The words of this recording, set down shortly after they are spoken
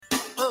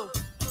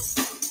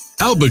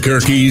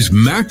Albuquerque's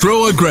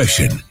macro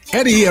aggression.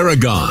 Eddie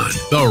Aragon,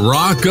 the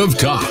Rock of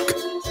Talk.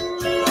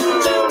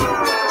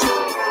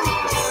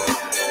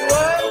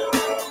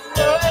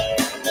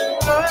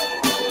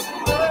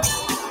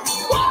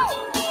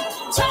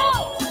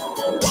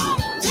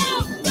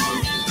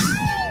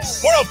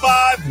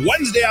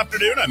 Wednesday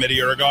afternoon, I'm Eddie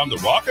Aragon, the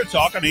Rock of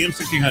Talk on AM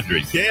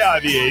 1600,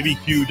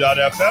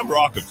 KIVABQ.FM,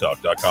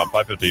 rockoftalk.com,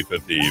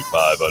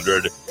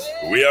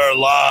 550-500. We are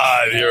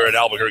live here in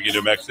Albuquerque,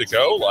 New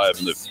Mexico, live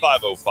in the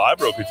 505,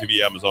 Roku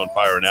TV, Amazon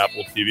Fire, and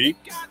Apple TV,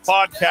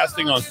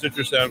 podcasting on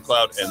Stitcher,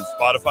 SoundCloud, and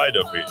Spotify.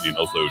 Don't forget, you can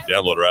also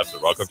download our apps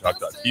at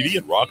rockoftalk.tv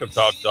and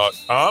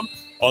rockoftalk.com.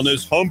 On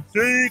this hump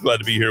day, glad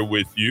to be here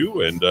with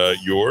you, and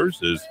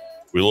yours is...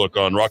 We look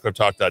on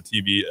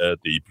rockoftalk.tv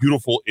at the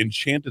beautiful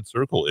Enchanted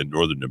Circle in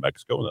northern New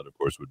Mexico. And that, of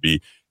course, would be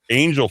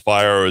Angel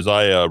Fire, as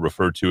I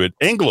refer to it,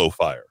 Anglo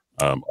Fire.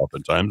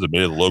 Oftentimes, and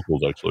many of the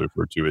locals actually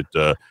refer to it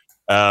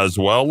as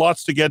well.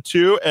 Lots to get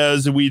to,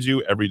 as we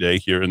do every day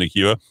here in the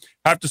Kiva.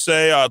 I have to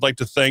say, I'd like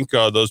to thank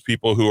those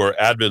people who are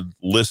avid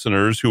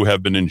listeners who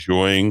have been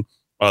enjoying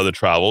the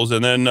travels.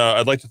 And then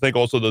I'd like to thank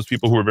also those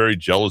people who are very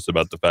jealous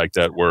about the fact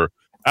that we're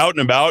out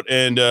and about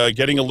and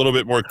getting a little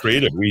bit more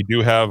creative. We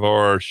do have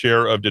our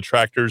share of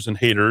detractors and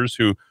haters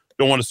who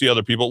don't want to see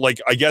other people.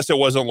 Like, I guess it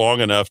wasn't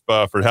long enough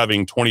for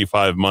having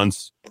 25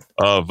 months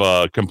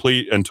of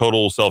complete and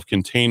total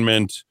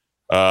self-containment,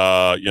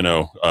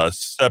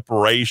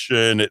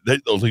 separation.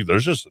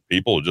 There's just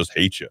people who just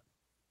hate you.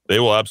 They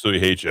will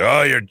absolutely hate you.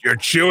 Oh, you're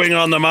chewing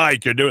on the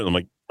mic. You're doing. I'm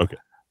like, okay,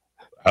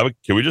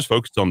 can we just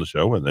focus on the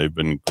show? And they've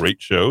been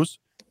great shows.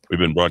 We've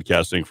been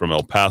broadcasting from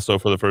El Paso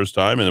for the first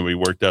time, and then we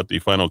worked out the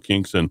final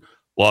kinks in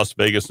Las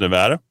Vegas,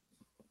 Nevada,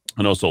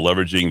 and also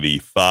leveraging the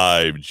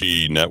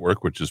 5G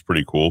network, which is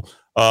pretty cool.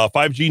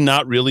 5G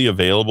not really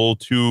available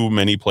to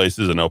many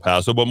places in El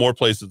Paso, but more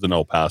places in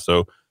El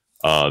Paso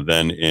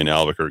than in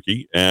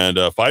Albuquerque. And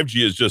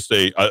 5G is just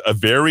a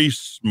very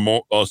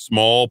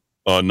small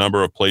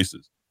number of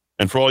places.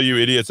 And for all you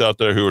idiots out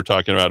there who are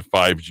talking about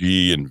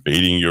 5G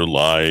invading your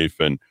life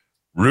and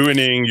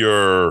ruining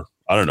your...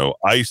 I don't know,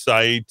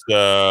 eyesight,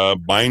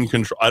 mind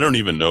control. I don't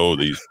even know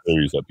these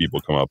theories that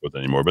people come up with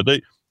anymore, but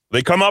they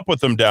come up with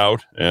them,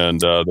 Dowd, and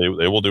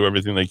they will do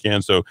everything they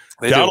can. So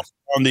Dowd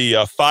on the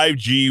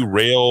 5G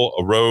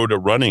railroad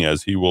running,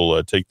 as he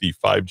will take the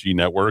 5G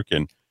network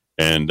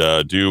and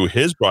do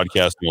his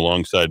broadcasting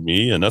alongside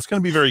me. And that's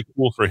going to be very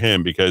cool for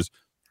him because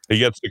he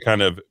gets to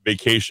kind of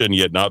vacation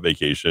yet not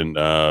vacation.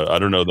 I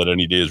don't know that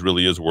any day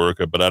really is work,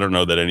 but I don't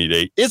know that any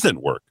day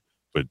isn't work.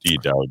 But D.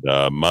 Dowd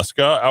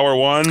Muska, hour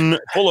one,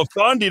 full of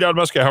fun. D. Dowd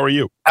Muska, how are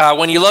you?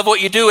 When you love what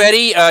you do,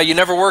 Eddie, you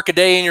never work a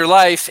day in your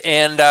life.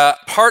 And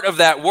part of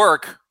that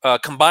work,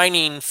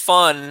 combining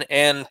fun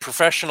and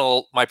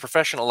my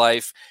professional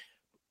life,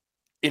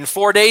 in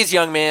 4 days,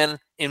 young man,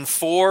 in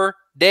 4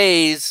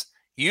 days,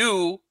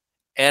 you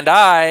and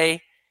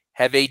I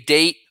have a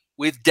date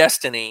with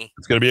destiny.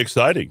 It's going to be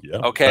exciting. Yeah.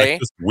 Okay.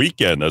 This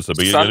weekend. That's the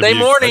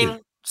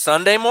beginning.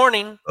 Sunday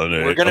morning,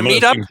 we're going to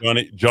meet up.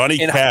 Johnny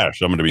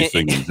Cash. I'm going to be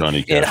singing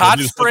Johnny Cash. In Hot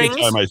Springs.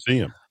 Every time I see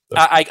him.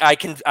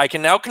 I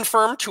can now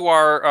confirm to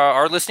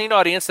our listening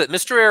audience that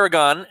Mr.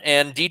 Aragon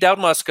and D. Dowd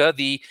Muska,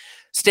 the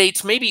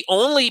state's maybe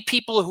only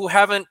people who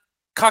haven't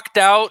cucked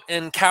out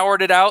and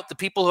cowarded out, the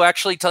people who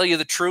actually tell you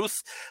the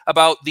truth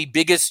about the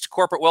biggest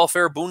corporate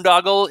welfare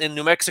boondoggle in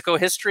New Mexico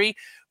history,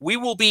 we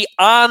will be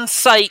on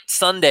site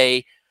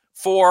Sunday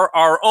for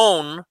our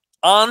own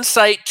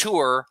on-site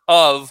tour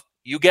of,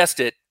 you guessed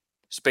it,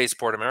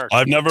 Spaceport America.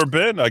 I've never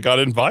been. I got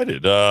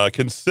invited.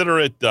 Consider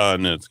it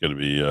done. It's going to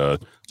be a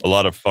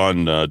lot of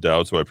fun,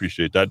 Dowd, so I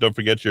appreciate that. Don't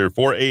forget your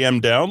 4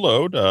 a.m.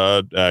 download,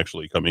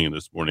 actually coming in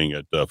this morning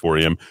at 4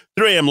 a.m.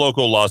 3 a.m.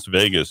 local Las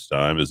Vegas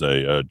time as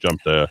I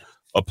jumped a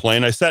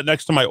plane. I sat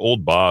next to my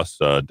old boss,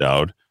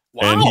 Dowd,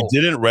 and he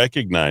didn't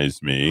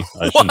recognize me.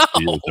 He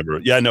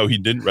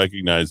didn't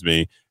recognize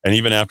me. And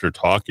even after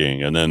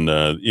talking, and then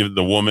even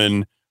the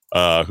woman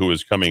who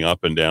was coming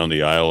up and down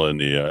the aisle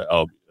in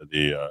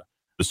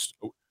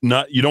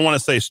you don't want to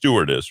say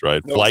stewardess,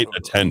 right? Flight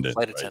attendant.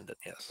 Flight attendant,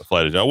 yes. A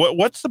flight attendant.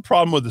 What's the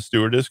problem with the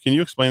stewardess? Can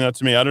you explain that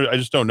to me? I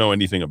just don't know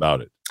anything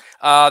about it.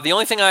 The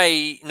only thing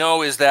I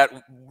know is that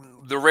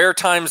the rare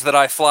times that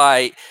I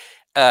fly,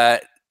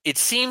 it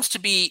seems to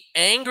be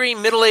angry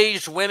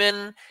middle-aged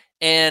women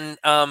and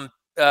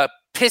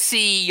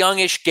pissy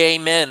youngish gay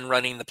men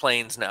running the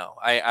planes now.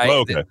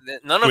 Okay.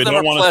 None of them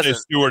are pleasant.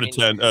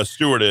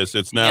 Stewardess.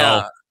 It's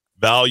now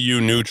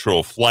value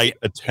neutral flight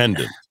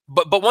attendant.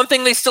 But one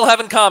thing they still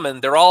have in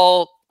common, they're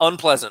all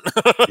unpleasant.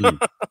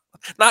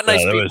 Not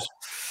nice people.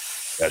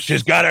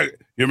 She's got a.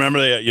 You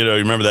remember that? You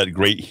remember that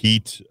great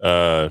heat?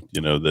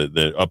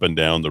 The up and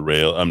down the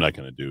rail. I'm not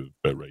going to do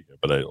it right here,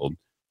 but I'll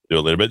do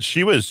it later. But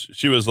she was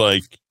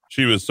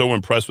so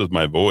impressed with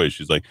my voice.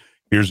 She's like,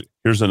 here's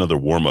another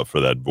warm up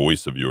for that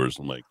voice of yours.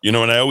 I'm like, and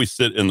I always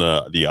sit in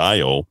the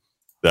aisle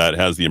that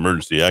has the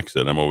emergency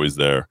exit. I'm always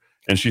there.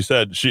 And she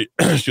said she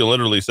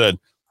literally said,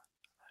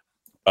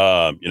 we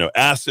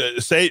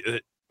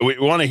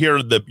want to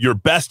hear your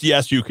best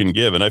yes you can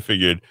give. And I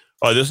figured,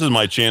 Oh, this is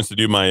my chance to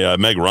do my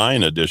Meg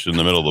Ryan edition in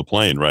the middle of the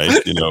plane,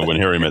 right? You know, when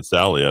Harry met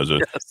Sally, I was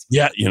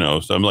Yes. you know,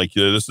 so I'm like,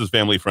 this is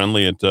family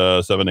friendly at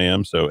 7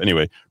 a.m. So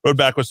anyway, rode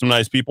back with some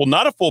nice people.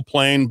 Not a full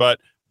plane,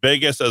 but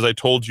Vegas, as I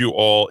told you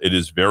all, it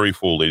is very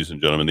full, ladies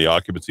and gentlemen. The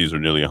occupancies are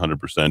nearly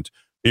 100%.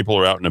 People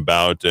are out and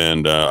about,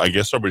 and I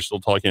guess everybody's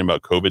still talking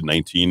about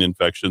COVID-19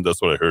 infections.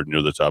 That's what I heard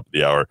near the top of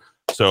the hour.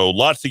 So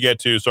lots to get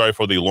to. Sorry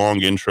for the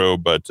long intro,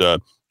 but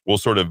we'll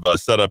sort of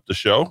set up the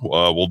show.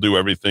 We'll do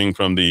everything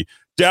from the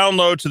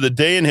download to the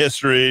day in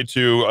history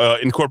to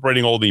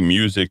incorporating all the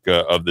music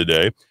of the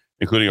day,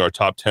 including our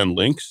top 10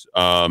 links,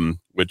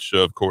 which,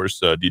 of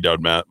course, D.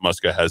 Dowd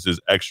Muska has his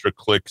extra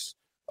clicks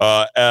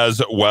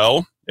as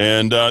well.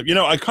 And, you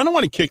know, I kind of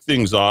want to kick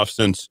things off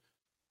since,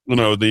 you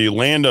know, the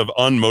land of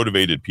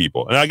unmotivated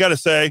people. And I got to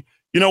say,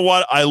 you know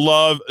what? I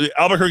love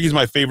Albuquerque is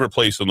my favorite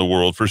place in the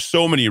world for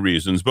so many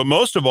reasons, but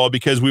most of all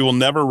because we will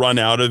never run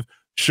out of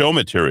show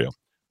material.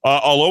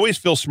 I'll always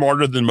feel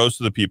smarter than most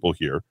of the people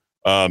here.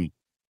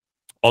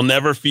 I'll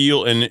never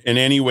feel in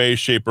any way,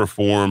 shape, or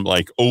form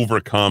like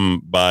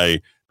overcome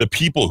by the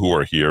people who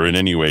are here in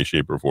any way,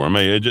 shape, or form.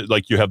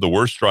 Like you have the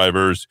worst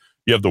drivers,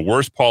 you have the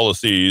worst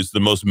policies,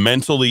 the most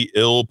mentally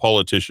ill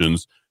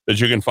politicians that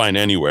you can find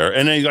anywhere.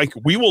 And like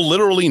we will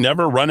literally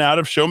never run out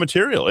of show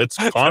material. It's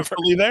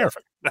constantly there.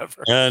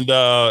 Never. And,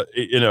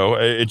 you know,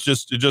 it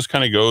just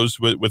kind of goes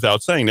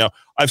without saying. Now,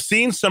 I've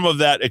seen some of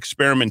that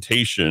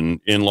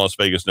experimentation in Las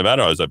Vegas,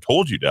 Nevada, as I've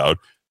told you, Dowd.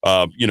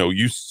 You know,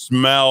 you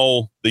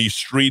smell the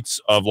streets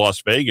of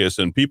Las Vegas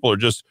and people are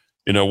just,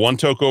 you know, one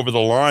toke over the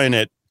line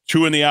at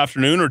 2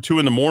 p.m. or 2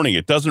 a.m.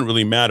 It doesn't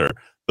really matter.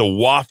 The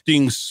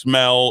wafting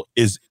smell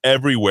is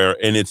everywhere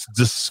and it's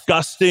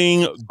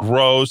disgusting,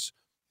 gross.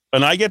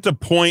 And I get to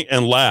point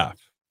and laugh.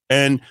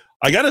 And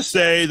I got to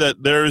say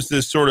that there's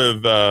this sort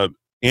of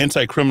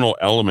anti-criminal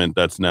element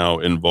that's now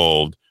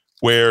involved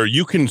where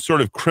you can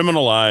sort of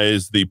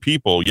criminalize the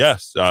people.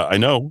 Yes, I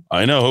know.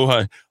 I'm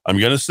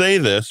going to say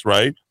this,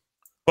 right?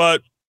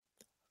 But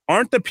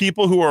aren't the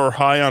people who are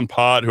high on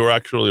pot, who are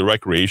actually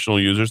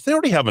recreational users, they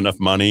already have enough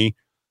money.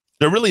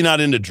 They're really not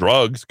into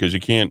drugs because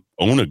you can't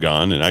own a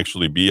gun and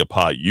actually be a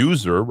pot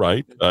user,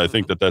 right? I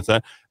think that's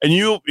that. And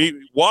you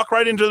walk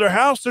right into their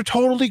house. They're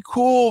totally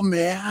cool,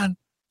 man.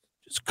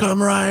 Just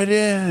come right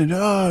in.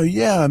 Oh,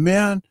 yeah,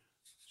 man.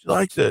 You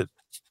like to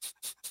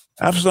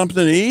have something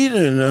to eat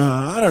and,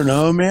 I don't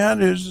know,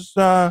 man. It's just,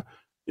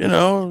 you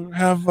know,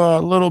 have a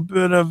little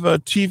bit of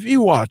TV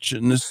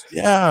watching this.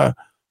 Yeah.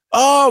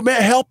 Oh,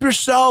 man, help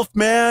yourself,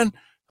 man.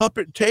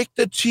 Take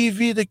the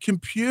TV, the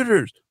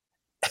computers.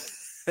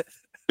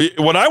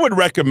 What I would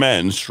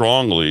recommend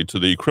strongly to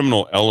the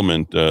criminal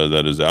element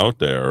that is out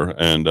there,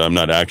 and I'm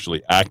not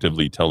actually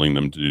actively telling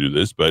them to do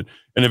this, but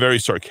in a very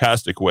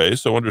sarcastic way,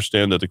 so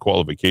understand that the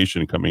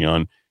qualification coming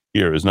on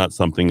here is not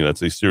something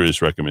that's a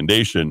serious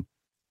recommendation.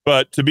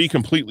 But to be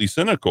completely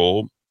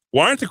cynical,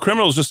 why aren't the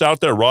criminals just out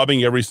there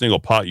robbing every single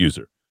pot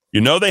user? You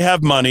know they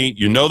have money,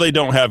 you know they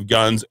don't have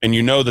guns, and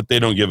you know that they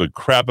don't give a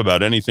crap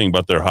about anything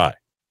but they're high.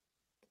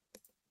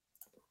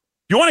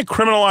 You want to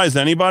criminalize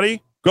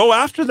anybody? Go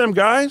after them,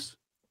 guys.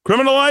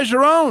 Criminalize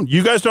your own.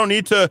 You guys don't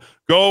need to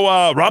go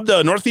rob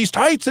the Northeast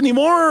Heights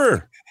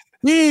anymore.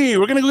 We're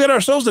going to go get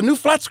ourselves a new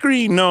flat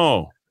screen.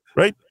 No,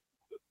 right?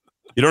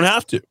 You don't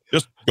have to.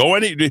 Just go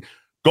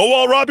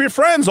all rob your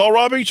friends, all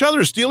rob each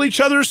other, steal each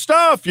other's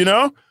stuff, you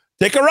know?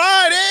 Take a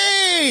ride.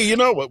 Hey, you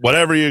know,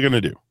 whatever you're going to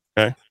do,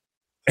 okay?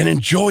 And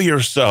enjoy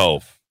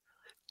yourself.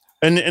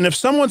 And if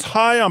someone's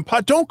high on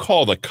pot, don't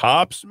call the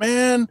cops,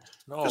 man.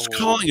 No. Just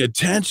calling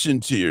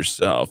attention to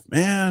yourself,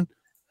 man.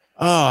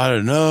 Oh, I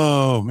don't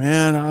know,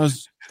 man.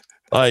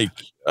 I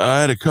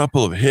had a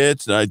couple of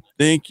hits, and I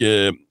think,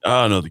 I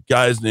don't know, the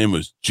guy's name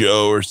was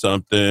Joe or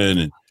something.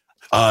 And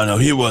I don't know,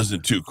 he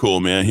wasn't too cool,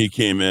 man. He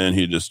came in,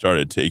 he just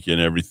started taking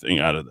everything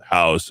out of the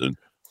house. And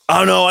I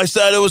don't know, I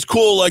said it was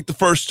cool like the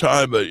first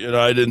time, but, you know,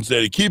 I didn't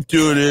say to keep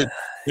doing it.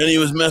 And he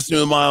was messing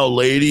with my old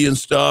lady and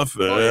stuff.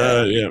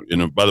 Yeah. You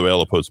know, by the way,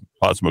 all the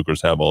pot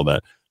smokers have all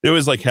that. They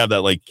always like have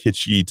that like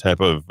kitschy type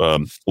of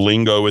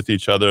lingo with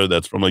each other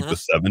that's from like the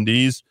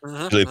 70s.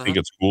 They think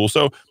it's cool.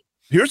 So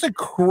here's a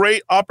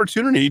great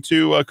opportunity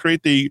to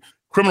create the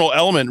criminal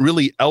element,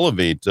 really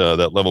elevate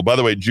that level. By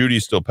the way,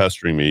 Judy's still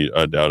pestering me,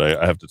 Dowd.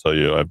 I have to tell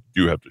you, I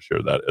do have to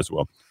share that as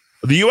well.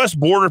 The U.S.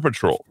 Border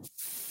Patrol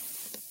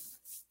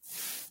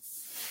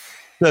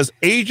says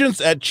agents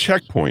at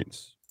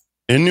checkpoints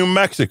in New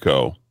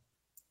Mexico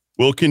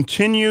will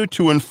continue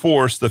to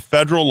enforce the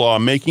federal law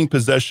making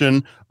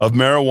possession of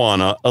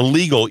marijuana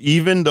illegal,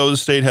 even though the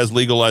state has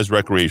legalized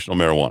recreational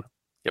marijuana.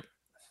 Yep.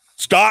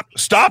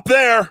 Stop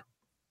there.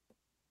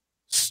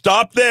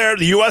 Stop there.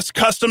 The U.S.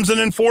 Customs and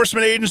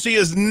Enforcement Agency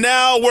is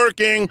now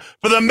working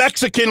for the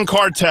Mexican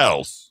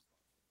cartels.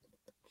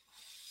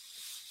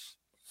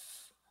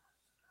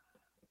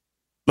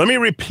 Let me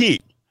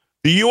repeat.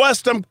 The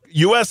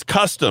U.S.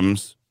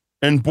 Customs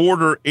and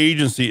Border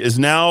Agency is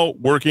now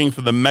working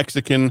for the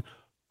Mexican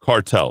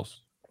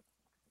cartels.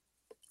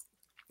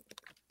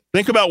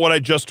 Think about what I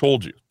just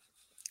told you.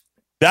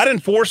 that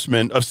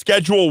enforcement of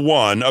Schedule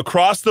 1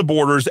 across the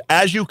borders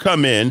as you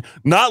come in,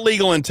 not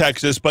legal in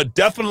Texas, but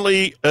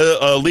definitely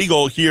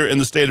legal here in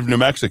the state of New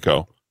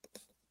Mexico,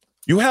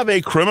 you have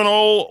a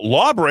criminal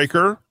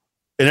lawbreaker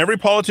in every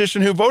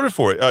politician who voted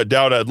for it.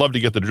 Dowd, I'd love to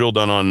get the drill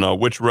done on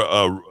which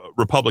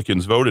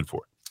Republicans voted for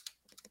it.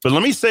 But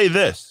let me say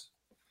this.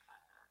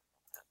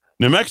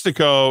 New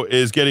Mexico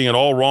is getting it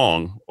all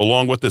wrong,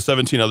 along with the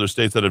 17 other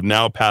states that have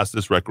now passed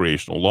this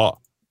recreational law.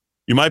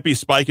 You might be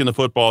spiking the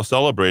football,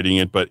 celebrating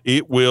it, but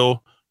it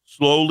will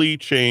slowly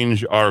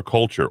change our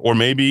culture. Or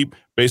maybe,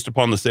 based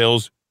upon the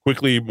sales,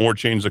 quickly more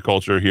change the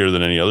culture here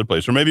than any other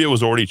place. Or maybe it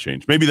was already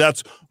changed. Maybe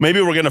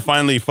we're going to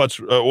finally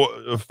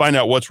find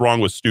out what's wrong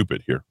with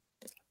stupid here.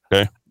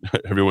 Okay?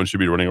 Everyone should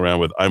be running around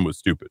with, I'm with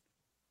stupid.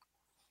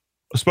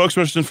 A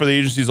spokesperson for the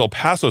agency's El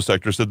Paso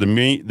sector said the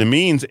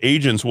means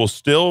agents will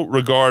still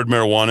regard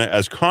marijuana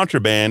as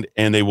contraband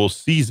and they will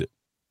seize it.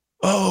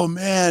 Oh,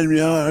 man,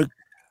 our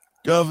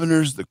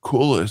governor's the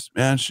coolest,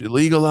 man. She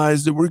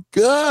legalized it. We're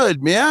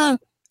good, man.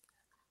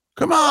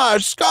 Come on,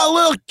 just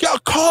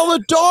got call the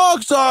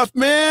dogs off,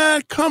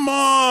 man. Come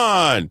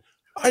on.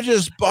 I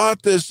just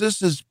bought this.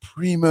 This is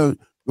primo.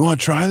 You want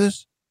to try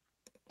this?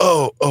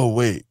 Oh,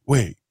 wait.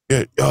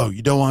 Yeah,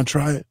 you don't want to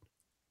try it?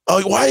 Oh,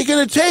 why are you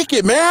going to take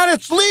it, man?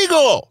 It's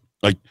legal.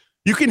 Like,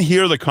 you can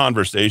hear the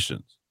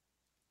conversations.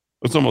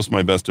 That's almost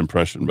my best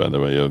impression, by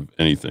the way, of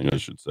anything, I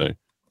should say,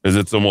 is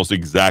it's almost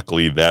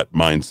exactly that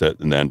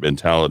mindset and that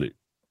mentality.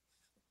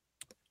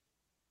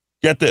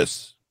 Get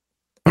this.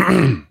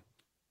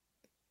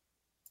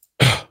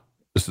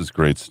 This is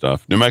great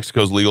stuff. New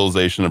Mexico's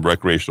legalization of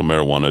recreational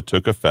marijuana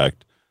took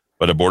effect,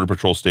 but a Border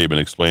Patrol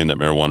statement explained that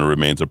marijuana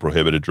remains a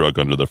prohibited drug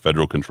under the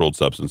Federal Controlled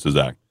Substances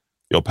Act.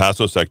 The El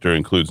Paso sector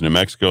includes New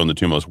Mexico and the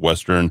two most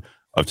western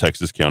of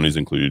Texas counties,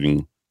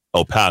 including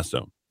El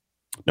Paso.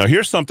 Now,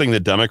 here's something that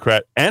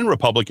Democrat and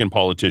Republican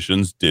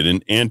politicians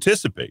didn't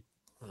anticipate.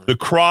 The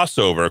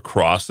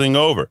crossing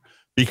over.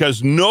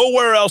 Because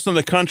nowhere else in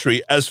the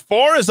country, as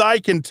far as I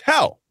can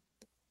tell,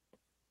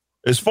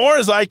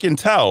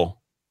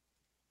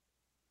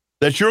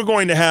 that you're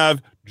going to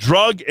have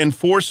drug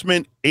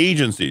enforcement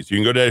agencies. You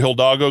can go to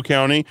Hidalgo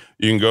County,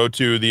 you can go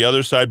to the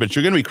other side, but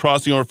you're going to be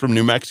crossing over from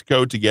New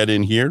Mexico to get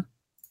in here.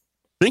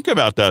 Think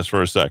about that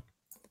for a sec.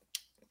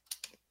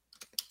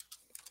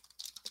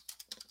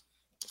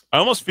 I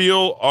almost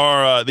feel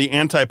the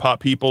anti-pop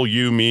people,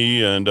 you,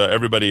 me, and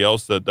everybody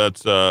else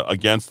that's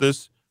against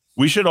this,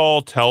 we should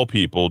all tell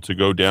people to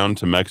go down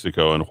to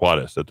Mexico and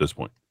Juarez at this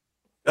point.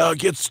 Oh,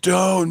 get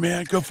stoned,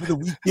 man. Go for the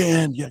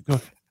weekend. Yeah,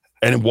 go.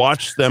 And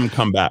watch them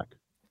come back.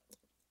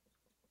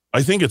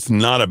 I think it's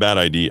not a bad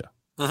idea.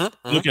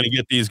 Looking to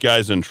get these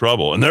guys in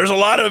trouble. And there's a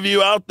lot of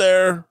you out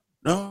there.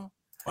 No.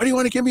 Why do you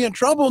want to get me in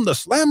trouble in the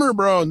slammer,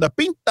 bro? In the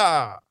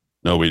pinta?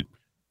 No,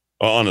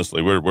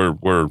 honestly,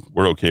 we're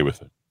okay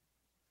with it.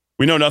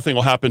 We know nothing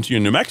will happen to you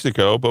in New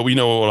Mexico, but we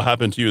know what will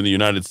happen to you in the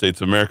United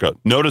States of America.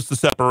 Notice the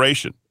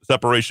separation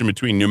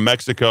between New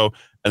Mexico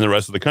and the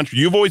rest of the country.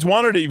 You've always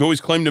wanted it. You've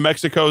always claimed New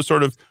Mexico is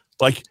sort of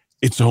like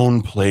its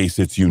own place.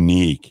 It's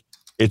unique.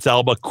 It's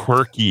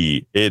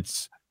Albuquerque.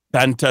 It's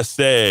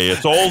Fantasy.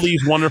 It's all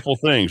these wonderful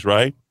things,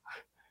 right?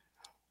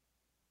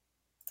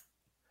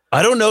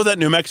 I don't know that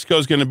New Mexico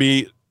is going to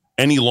be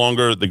any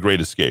longer the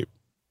Great Escape.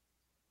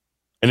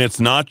 And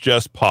it's not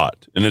just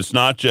pot, and it's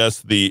not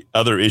just the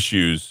other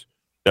issues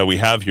that we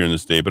have here in the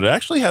state, but it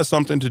actually has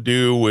something to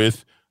do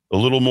with a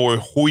little more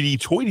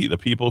hoity-toity, the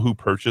people who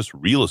purchase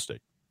real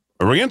estate.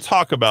 And we're going to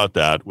talk about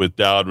that with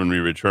Dowd when we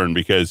return,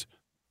 because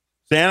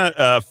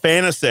Santa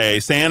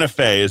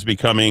Fe is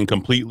becoming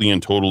completely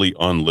and totally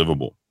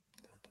unlivable.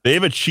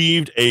 They've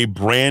achieved a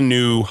brand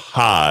new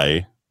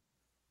high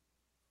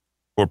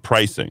for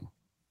pricing,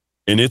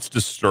 and it's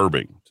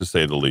disturbing, to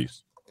say the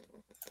least.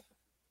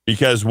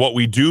 Because what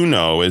we do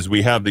know is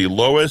we have the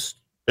lowest.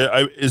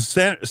 Is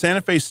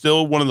Santa Fe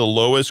still one of the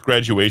lowest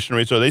graduation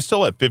rates? Are they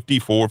still at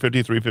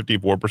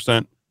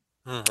 54%?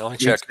 Let me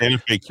check. Santa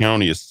Fe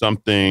County is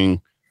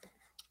something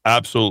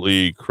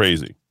absolutely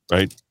crazy,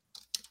 right?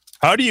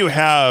 How do you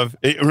have,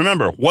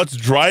 remember, what's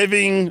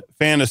driving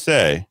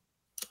Fantasy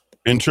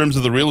in terms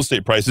of the real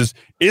estate prices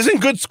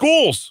isn't good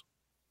schools.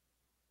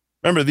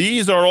 Remember,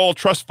 these are all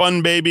trust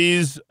fund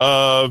babies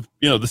of,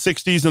 the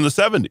 60s and the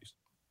 70s.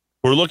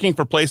 We're looking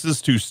for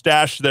places to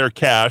stash their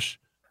cash,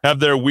 have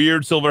their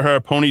weird silver hair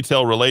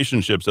ponytail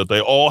relationships that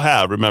they all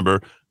have.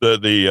 Remember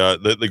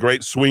the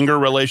great swinger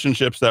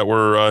relationships that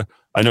were,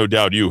 I know,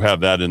 Dowd, you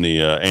have that in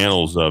the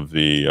annals of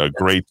the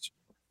great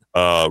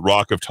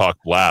Rock of Talk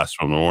blast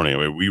from the morning. I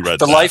mean, we read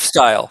the that.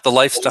 lifestyle.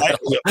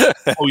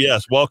 Oh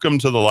yes. Welcome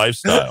to the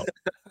lifestyle.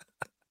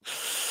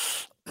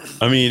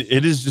 I mean,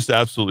 it is just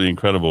absolutely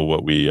incredible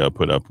what we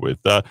put up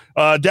with.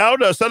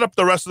 Dowd, set up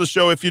the rest of the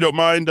show, if you don't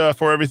mind,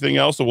 for everything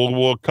else. So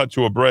we'll cut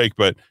to a break,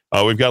 but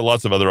we've got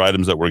lots of other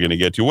items that we're going to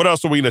get to. What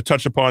else are we going to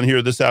touch upon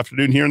here this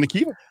afternoon here in the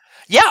Kiva?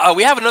 Yeah,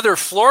 we have another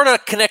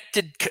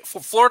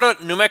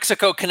Florida-New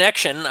Mexico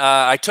connection.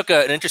 I took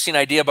an interesting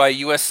idea by a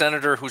U.S.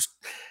 senator who's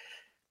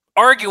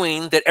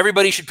arguing that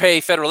everybody should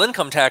pay federal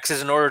income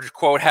taxes in order to,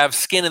 quote, have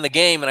skin in the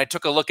game. And I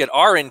took a look at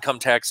our income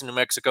tax in New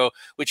Mexico,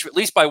 which at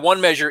least by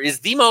one measure is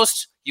the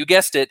most, you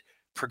guessed it,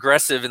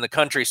 progressive in the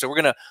country. So we're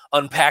going to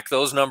unpack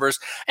those numbers.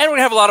 And we're going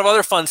to have a lot of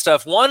other fun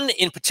stuff. One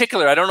in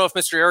particular, I don't know if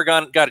Mr.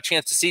 Aragon got a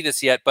chance to see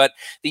this yet, but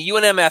the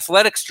UNM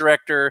athletics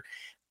director,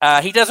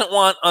 he doesn't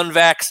want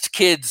unvaxxed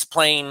kids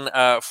playing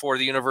for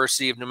the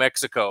University of New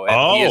Mexico.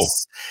 And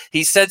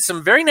he said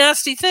some very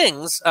nasty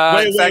things.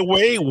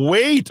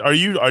 Wait. Are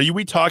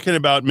we talking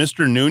about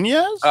Mr.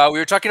 Nunez? We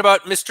were talking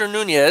about Mr.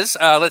 Nunez.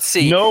 Let's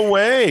see. No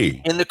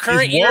way. In the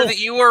current year that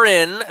you are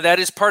in, that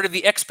is part of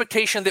the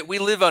expectation that we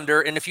live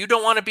under. And if you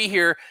don't want to be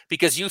here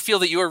because you feel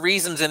that your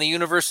reasons and the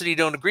university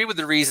don't agree with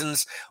the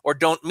reasons or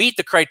don't meet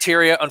the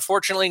criteria,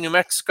 unfortunately, New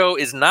Mexico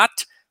is not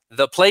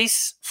the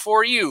place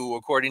for you,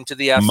 according to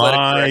the athletic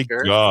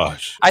director. My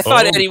gosh. I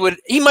thought Eddie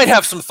he might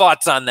have some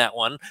thoughts on that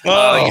one.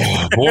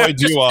 Boy,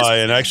 do I.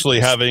 And actually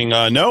having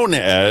known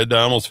Ed, I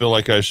almost feel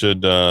like I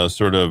should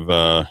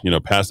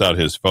pass out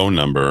his phone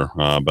number,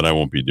 but I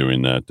won't be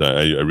doing that.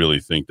 I really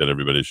think that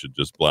everybody should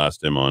just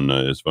blast him on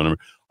his phone number.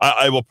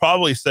 I will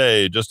probably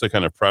say, just to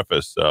kind of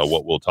preface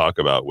what we'll talk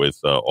about with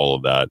all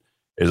of that,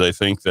 is I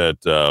think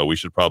that we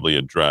should probably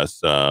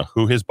address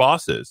who his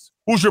boss is.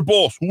 Who's your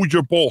boss? Who's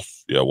your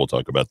boss? Yeah, we'll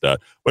talk about that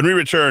when we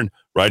return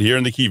right here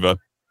in the Kiva.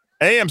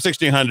 AM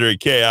 1600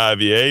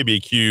 KIVA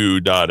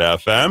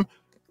BQ.FM,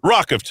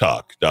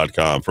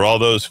 rockoftalk.com. For all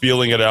those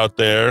feeling it out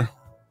there,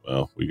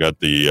 well, we got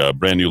the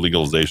brand new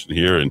legalization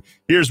here, and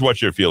here's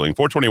what you're feeling.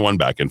 421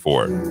 back and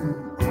forth.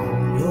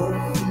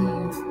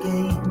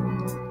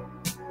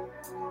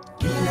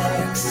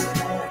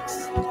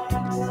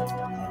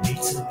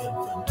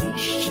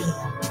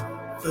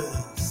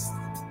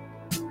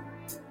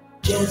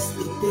 Just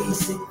the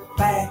basic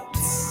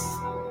facts.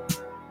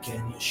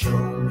 Can you show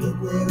me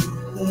where it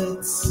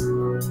hurts?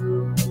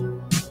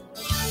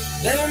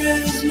 There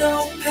is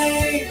no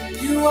pain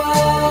you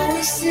are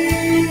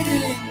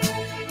receiving.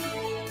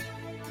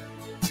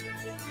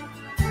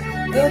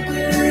 The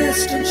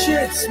distant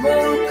shit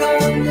smoke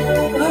on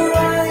the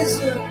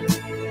horizon.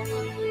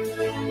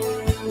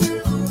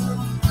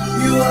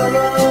 You are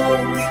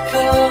only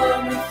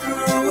coming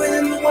through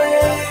in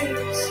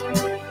waves.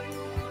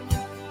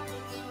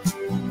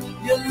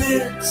 Your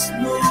lips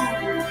move,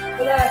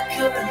 but I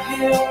can't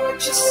hear what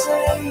you're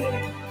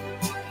saying.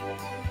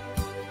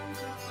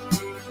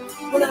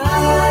 When I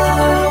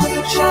was a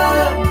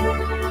child,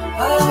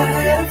 I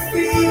had a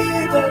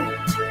fever.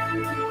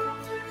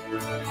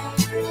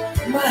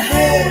 My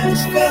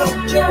hands felt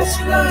just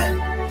right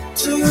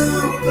to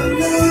the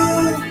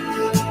moon.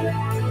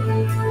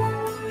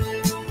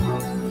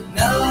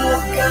 Now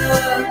I've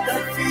got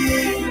that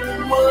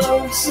feeling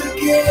once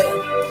again.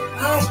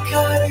 I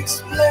can't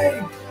explain.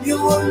 You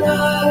will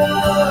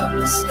not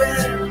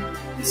understand.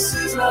 This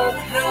is not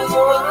how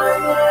I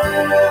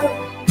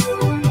am.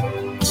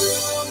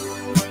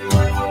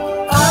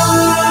 I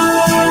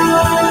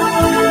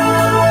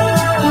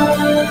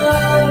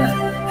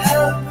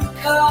have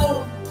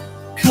become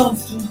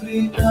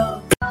comfortably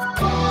numb.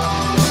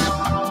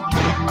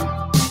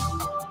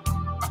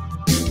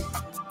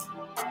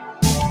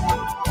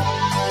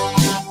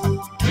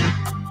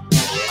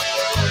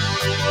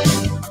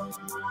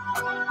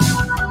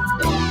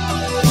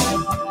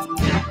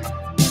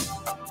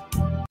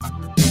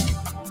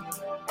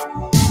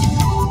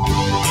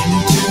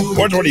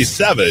 Four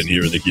 27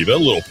 here in the Kiva. A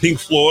little Pink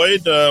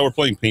Floyd. We're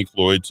playing Pink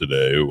Floyd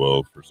today,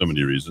 well, for so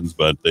many reasons,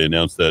 but they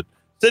announced that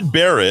Syd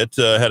Barrett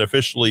had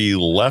officially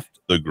left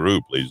the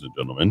group, ladies and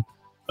gentlemen.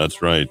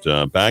 That's right.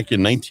 Back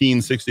in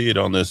 1968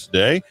 on this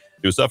day,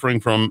 he was suffering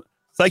from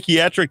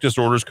psychiatric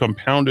disorders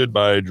compounded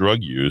by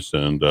drug use,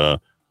 and I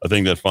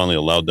think that finally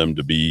allowed them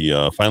to be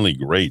finally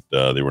great.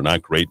 They were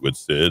not great with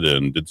Syd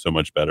and did so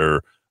much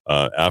better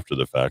after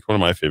the fact. One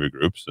of my favorite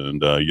groups,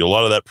 and a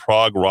lot of that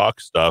prog rock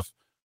stuff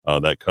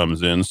that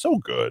comes in so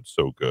good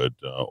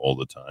all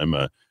the time.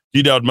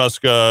 D. Dowd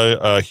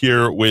Muska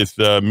here with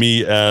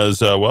me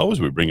as well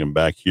as we bring him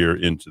back here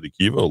into the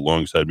Kiva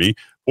alongside me.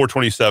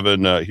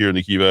 427 here in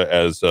the Kiva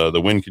as the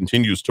wind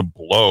continues to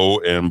blow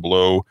and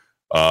blow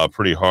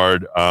pretty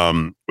hard.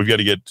 We've got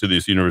to get to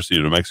this University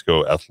of New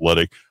Mexico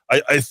athletic.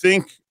 I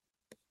think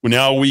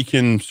now we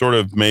can sort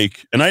of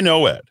make, and I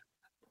know Ed.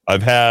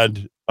 I've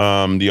had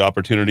the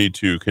opportunity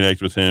to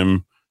connect with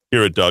him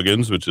here at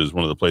Duggan's, which is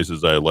one of the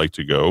places I like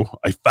to go.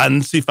 I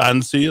fancy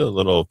a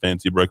little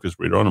fancy breakfast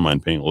burrito. I don't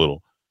mind paying a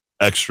little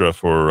extra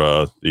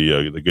for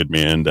the good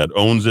man that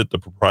owns it, the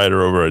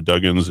proprietor over at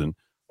Duggan's. And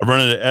I've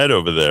run into Ed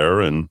over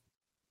there. And,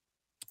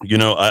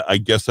 I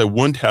guess I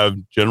wouldn't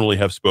generally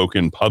have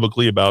spoken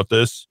publicly about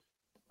this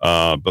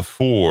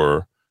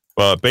before.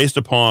 But based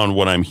upon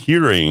what I'm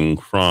hearing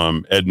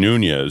from Ed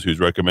Nunez, who's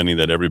recommending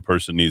that every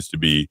person needs to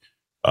be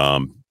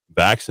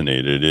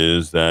vaccinated,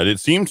 is that it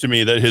seemed to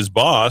me that his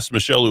boss,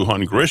 Michelle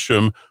Lujan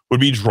Grisham, would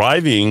be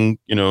driving,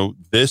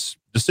 this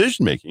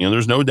decision making. And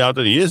there's no doubt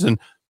that he is. And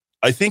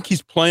I think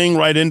he's playing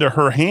right into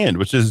her hand,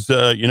 which is,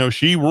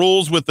 she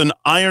rules with an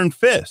iron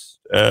fist,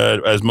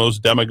 as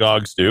most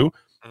demagogues do.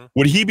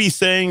 Would he be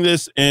saying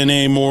this in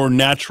a more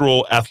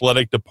natural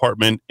athletic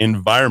department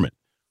environment?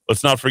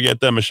 Let's not forget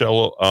that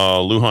Michelle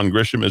Lujan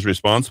Grisham is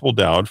responsible,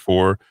 Dowd,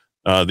 for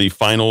the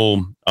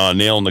final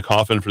nail in the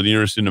coffin for the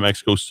University of New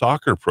Mexico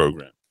soccer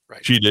program.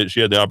 Right. She did.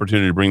 She had the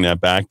opportunity to bring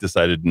that back,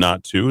 decided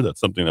not to.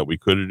 That's something that we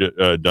could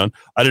have done.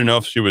 I don't know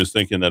if she was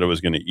thinking that it was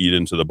going to eat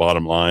into the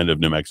bottom line of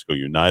New Mexico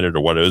United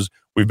or what it is.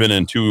 We've been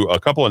into a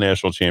couple of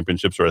national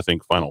championships, or I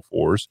think Final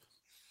Fours.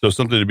 So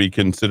something to be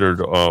considered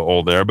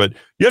all there. But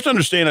you have to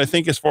understand, I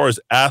think, as far as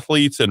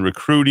athletes and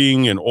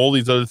recruiting and all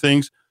these other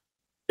things,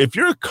 if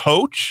you're a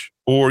coach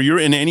or you're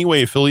in any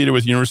way affiliated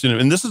with University,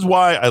 and this is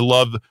why I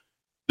love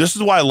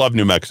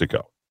New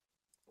Mexico.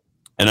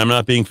 And I'm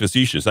not being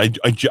facetious.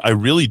 I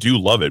really do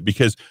love it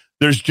because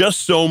there's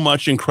just so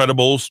much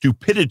incredible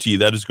stupidity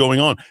that is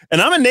going on.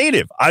 And I'm a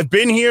native. I've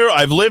been here.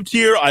 I've lived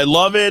here. I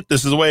love it.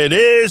 This is the way it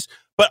is.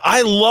 But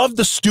I love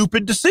the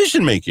stupid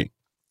decision making.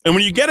 And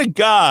when you get a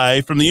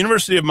guy from the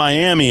University of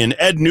Miami and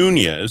Ed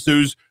Nunez,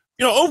 who's,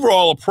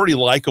 overall a pretty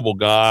likable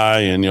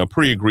guy and,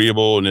 pretty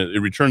agreeable and it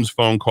returns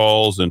phone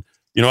calls. And,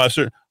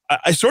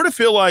 I sort of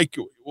feel like,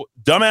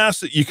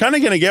 dumbass, you're kind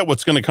of going to get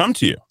what's going to come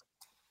to you.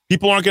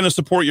 People aren't going to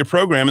support your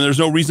program, and there's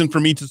no reason for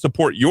me to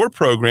support your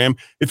program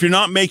if you're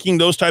not making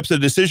those types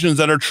of decisions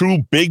that are true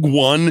big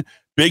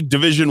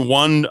Division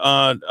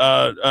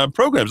I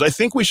programs. I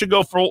think we should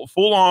go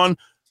full on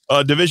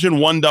Division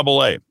I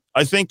AA.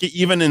 I think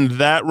even in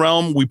that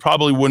realm, we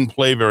probably wouldn't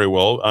play very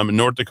well.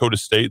 North Dakota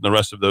State and the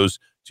rest of those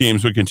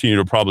teams would continue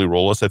to probably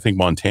roll us. I think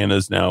Montana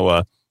is now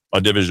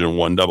a Division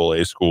I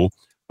AA school.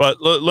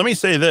 But let me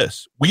say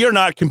this. We are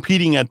not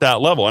competing at that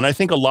level, and I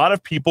think a lot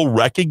of people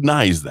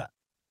recognize that.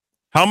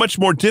 How much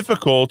more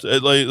difficult,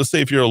 let's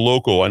say if you're a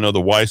local, I know the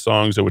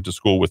Wysongs, I went to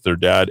school with their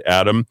dad,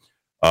 Adam,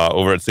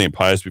 over at St.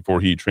 Pius before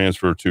he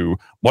transferred to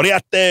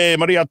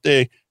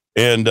Moriarty.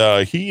 And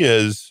he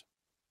is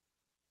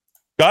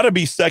got to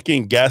be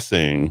second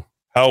guessing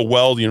how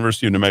well the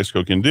University of New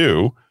Mexico can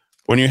do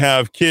when you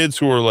have kids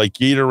who are like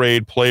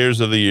Gatorade Players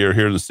of the Year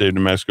here in the state of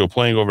New Mexico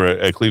playing over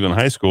at Cleveland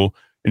High School,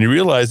 and you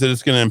realize that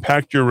it's going to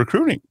impact your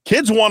recruiting.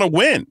 Kids want to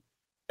win.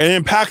 And it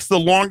impacts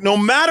no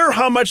matter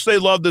how much they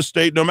love the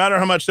state, no matter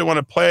how much they want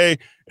to play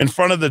in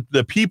front of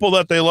the people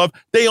that they love,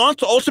 they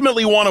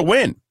ultimately want to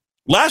win.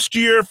 Last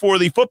year for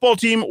the football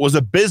team was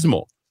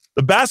abysmal.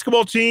 The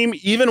basketball team,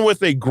 even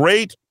with a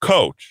great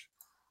coach,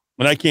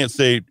 and I can't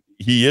say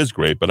he is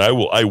great, but I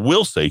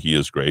will say he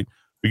is great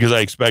because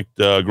I expect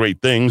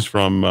great things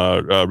from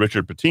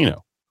Richard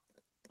Pitino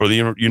for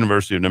the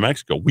University of New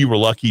Mexico. We were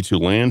lucky to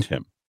land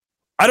him.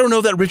 I don't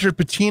know that Richard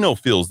Pitino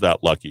feels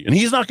that lucky, and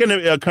he's not going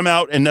to come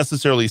out and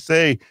necessarily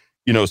say,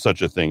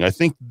 such a thing. I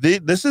think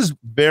this is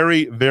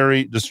very,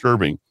 very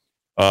disturbing,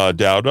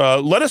 Dowd.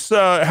 Let us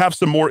have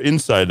some more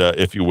insight,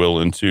 if you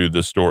will, into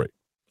this story.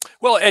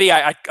 Well, Eddie,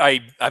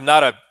 I'm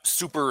not a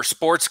super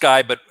sports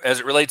guy, but as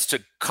it relates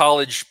to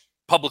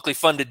publicly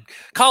funded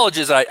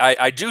colleges,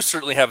 I do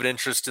certainly have an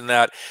interest in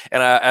that.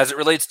 And as it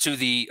relates to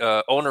the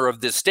owner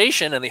of this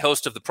station and the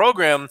host of the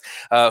program,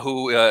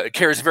 who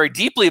cares very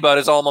deeply about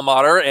his alma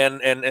mater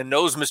and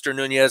knows Mr.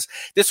 Nunez,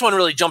 this one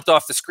really jumped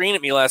off the screen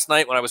at me last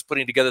night when I was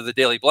putting together the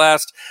Daily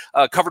Blast,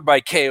 covered by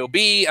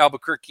KOB,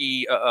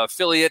 Albuquerque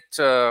affiliate.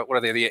 What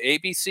are they, the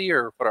ABC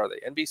or what are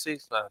they,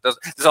 NBC?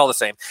 It's all the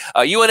same.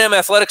 UNM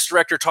athletics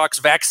director talks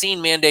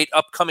vaccine mandate,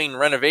 upcoming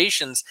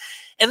renovations.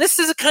 And this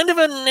is a kind of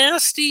a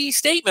nasty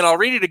statement. I'll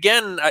read it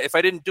again if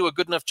I didn't do a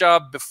good enough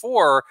job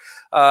before.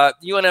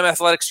 UNM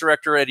Athletics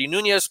Director Eddie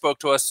Nunez spoke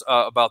to us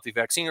about the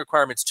vaccine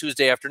requirements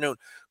Tuesday afternoon.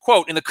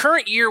 Quote, in the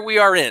current year we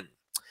are in,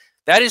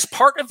 that is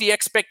part of the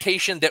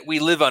expectation that we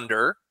live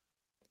under.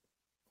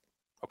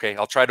 Okay,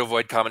 I'll try to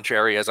avoid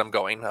commentary as I'm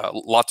going.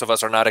 Lots of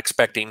us are not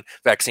expecting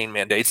vaccine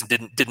mandates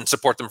and didn't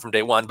support them from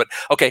day one. But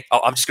okay,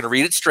 I'm just going to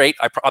read it straight.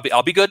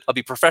 I'll be good. I'll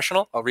be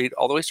professional. I'll read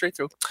all the way straight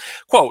through.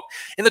 Quote,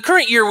 in the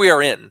current year we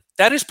are in,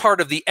 that is part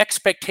of the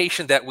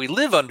expectation that we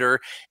live under.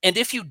 And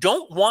if you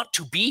don't want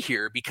to be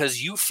here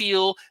because you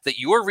feel that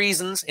your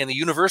reasons and the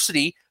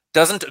university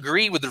doesn't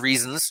agree with the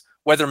reasons,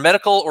 whether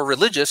medical or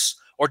religious,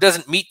 or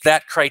doesn't meet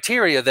that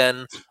criteria,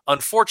 then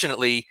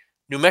unfortunately,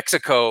 New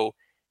Mexico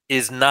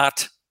is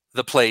not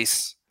the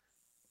place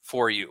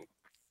for you.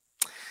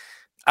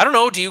 I don't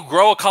know. Do you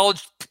grow a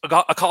college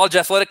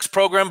athletics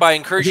program by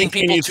encouraging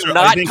people to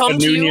not come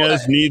to you?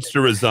 Nunez needs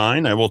to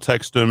resign. I will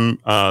text him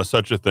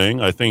such a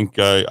thing. I think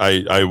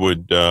I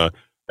would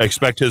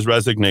expect his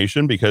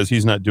resignation because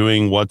he's not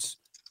doing what's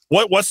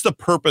the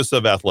purpose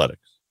of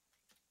athletics.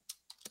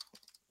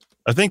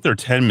 I think they're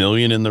 10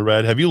 million in the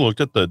red. Have you looked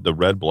at the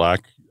red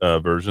black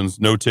versions?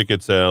 No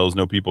ticket sales,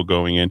 no people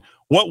going in.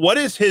 What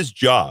is his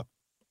job?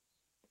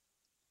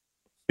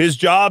 His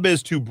job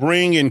is to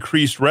bring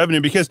increased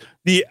revenue because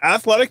the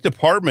athletic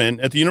department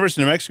at the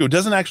University of New Mexico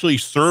doesn't actually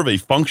serve a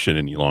function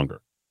any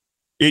longer.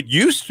 It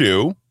used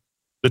to.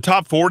 The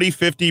top 40,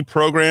 50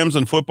 programs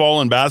in football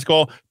and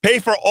basketball pay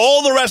for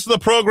all the rest of the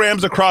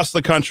programs across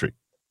the country.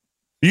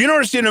 The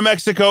University of New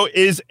Mexico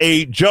is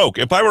a joke.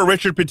 If I were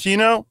Richard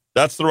Pitino,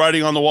 that's the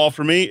writing on the wall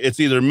for me. It's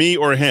either me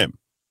or him.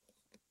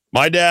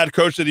 My dad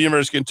coached at the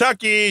University of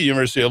Kentucky,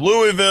 University of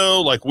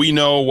Louisville. Like, we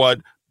know what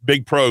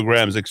big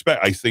programs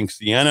expect. I think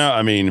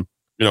Siena,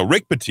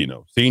 Rick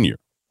Pitino, senior.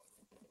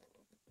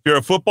 If you're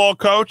a football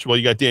coach, well,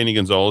 you got Danny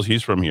Gonzalez.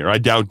 He's from here. I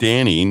doubt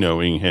Danny,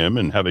 knowing him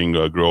and having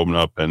grown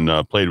up and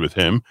played with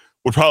him,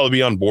 would probably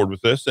be on board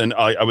with this. And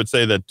I would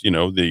say that,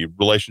 the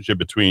relationship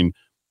between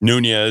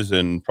Nunez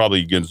and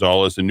probably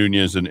Gonzalez and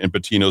Nunez and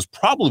Pitino is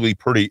probably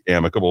pretty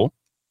amicable.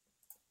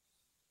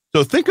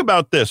 So think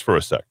about this for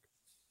a sec.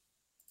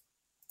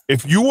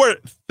 If you were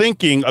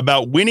thinking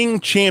about winning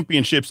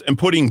championships and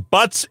putting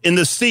butts in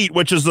the seat,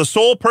 which is the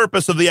sole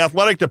purpose of the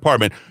athletic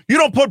department, you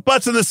don't put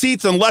butts in the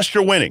seats unless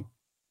you're winning.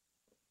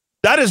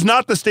 That is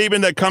not the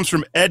statement that comes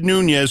from Ed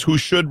Nunez, who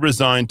should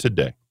resign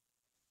today.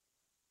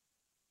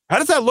 How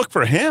does that look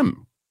for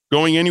him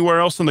going anywhere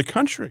else in the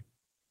country?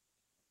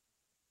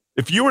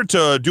 If you were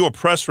to do a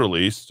press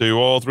release to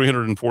all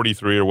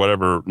 343 or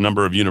whatever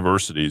number of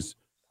universities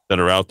that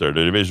are out there,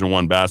 the Division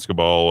I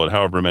basketball and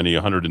however many,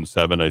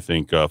 107, I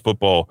think,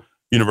 football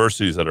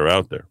universities that are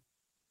out there,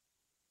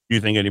 do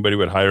you think anybody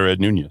would hire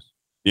Ed Nunez?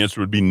 The answer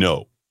would be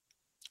no.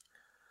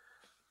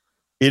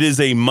 It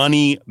is a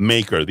money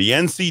maker. The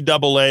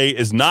NCAA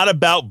is not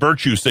about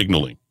virtue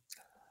signaling.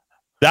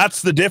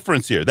 That's the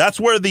difference here. That's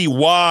where the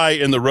why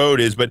in the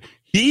road is. But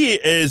he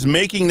is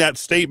making that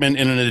statement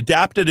in an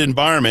adapted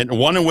environment,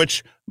 one in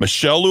which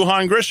Michelle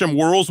Lujan Grisham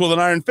whirls with an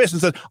iron fist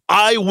and says,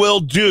 I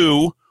will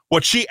do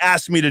what she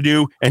asked me to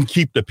do and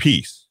keep the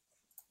peace.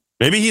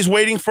 Maybe he's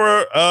waiting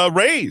for a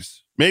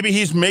raise. Maybe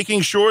he's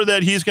making sure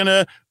that he's going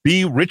to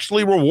be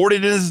richly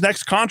rewarded in his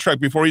next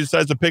contract before he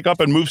decides to pick up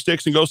and move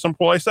sticks and go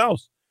someplace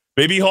else.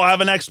 Maybe he'll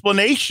have an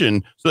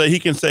explanation so that he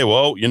can say,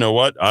 well, you know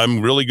what?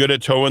 I'm really good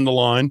at towing the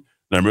line,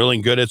 and I'm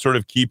really good at sort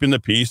of keeping the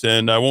peace,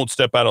 and I won't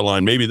step out of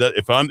line. Maybe that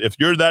if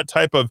you're that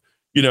type of,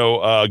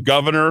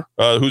 governor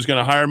who's going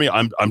to hire me,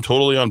 I'm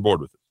totally on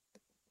board with it.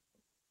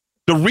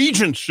 The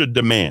regents should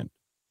demand,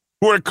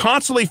 who are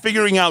constantly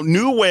figuring out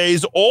new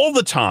ways all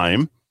the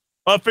time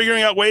of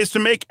figuring out ways to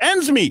make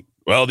ends meet.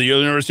 Well, the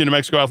University of New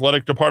Mexico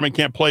Athletic Department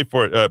can't pay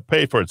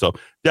for itself.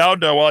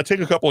 Dowd, while I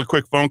take a couple of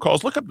quick phone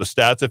calls, look up the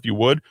stats, if you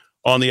would,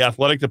 on the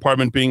athletic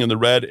department being in the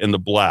red and the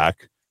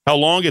black, how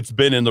long it's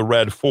been in the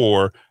red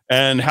for,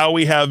 and how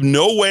we have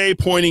no way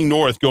pointing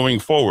north going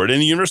forward in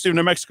the University of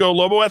New Mexico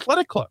Lobo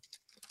Athletic Club.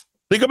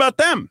 Think about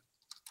them.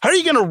 How are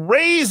you going to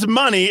raise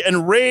money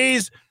and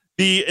raise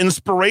the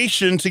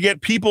inspiration to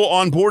get people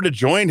on board to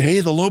join?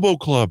 Hey, the Lobo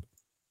Club.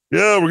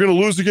 Yeah, we're going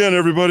to lose again,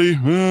 everybody.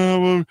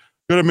 We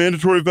got a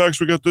mandatory vax.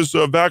 We got this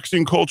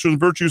vaccine culture and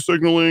virtue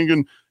signaling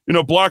and,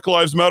 Black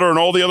Lives Matter and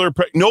all the other.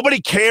 Nobody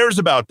cares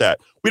about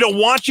that. We don't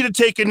want you to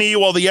take a knee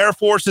while the Air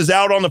Force is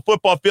out on the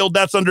football field.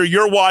 That's under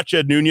your watch,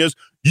 Ed Nunez.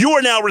 You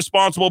are now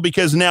responsible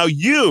because now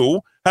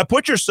you have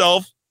put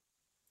yourself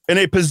in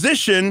a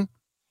position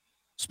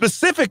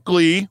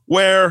specifically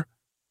where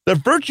the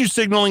virtue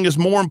signaling is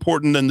more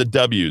important than the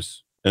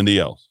W's and the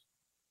L's.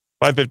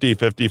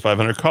 550,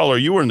 500. Caller,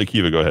 you were in the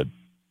Kiva. Go ahead.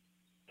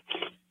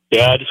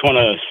 Yeah, I just want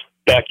to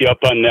back you up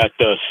on that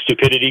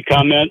stupidity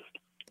comment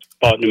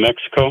about New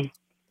Mexico.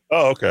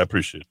 Oh, okay. I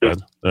appreciate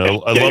that.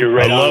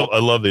 I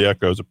love the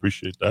echoes.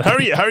 Appreciate that. How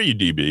are you,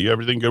 DB?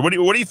 Everything good? What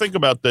do you think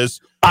about this?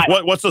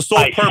 What's the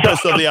sole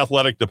purpose of the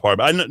athletic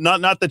department?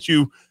 Not that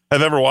you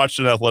have ever watched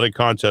an athletic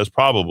contest,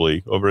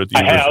 probably over at the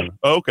university. Have.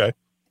 Oh, okay.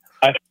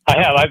 I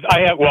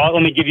have. Well,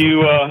 let me give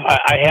you.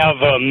 I have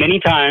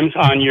many times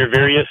on your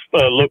various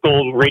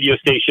local radio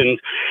stations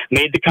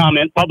made the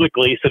comment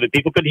publicly so that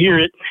people could hear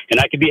it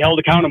and I could be held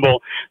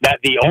accountable. That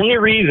the only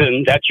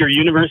reason that your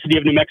University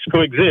of New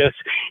Mexico exists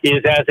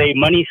is as a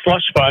money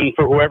slush fund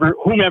for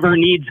whomever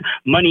needs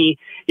money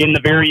in the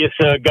various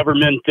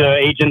government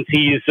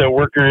agencies,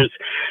 workers,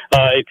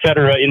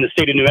 etc. in the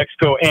state of New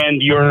Mexico.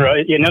 And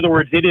in other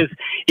words, it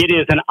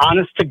is an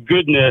honest to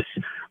goodness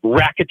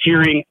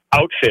racketeering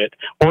outfit,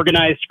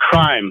 organized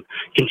crime,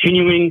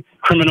 continuing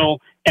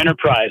criminal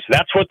enterprise.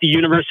 That's what the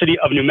University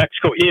of New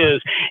Mexico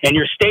is, and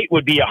your state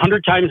would be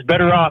 100 times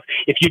better off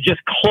if you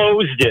just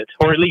closed it,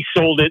 or at least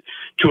sold it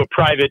to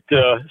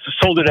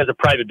sold it as a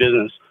private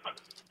business.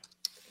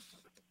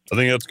 I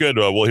think that's good.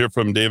 We'll hear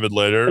from David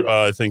later.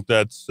 I think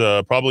that's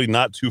probably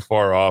not too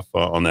far off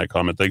on that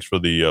comment. Thanks for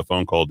the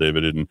phone call,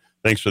 David, and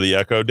thanks for the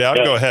echo. Dowd,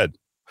 Go ahead.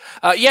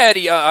 Yeah,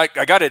 Eddie, I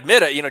got to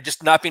admit,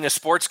 just not being a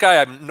sports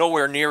guy, I'm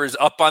nowhere near as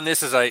up on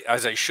this as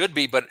I should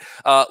be. But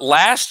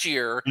last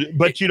year,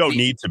 you don't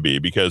need to be,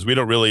 because we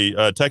don't really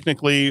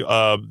technically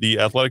the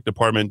athletic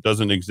department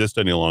doesn't exist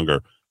any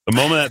longer. The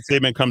moment that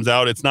statement comes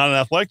out, it's not an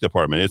athletic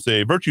department; it's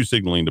a virtue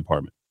signaling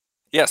department.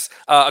 Yes,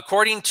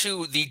 according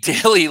to the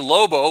Daily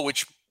Lobo,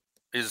 which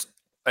is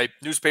a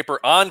newspaper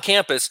on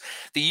campus,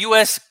 the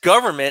U.S.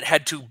 government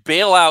had to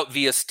bail out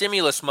via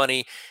stimulus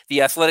money the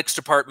athletics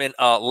department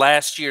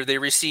last year. They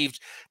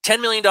received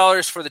 $10 million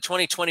for the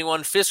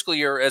 2021 fiscal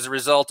year as a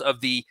result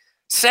of the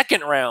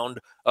second round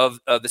of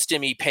the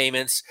STIMI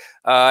payments.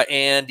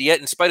 And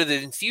yet, in spite of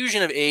the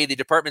infusion of aid, the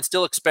department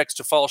still expects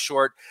to fall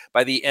short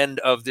by the end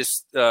of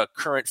this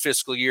current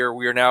fiscal year.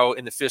 We are now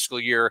in the fiscal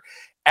year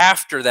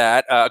after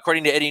that.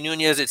 According to Eddie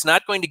Nunez, it's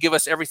not going to give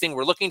us everything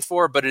we're looking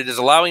for, but it is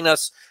allowing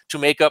us to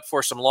make up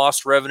for some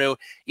lost revenue.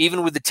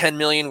 Even with the $10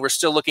 million, we're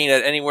still looking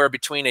at anywhere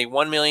between a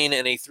 $1 million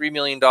and a $3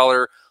 million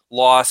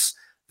loss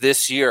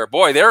this year.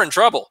 Boy, they're in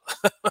trouble.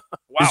 Wow.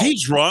 Is he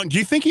drunk? Do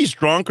you think he's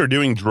drunk or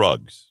doing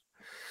drugs?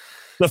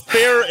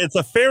 It's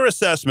a fair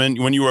assessment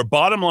when you are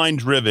bottom line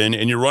driven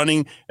and you're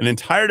running an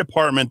entire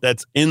department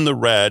that's in the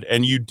red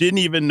and you didn't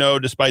even know,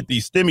 despite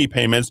these stimmy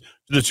payments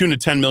to the tune of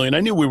 $10 million. I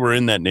knew we were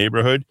in that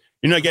neighborhood.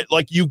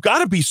 You got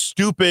to be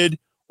stupid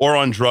or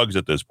on drugs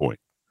at this point.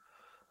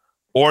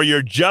 Or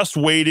you're just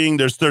waiting.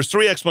 There's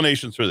three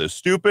explanations for this: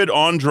 stupid,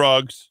 on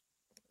drugs,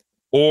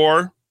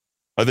 or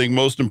I think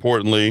most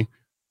importantly,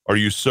 are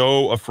you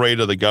so afraid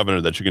of the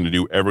governor that you're going to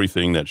do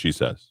everything that she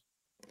says?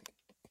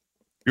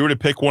 If you were to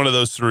pick one of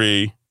those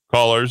three,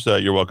 callers,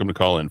 you're welcome to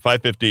call in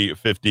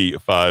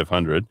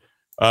 550-500.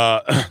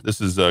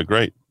 This is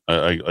great.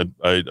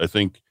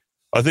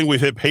 I think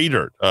we've hit pay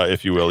dirt,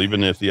 if you will,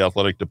 even if the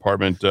athletic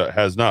department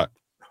has not.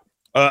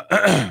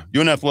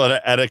 UNM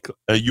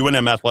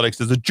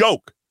Athletics is a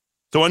joke.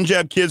 So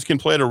unjabbed kids can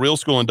play at a real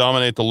school and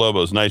dominate the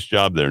Lobos. Nice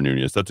job there,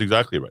 Nunez. That's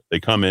exactly right. They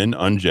come in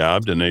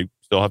unjabbed and they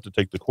still have to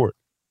take the court.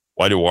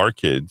 Why do our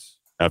kids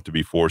have to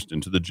be forced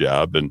into the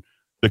jab and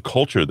the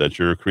culture that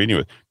you're creating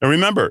with? Now,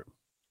 remember,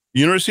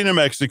 University of New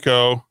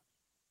Mexico,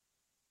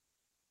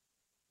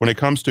 when it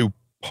comes to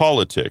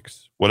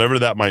politics, whatever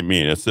that might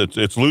mean,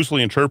 it's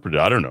loosely interpreted.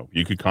 I don't know.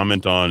 You could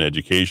comment on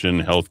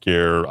education,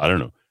 healthcare, I don't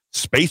know,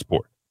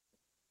 spaceport.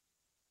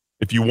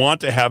 If you want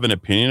to have an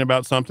opinion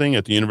about something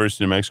at the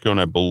University of New Mexico, and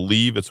I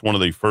believe it's one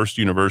of the first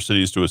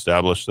universities to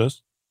establish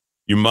this,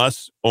 you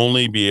must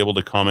only be able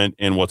to comment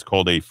in what's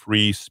called a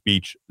free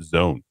speech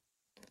zone.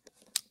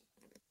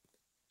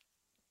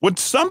 Would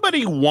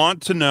somebody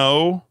want to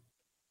know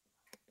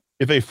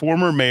if a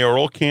former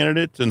mayoral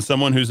candidate and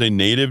someone who's a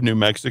native New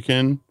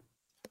Mexican,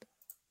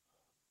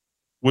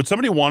 would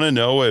somebody want to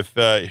know if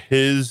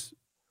his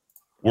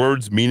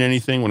words mean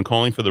anything when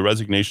calling for the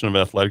resignation of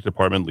athletic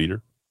department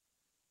leader?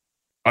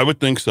 I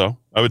would think so.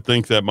 I would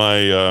think that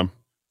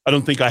I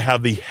don't think I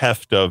have the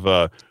heft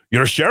of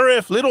your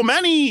Sheriff Little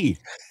Manny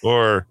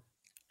or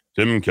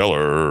Tim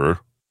Keller.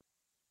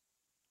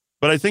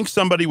 But I think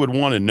somebody would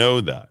want to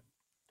know that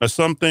as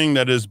something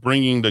that is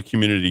bringing the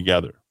community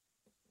together.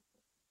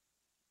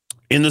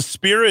 In the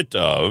spirit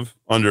of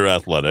under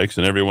athletics,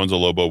 and everyone's a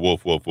Lobo,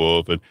 wolf, wolf,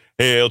 wolf, and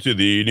hail to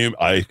the new,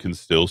 I can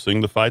still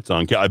sing the fight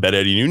song. I bet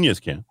Eddie Nunez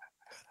can.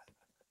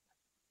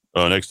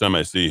 Oh, next time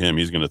I see him,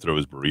 he's going to throw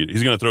his burrito.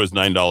 He's going to throw his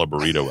 $9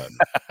 burrito at me.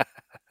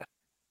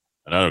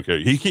 And I don't care.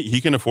 He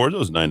can afford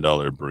those $9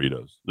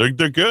 burritos.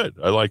 They're good.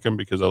 I like them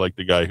because I like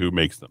the guy who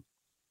makes them.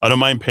 I don't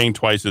mind paying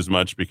twice as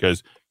much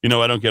because, I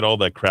don't get all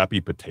that crappy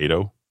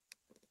potato.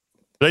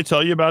 Did I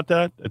tell you about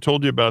that? I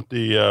told you about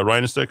the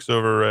Rhinoceros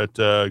over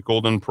at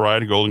Golden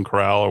Pride, Golden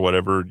Corral, or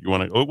whatever you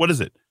want to. Oh, what is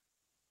it?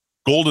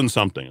 Golden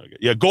something.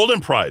 Yeah,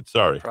 Golden Pride.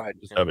 Sorry. Pride.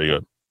 Just having a.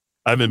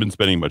 I haven't been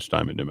spending much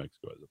time in New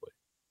Mexico as of late.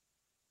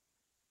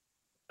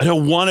 I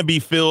don't want to be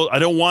filled. I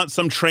don't want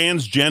some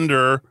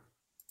transgender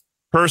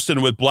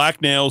person with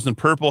black nails and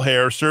purple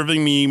hair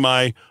serving me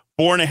my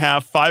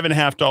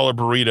 $5.50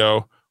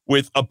 burrito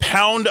with a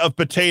pound of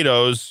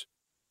potatoes,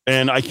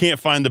 and I can't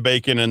find the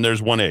bacon, and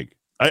there's one egg.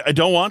 I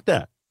don't want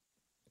that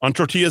on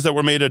tortillas that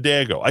were made a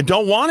day ago. I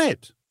don't want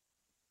it.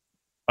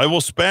 I will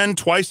spend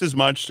twice as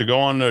much to go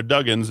on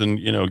Duggan's and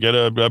get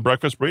a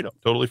breakfast burrito.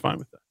 Totally fine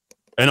with that.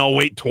 And I'll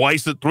wait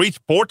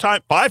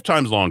five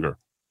times longer.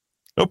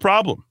 No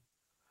problem.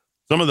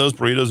 Some of those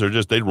burritos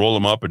are they'd roll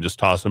them up and just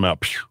toss them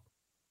out.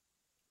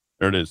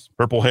 There it is.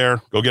 Purple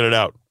hair. Go get it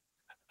out.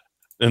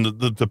 And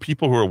the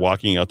people who are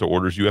walking out the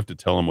orders, you have to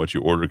tell them what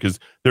you order because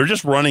they're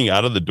just running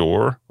out of the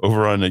door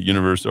over on the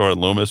University or at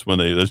Lomas when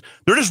they're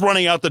just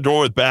running out the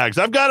door with bags.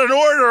 I've got an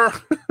order.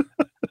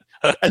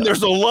 And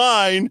there's a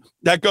line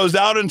that goes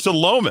out into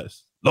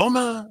Lomas.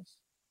 Lomas.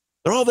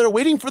 They're all there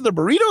waiting for the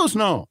burritos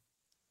now.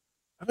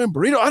 I have a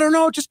burrito. I don't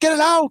know. Just get it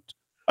out.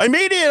 I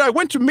made it. I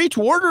went to made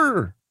to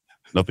order.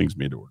 Nothing's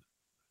made to order.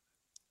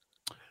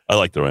 I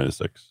like the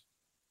Rhinoceros.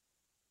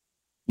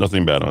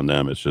 Nothing bad on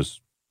them. It's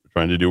just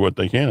trying to do what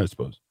they can, I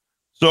suppose.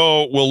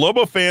 So, will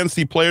Lobo fans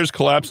see players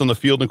collapse on the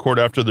field and court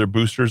after their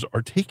boosters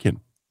are taken?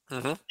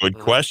 Mm-hmm. Good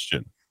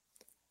question.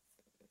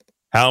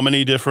 How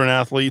many different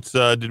athletes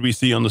did we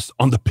see on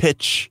the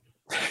pitch?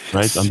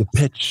 Right on the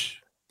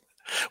pitch.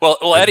 Well,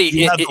 Eddie,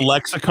 you have the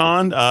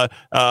lexicon.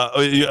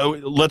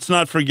 Let's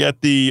not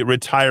forget the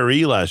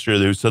retiree last year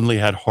who suddenly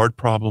had heart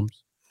problems.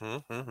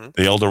 Mm-hmm.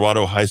 The El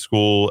Dorado High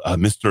School,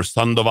 Mr.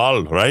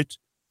 Sandoval, right?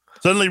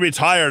 Suddenly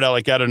retired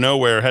out of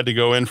nowhere, had to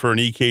go in for an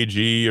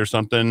EKG or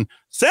something.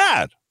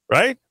 Sad,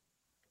 right?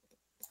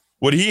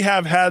 Would he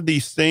have had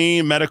the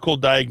same medical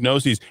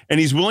diagnoses? And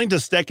he's willing to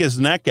stick his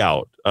neck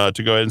out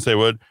to go ahead and say,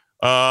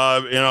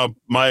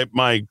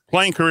 my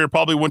playing career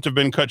probably wouldn't have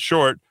been cut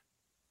short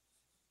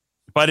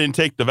if I didn't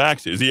take the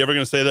vaccine. Is he ever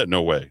going to say that?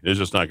 No way. It's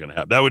just not going to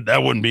happen.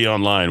 That wouldn't be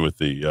online with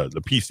the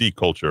PC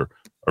culture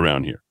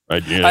around here,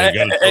 right?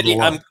 Eddie,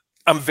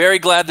 I'm very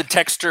glad the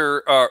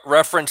texter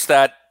referenced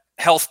that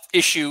health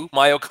issue,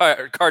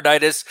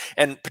 myocarditis,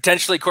 and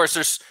potentially, of course,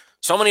 there's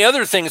so many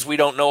other things we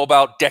don't know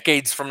about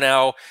decades from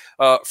now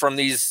from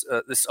this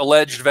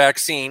alleged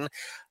vaccine.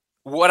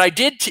 What I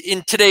did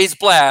in today's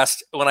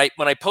blast, when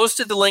I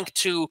posted the link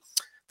to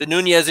the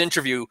Nunes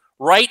interview,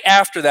 right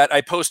after that,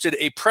 I posted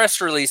a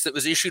press release that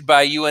was issued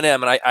by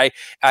UNM, and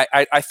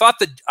I thought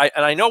that,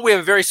 and I know we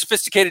have a very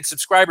sophisticated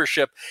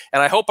subscribership,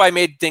 and I hope I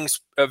made things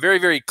very,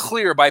 very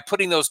clear by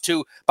putting those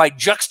two, by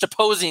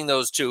juxtaposing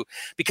those two,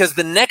 because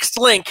the next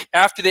link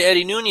after the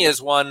Eddie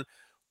Nunes one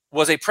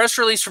was a press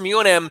release from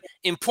UNM,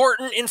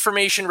 important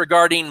information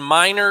regarding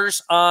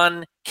minors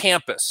on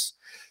campus.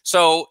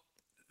 So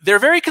they're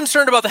very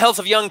concerned about the health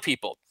of young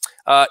people.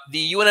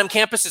 The UNM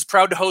campus is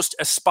proud to host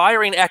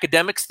aspiring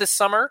academics this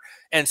summer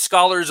and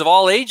scholars of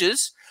all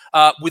ages.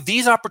 With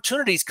these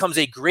opportunities comes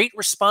a great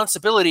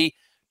responsibility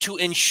to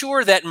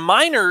ensure that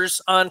minors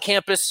on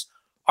campus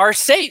are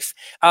safe.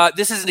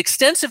 This is an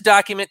extensive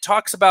document,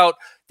 talks about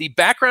the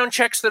background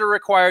checks that are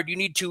required. You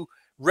need to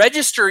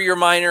register your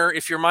minor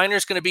if your minor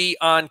is going to be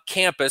on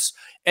campus.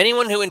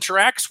 Anyone who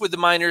interacts with the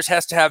minors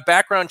has to have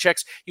background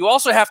checks. You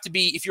also have to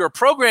be, if you're a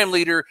program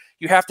leader,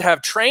 you have to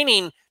have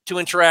training to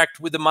interact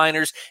with the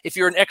minors. If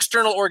you're an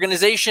external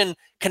organization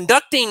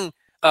conducting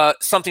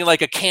something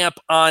like a camp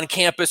on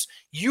campus,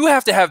 you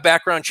have to have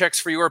background checks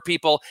for your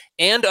people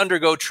and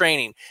undergo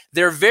training.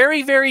 They're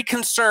very, very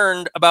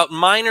concerned about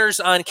minors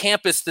on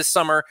campus this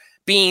summer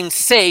being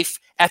safe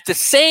at the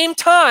same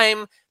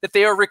time that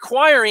they are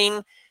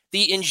requiring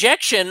the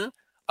injection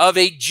of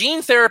a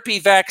gene therapy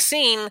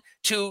vaccine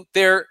to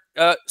their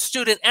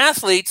student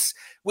athletes,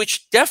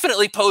 which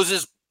definitely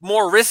poses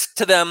more risk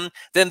to them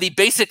than the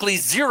basically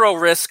zero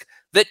risk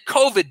that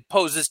COVID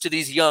poses to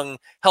these young,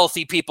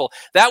 healthy people.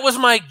 That was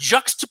my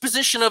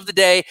juxtaposition of the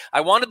day.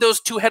 I wanted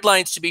those two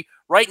headlines to be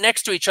right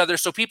next to each other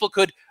so people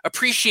could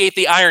appreciate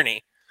the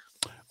irony.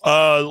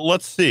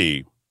 Let's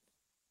see.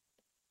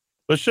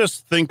 Let's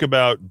just think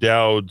about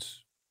Dowd's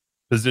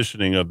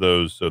positioning of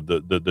those of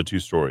the two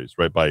stories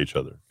right by each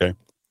other. Okay,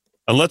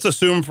 and let's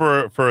assume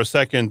for a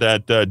second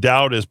that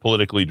Dowd is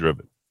politically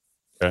driven.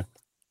 Okay,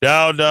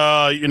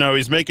 Dowd,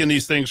 he's making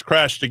these things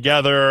crash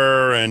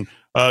together, and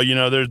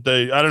there's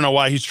I don't know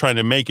why he's trying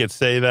to make it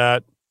say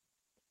that.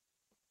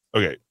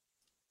 Okay,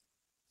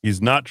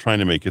 he's not trying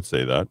to make it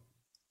say that.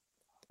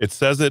 It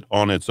says it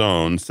on its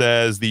own.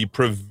 Says the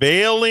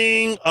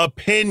prevailing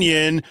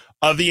opinion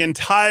of the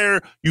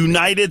entire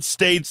United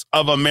States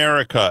of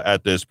America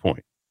at this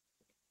point.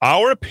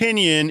 Our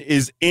opinion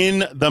is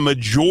in the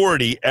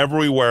majority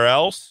everywhere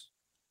else,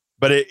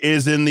 but it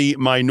is in the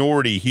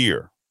minority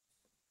here.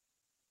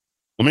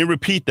 Let me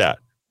repeat that.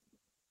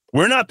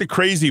 We're not the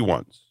crazy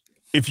ones.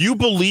 If you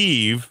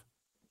believe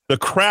the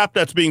crap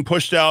that's being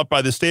pushed out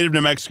by the state of New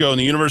Mexico and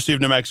the University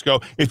of New Mexico,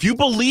 if you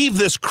believe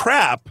this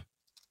crap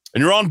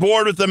and you're on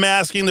board with the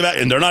masking,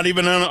 and they're not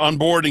even on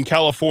board in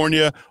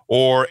California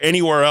or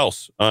anywhere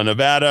else,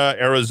 Nevada,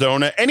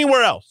 Arizona,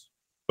 anywhere else,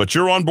 but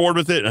you're on board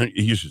with it, and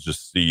you should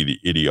just see the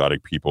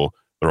idiotic people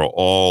that are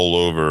all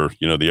over,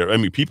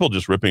 people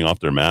just ripping off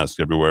their masks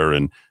everywhere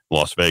in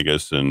Las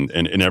Vegas and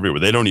everywhere.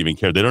 They don't even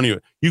care.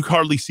 You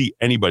hardly see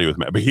anybody with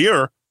masks. But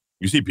here,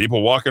 you see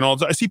people walking all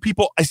the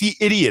time. I see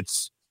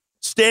idiots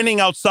standing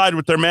outside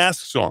with their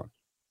masks on.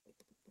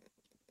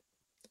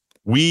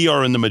 We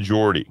are in the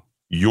majority.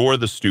 You're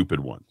the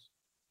stupid ones.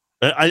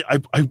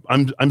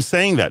 I'm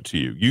saying that to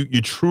you.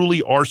 You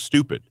truly are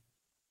stupid.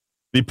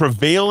 The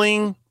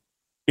prevailing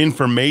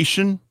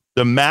information,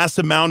 the mass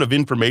amount of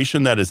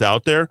information that is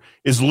out there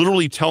is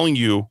literally telling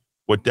you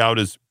what Dowd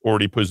is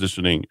already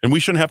positioning. And we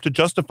shouldn't have to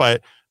justify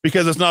it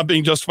because it's not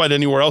being justified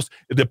anywhere else.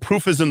 The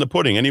proof is in the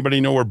pudding. Anybody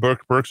know where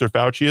Birx or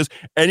Fauci is?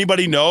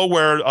 Anybody know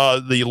where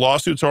the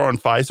lawsuits are on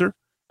Pfizer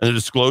and the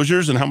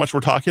disclosures and how much we're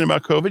talking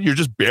about COVID? You're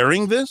just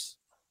bearing this?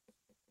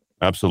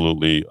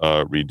 Absolutely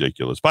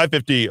ridiculous.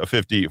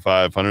 550,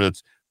 500.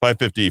 That's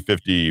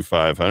 550,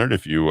 500.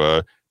 If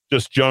you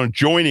just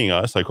joining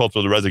us, I called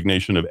for the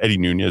resignation of Eddie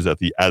Nunes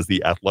as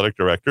the athletic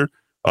director.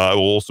 I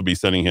will also be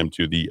sending him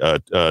to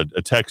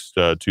a text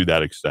to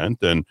that extent,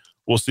 and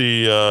we'll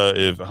see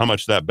how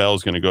much that bell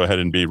is going to go ahead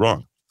and be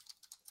wrong.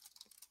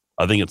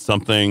 I think it's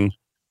something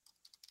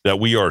that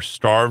we are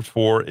starved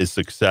for is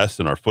success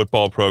in our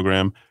football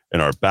program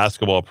and our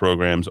basketball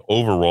programs.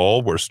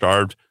 Overall, we're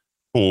starved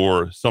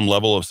for some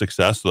level of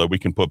success so that we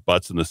can put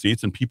butts in the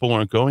seats, and people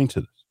aren't going to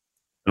this.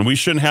 And we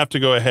shouldn't have to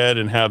go ahead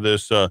and have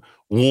this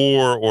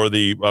war or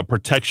the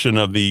protection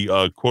of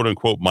the quote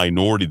unquote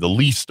minority, the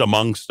least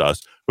amongst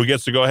us, who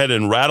gets to go ahead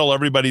and rattle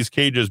everybody's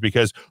cages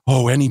because,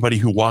 anybody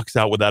who walks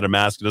out without a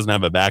mask, doesn't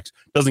have a vax,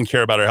 doesn't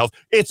care about our health.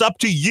 It's up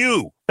to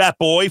you, fat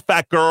boy,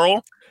 fat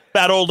girl,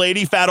 fat old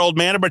lady, fat old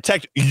man, to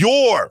protect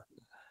your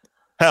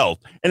health.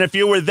 And if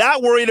you were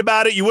that worried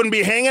about it, you wouldn't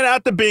be hanging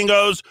out the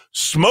bingos,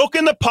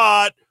 smoking the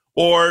pot,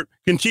 or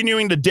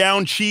continuing to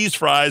down cheese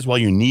fries while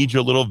you need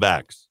your little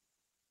vax.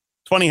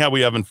 Funny how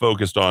we haven't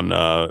focused on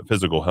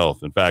physical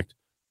health. In fact,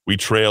 we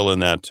trail in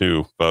that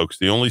too, folks.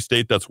 The only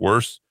state that's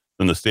worse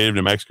than the state of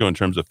New Mexico in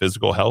terms of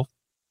physical health,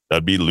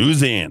 that'd be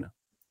Louisiana.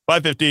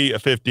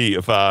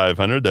 550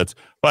 500. That's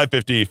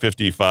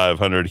 550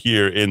 500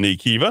 here in the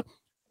Kiva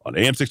on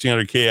AM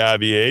 1600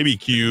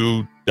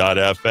 KIVA,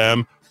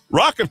 BQ.FM,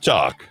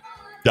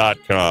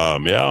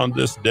 rockoftalk.com. Yeah, on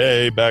this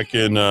day back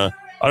in, I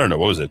don't know,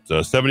 what was it,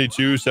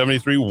 72,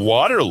 73,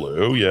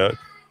 Waterloo. Yeah.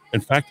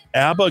 In fact,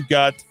 ABBA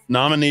got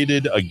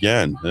nominated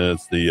again.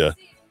 It's the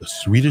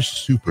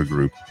Swedish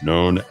supergroup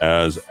known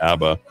as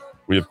ABBA.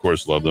 We, of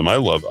course, love them. I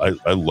love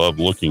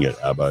looking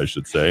at ABBA, I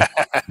should say.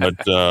 But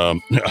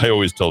I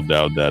always tell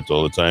Dowd that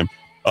all the time.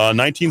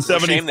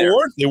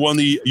 1974, they won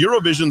the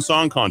Eurovision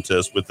Song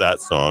Contest with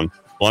that song,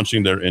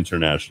 launching their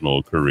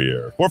international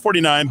career.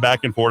 4:49,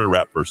 back and forth to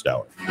wrap first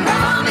hour.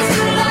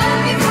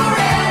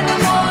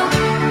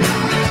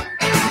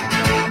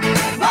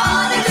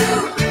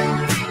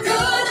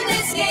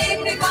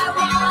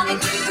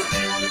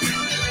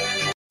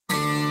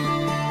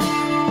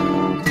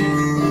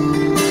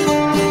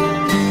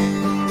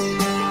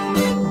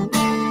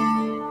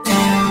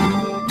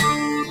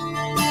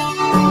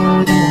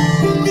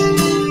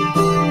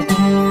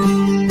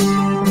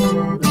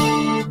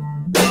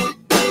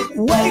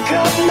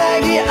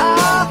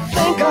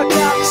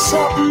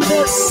 Something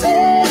to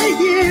say to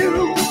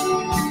you.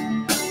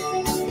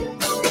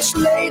 It's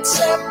late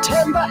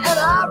September and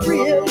I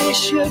really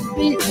should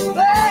be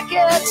back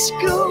at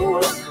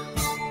school.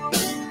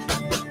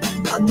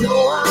 I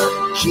know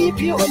I'll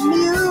keep you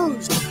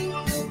amused,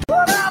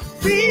 but I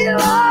feel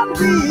I'm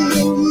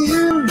being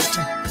used.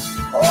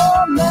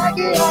 Oh,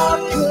 Maggie,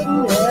 I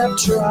couldn't have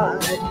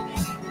tried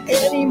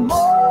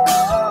anymore.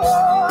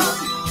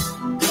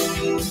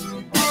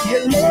 You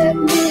led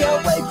me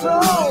away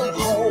from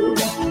home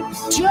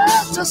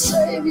just to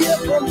save you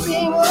from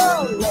being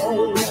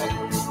alone.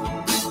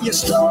 You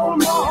stole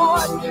my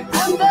heart,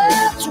 and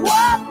that's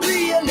what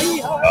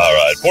really hurts. All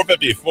right,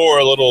 454,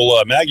 a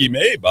little Maggie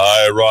May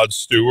by Rod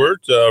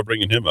Stewart,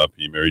 bringing him up.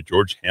 He married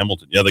George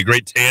Hamilton. Yeah, the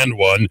great tanned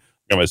one.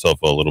 Got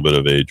myself a little bit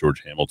of a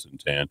George Hamilton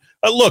tan.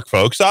 Look,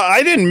 folks,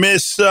 I didn't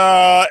miss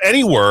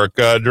any work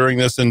during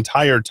this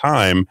entire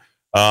time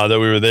that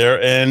we were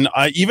there. And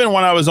even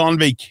when I was on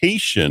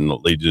vacation,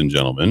 ladies and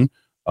gentlemen,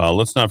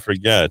 let's not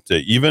forget,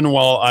 even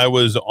while I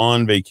was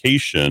on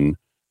vacation,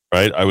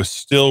 right, I was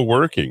still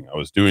working. I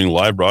was doing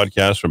live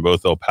broadcasts from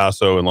both El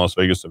Paso and Las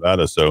Vegas,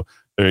 Nevada. So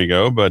there you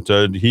go. But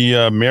he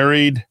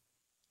married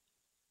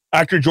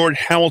actor George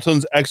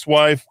Hamilton's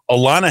ex-wife,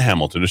 Alana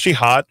Hamilton. Is she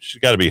hot? She's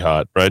got to be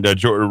hot, right?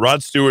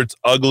 Rod Stewart's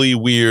ugly,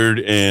 weird,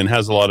 and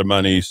has a lot of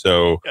money.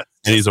 So,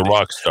 and he's a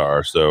rock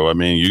star. So, I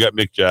mean, you got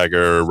Mick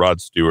Jagger,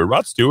 Rod Stewart.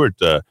 Rod Stewart,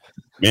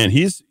 man,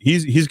 he's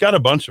got a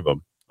bunch of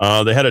them.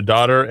 They had a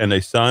daughter and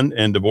a son,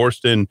 and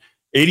divorced in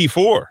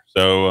 '84.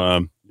 So,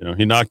 you know,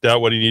 he knocked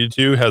out what he needed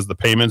to. Has the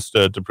payments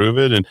to prove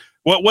it. And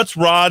what's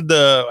Rod?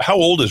 How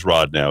old is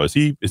Rod now? Is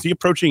he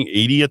approaching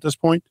 80 at this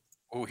point?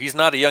 Oh, he's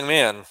not a young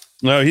man.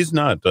 No, he's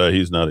not.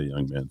 He's not a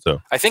young man. So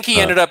I think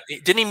he ended up.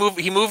 Didn't he move?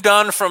 He moved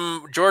on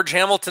from George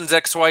Hamilton's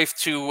ex-wife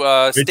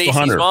to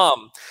Stacey's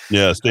mom.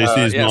 Yeah,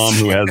 Stacey's mom,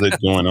 who has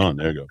it going on.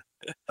 There you go.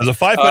 As a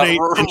 5'8",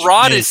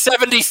 Rod is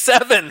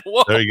 77.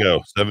 Whoa. There you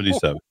go,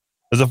 77.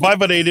 As a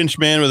 5'8"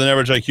 man with an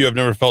average IQ, I've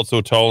never felt so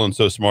tall and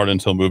so smart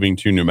until moving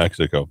to New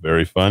Mexico.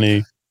 Very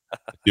funny.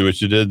 See what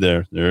you did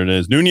there. There it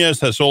is.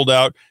 Nunez has sold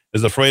out.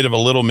 Is afraid of a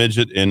little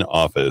midget in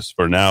office.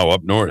 For now,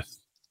 up north.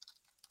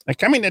 They're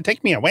coming to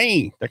take me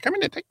away. They're coming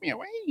to take me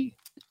away.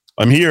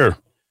 I'm here.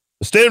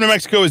 The state of New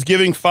Mexico is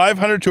giving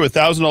 $500 to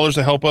 $1,000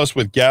 to help us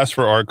with gas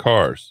for our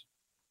cars.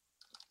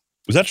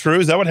 Was that true?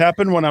 Is that what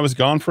happened when I was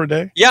gone for a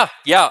day? Yeah.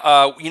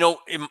 You know,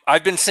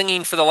 I've been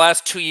singing for the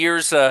last 2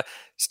 years, stimmy,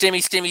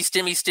 stimmy,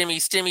 stimmy, stimmy,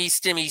 stimmy,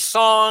 stimmy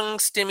song,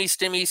 stimmy,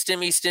 stimmy,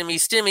 stimmy, stimmy,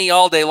 stimmy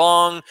all day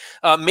long.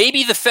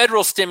 Maybe the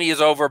federal stimmy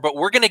is over, but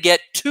we're going to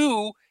get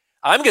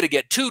I'm going to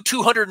get two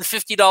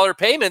 $250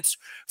 payments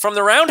from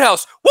the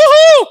Roundhouse.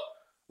 Woohoo!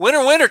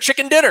 Winner,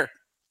 chicken dinner.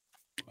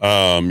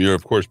 You're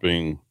of course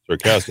being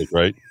sarcastic,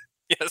 right?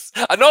 Yes.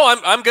 No,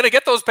 I'm going to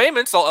get those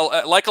payments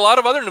like a lot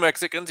of other New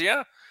Mexicans.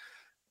 Yeah.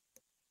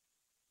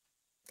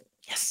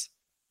 Yes.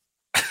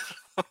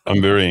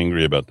 I'm very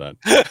angry about that.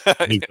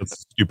 I think that's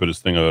the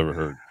stupidest thing I've ever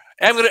heard.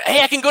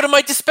 I can go to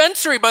my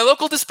dispensary, my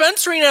local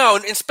dispensary now,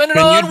 and spend it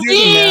all on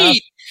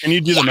weed. Can you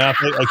do the math?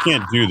 I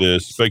can't do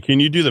this, but can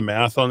you do the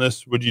math on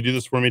this? Would you do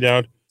this for me,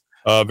 Dowd?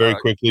 Very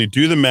quickly.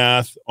 Do the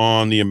math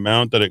on the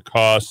amount that it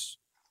costs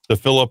to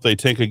fill up a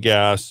tank of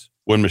gas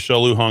when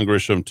Michelle Lujan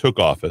Grisham took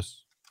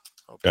office.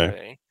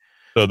 Okay.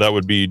 So that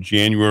would be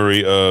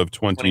January of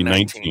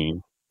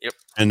 2019. Yep.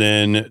 And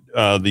then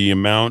the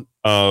amount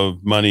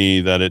of money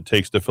that it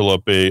takes to fill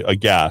up a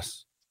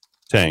gas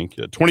tank,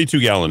 a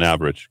 22-gallon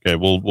average. Okay.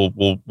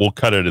 We'll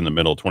cut it in the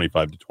middle,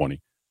 25 to 20.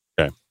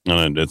 Okay.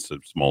 And it's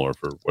smaller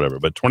for whatever,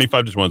 but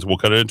 25 to 20, so we'll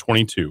cut it at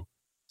 22.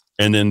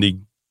 And then the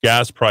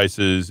gas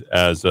prices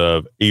as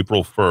of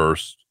April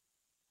 1st,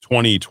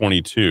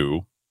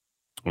 2022.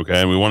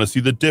 Okay. And we want to see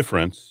the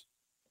difference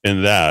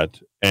in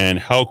that and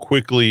how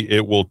quickly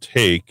it will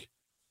take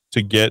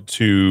to get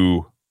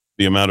to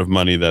the amount of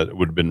money that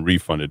would have been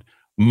refunded.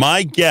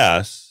 My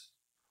guess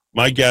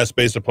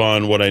based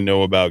upon what I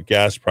know about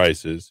gas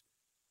prices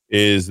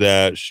is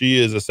that she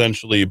is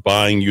essentially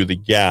buying you the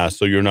gas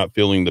so you're not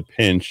feeling the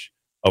pinch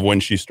of when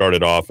she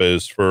started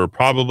office for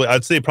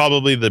I'd say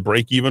probably the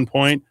break-even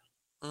point,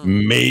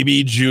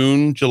 maybe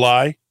June,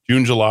 July,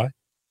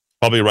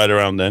 probably right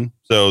around then.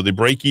 So the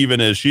break-even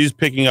is she's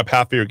picking up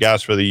half of your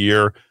gas for the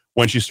year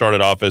when she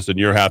started office and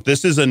your half.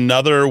 This is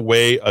another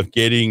way of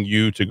getting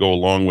you to go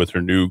along with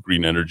her new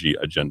green energy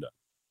agenda.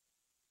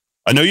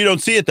 I know you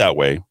don't see it that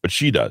way, but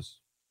she does.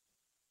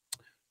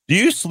 Do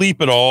you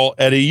sleep at all,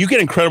 Eddie? You get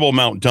an incredible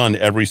amount done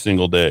every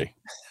single day.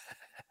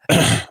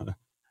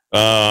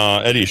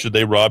 Eddie, should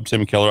they rob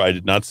Tim Keller? I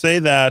did not say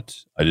that.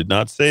 I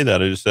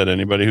just said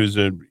anybody who's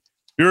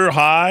you're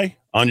high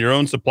on your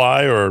own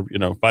supply or,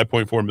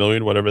 5.4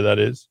 million, whatever that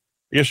is.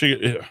 I guess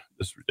this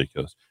is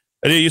ridiculous.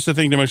 I used to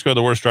think New Mexico had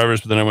the worst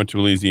drivers, but then I went to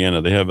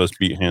Louisiana. They have us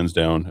beat hands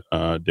down,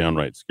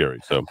 downright scary.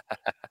 So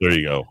there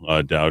you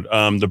go, Dowd.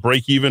 The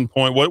break-even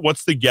point,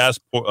 what's the gas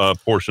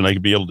portion? I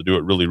could be able to do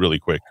it really, really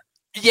quick.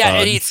 Yeah,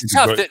 Eddie, it's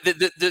tough.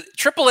 The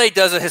AAA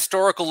does a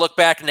historical look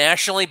back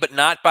nationally, but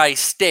not by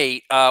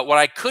state. What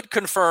I could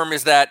confirm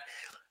is that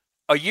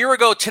a year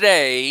ago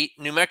today,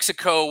 New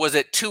Mexico was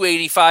at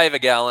 $2.85 a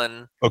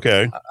gallon.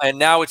 Okay. And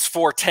now it's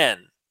 $4.10.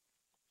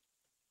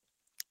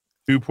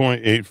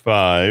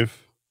 2.85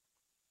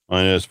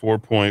 minus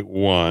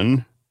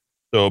 4.1.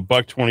 So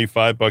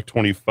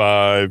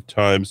 $1.25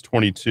 times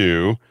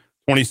 22,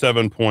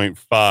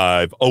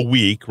 27.5 a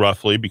week,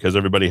 roughly, because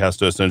everybody has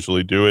to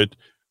essentially do it.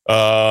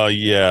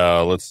 Yeah,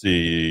 let's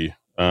see.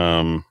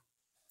 Said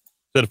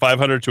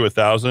 500 to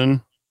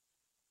 1,000.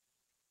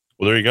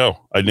 Well, there you go.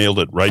 I nailed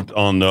it right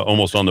on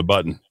almost on the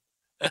button.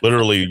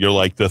 Literally, you're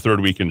like the third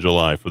week in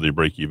July for the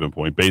break-even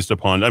point based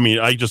upon,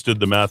 I just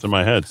did the math in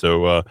my head.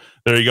 So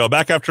there you go.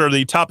 Back after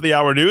the top of the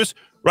hour news,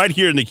 right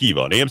here in the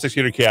Kiva on AM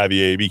 600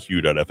 KIVA,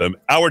 ABQ.FM.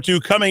 Hour 2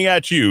 coming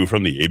at you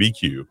from the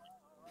ABQ. You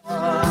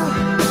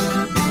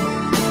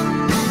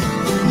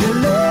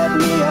led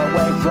me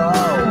away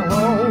from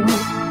home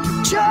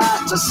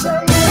just to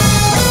say.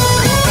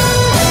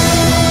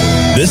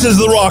 This is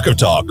the Rock of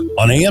Talk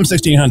on AM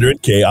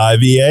 1600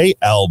 KIVA,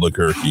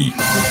 Albuquerque.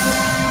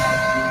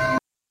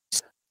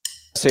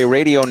 Say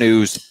Radio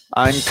News,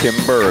 I'm Tim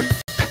Berg.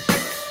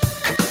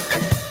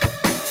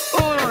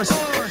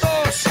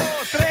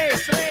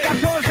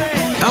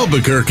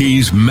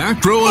 Albuquerque's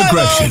macro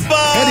aggression.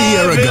 Eddie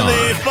Aragon,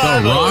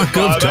 the Rock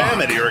of Talk.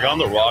 Eddie Aragon,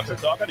 the Rock of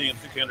Talk on AM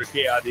 600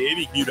 KIVA,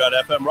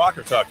 ABQ.FM,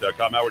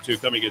 rockoftalk.com. Hour 2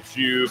 coming at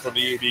you from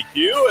the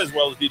ABQ, as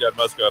well as D.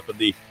 Muska up in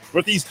the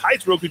Northeast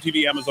Heights, Roku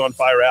TV, Amazon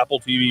Fire, Apple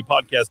TV,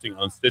 podcasting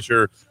on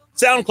Stitcher,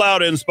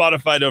 SoundCloud, and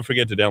Spotify. Don't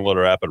forget to download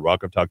our app at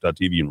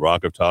rockoftalk.tv and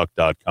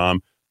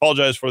rockoftalk.com.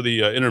 Apologize for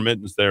the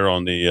intermittence there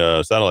on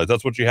the satellites.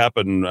 That's what you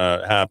happen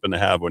to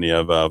have when you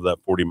have that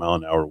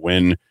 40-mile-an-hour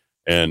wind.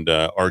 And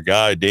our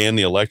guy, Dan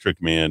the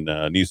Electric Man,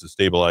 needs to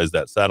stabilize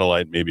that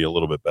satellite maybe a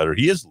little bit better.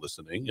 He is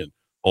listening and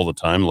all the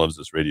time, loves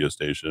this radio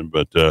station.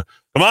 But come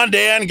on,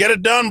 Dan, get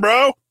it done,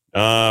 bro.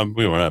 We're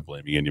not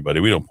blaming anybody.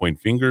 We don't point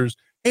fingers.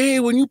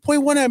 Hey, when you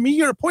point one at me,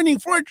 you're pointing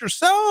for it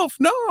yourself.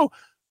 No.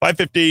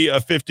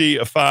 550, 50,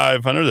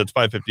 500. That's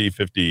 550,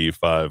 50,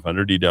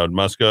 500. D. Dowd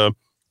Muska.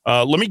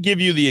 Let me give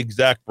you the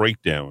exact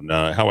breakdown,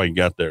 how I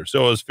got there.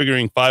 So I was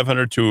figuring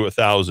 500 to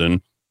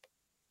 1,000.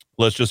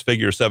 Let's just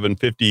figure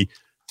 750.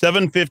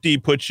 750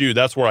 puts you,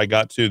 that's where I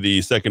got to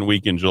the second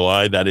week in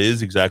July. That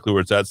is exactly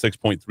where it's at,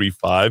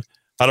 6.35.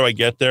 How do I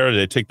get there?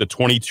 They take the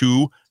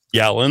 22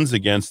 gallons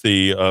against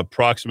the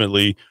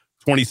approximately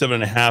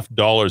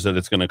 $27.50 that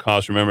it's going to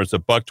cost. Remember, it's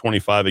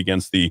 $1.25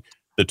 against the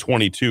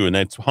 22, and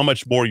that's how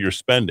much more you're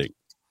spending.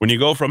 When you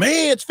go from,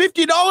 hey, it's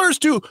 $50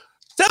 to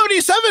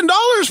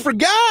 $77 for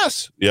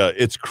gas. Yeah,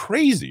 it's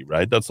crazy,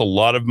 right? That's a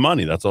lot of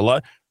money. That's a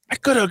lot. I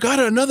could have got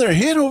another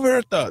hit over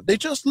at they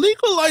just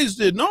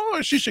legalized it.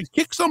 No, she should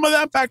kick some of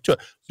that back to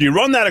it. So you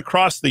run that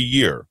across the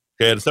year,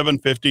 okay, at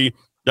 $7.50,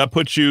 that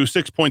puts you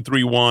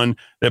 6.31.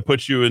 That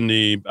puts you in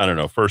the,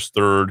 first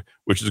third,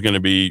 which is going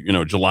to be,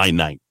 July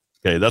 9th.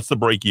 Okay, that's the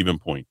break-even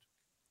point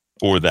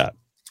for that.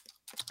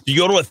 You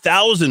go to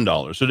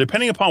 $1,000. So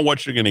depending upon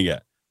what you're going to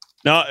get.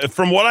 Now,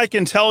 from what I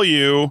can tell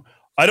you,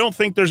 I don't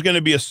think there's going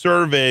to be a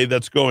survey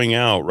that's going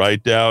out,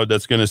 right, Dowd,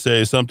 that's going to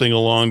say something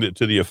along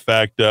to the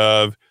effect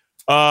of,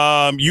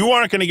 you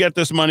aren't going to get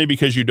this money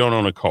because you don't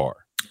own a car.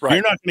 Right.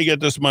 You're not going to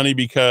get this money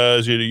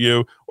because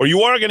you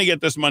are going to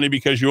get this money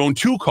because you own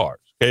 2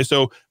 cars. Okay,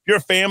 so if you're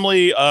a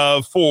family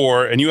of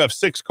 4 and you have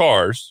 6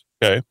 cars,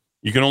 okay,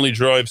 you can only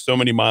drive so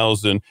many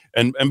miles. And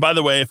by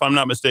the way, if I'm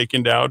not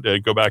mistaken, Dowd,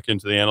 go back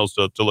into the annals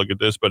to look at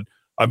this, but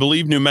I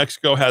believe New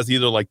Mexico has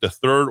either like the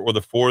 3rd or the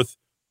 4th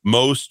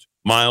most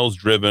miles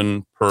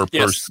driven per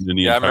person in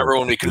the entire I remember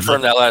when we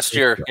confirmed that last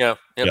year. Yeah.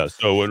 Yep. Yeah.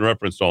 So in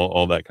reference to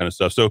all that kind of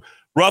stuff. So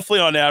roughly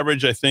on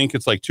average, I think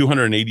it's like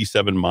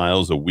 287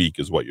 miles a week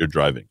is what you're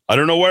driving. I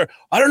don't know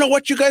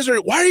what you guys are.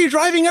 Why are you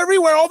driving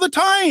everywhere all the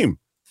time?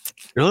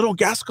 Your little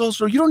gas goes,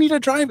 you don't need to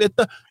drive it.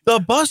 The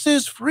bus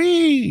is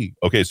free.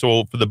 Okay.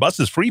 So for the bus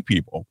is free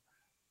people,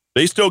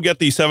 they still get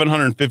the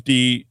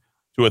 $750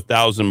 to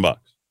 $1,000.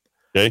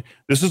 Okay.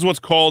 This is what's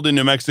called in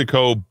New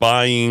Mexico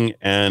buying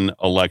an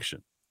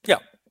election. Yeah.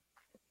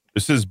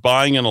 This is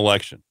buying an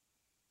election.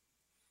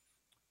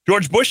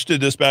 George Bush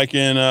did this back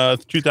in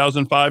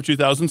 2005,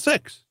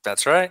 2006.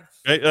 That's right.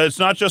 Okay? It's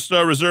not just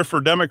reserved for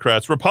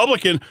Democrats.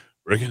 Republican,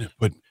 we're going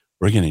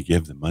to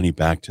give the money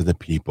back to the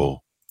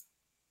people.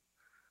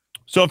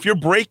 So if your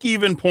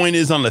break-even point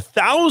is on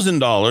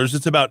 $1,000,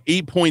 it's about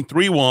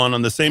 8.31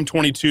 on the same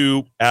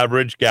 22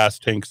 average gas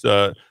tank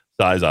size.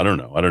 I don't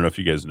know. I don't know if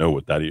you guys know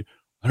what that is.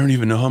 I don't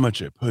even know how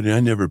much I put in. I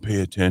never pay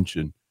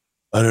attention.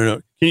 I don't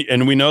know.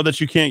 And we know that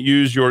you can't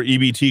use your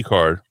EBT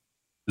card.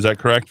 Is that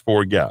correct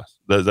for gas?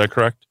 Is that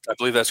correct? I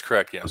believe that's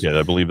correct, yes. Okay,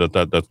 I believe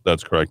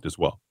that's correct as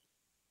well.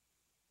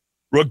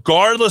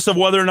 Regardless of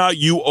whether or not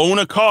you own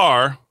a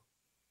car,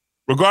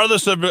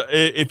 regardless of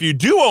if you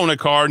do own a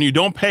car and you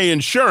don't pay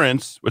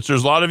insurance, which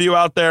there's a lot of you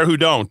out there who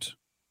don't,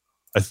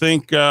 I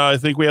think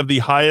we have the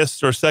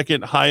highest or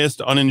second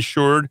highest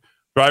uninsured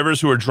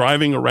drivers who are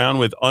driving around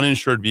with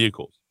uninsured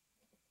vehicles.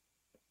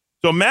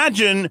 So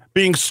imagine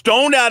being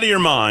stoned out of your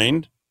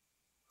mind.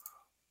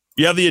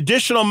 You have the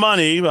additional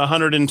money,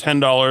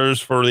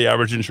 $110 for the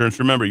average insurance.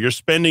 Remember, you're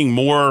spending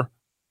more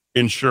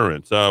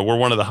insurance. We're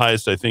one of the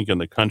highest, I think, in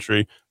the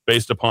country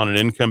based upon an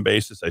income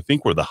basis. I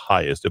think we're the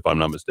highest, if I'm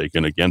not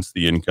mistaken, against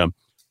the income.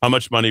 How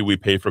much money we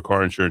pay for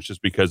car insurance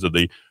just because of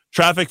the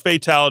traffic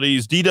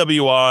fatalities,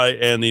 DWI,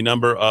 and the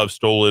number of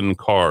stolen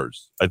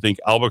cars. I think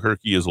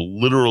Albuquerque is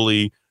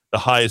literally the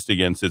highest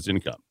against its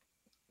income.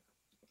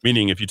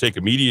 Meaning if you take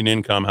a median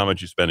income, how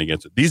much you spend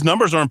against it. These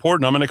numbers are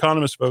important. I'm an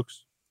economist,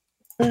 folks.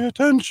 Pay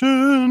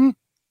attention.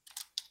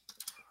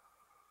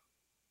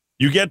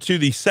 You get to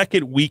the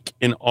second week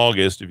in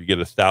August if you get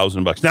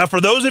 $1,000. Now, for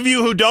those of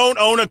you who don't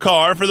own a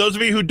car, for those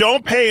of you who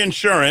don't pay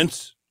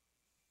insurance,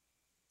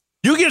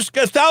 you get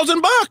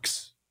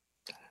 $1,000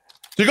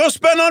 to go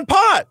spend on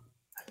pot.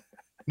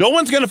 No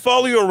one's going to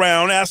follow you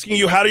around asking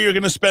you how you're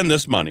going to spend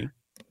this money.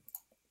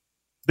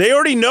 They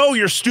already know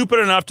you're stupid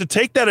enough to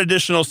take that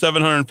additional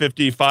 $750,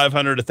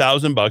 $500,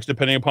 $1,000,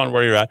 depending upon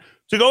where you're at,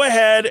 to go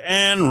ahead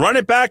and run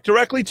it back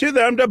directly to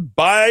them to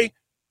buy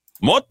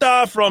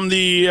mota from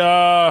the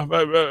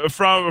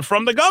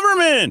from the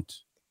government.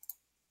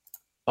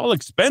 It's all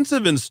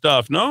expensive and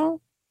stuff,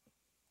 no?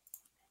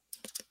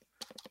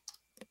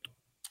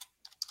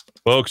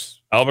 Folks,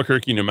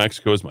 Albuquerque, New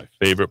Mexico is my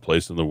favorite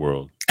place in the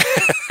world.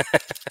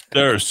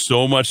 There's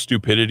so much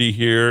stupidity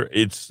here.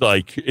 It's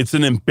like, it's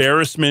an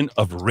embarrassment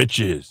of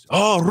riches.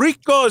 Oh,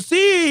 rico,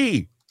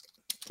 sí.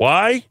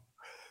 Why?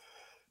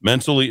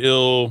 Mentally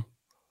ill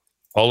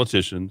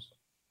politicians,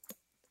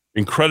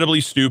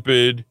 incredibly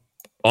stupid,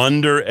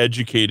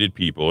 undereducated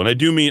people. And I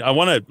do mean, I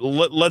want to,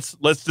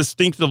 let's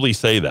distinctively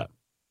say that.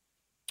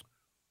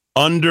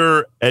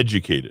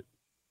 Undereducated.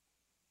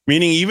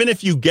 Meaning even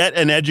if you get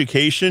an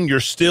education,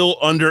 you're still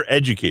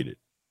undereducated.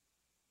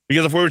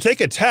 Because if we were to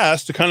take a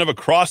test to kind of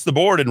across the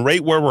board and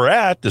rate where we're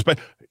at, despite,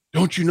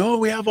 don't you know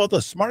we have all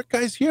the smart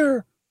guys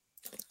here?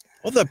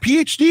 All the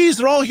PhDs,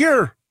 they're all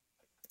here.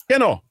 You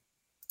know,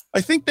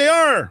 I think they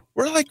are.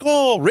 We're like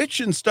all rich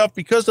and stuff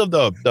because of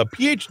the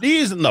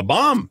PhDs and the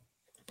bomb.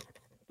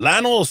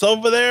 Lano's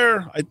over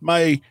there.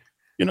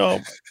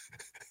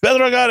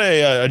 Pedro got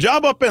a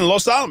job up in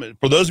Los Alamos.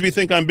 For those of you who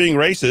think I'm being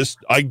racist,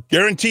 I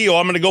guarantee you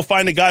I'm going to go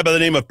find a guy by the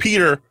name of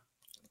Pedro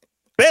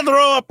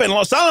up in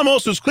Los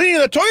Alamos who's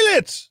cleaning the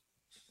toilets.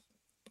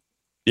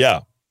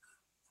 Yeah.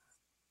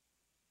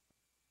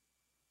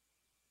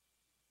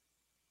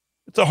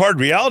 It's a hard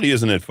reality,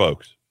 isn't it,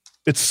 folks?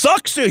 It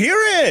sucks to hear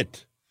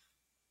it.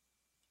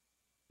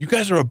 You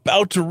guys are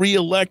about to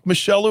re-elect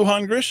Michelle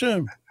Lujan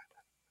Grisham.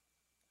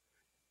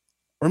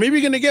 Or maybe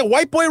you're going to get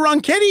white boy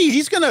Ronchetti.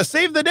 He's going to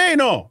save the day.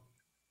 No.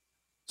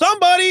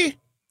 Somebody.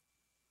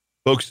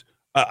 Folks,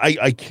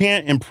 I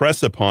can't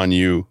impress upon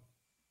you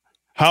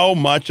how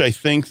much I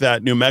think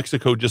that New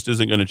Mexico just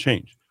isn't going to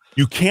change.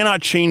 You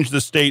cannot change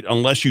the state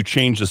unless you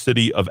change the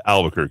city of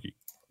Albuquerque.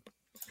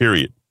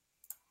 Period.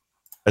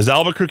 As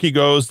Albuquerque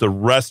goes, the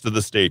rest of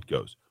the state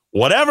goes.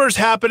 Whatever's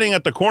happening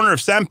at the corner of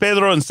San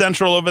Pedro and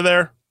Central over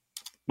there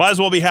might as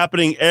well be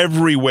happening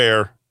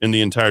everywhere in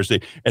the entire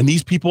state. And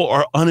these people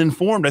are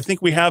uninformed. I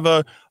think we have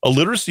a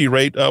literacy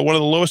rate, one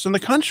of the lowest in the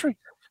country.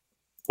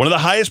 One of the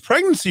highest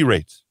pregnancy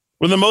rates.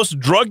 We're the most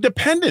drug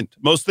dependent,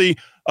 most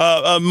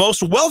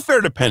welfare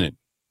dependent.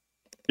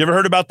 You ever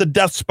heard about the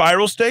death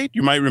spiral state?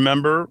 You might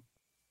remember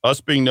us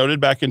being noted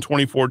back in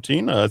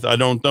 2014. I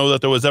don't know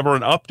that there was ever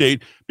an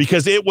update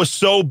because it was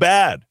so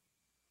bad.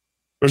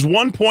 There's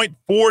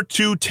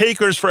 1.42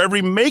 takers for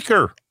every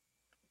maker.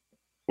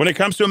 When it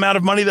comes to amount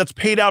of money that's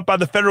paid out by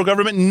the federal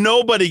government,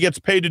 nobody gets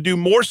paid to do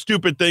more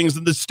stupid things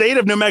than the state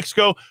of New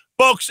Mexico.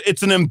 Folks,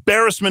 it's an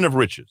embarrassment of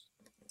riches.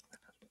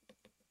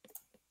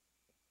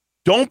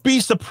 Don't be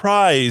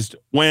surprised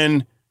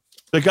when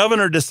the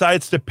governor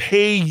decides to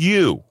pay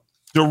you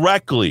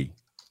directly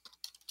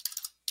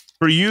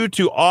for you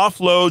to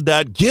offload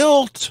that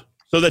guilt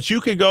so that you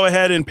can go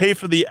ahead and pay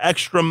for the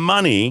extra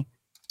money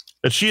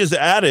that she has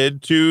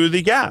added to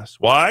the gas.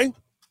 Why?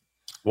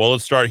 Well,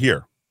 let's start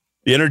here.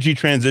 The Energy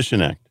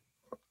Transition Act.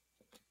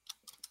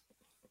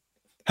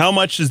 How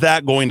much is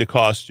that going to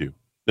cost you?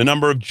 The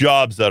number of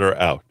jobs that are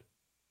out.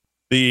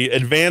 the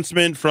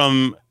advancement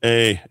from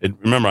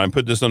remember, I'm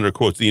putting this under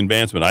quotes, the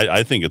advancement,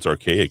 I think it's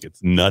archaic.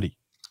 It's nutty.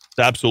 It's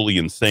absolutely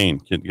insane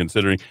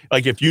considering,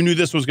 like, if you knew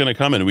this was going to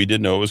come and we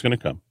didn't know it was going to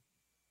come.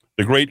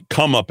 The great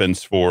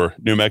comeuppance for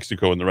New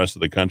Mexico and the rest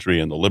of the country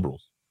and the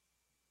liberals.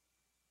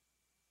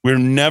 We're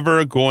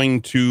never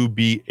going to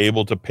be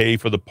able to pay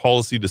for the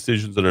policy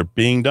decisions that are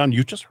being done.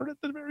 You just heard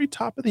at the very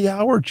top of the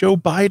hour, Joe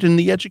Biden,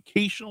 the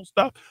educational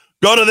stuff.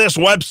 Go to this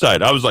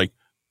website. I was like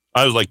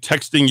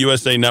texting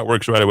USA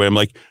Networks right away. I'm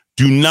like,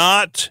 do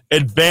not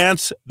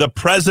advance the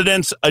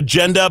president's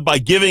agenda by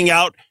giving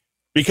out,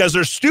 because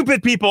they're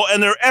stupid people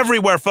and they're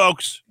everywhere,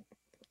 folks.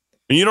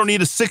 And you don't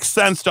need a sixth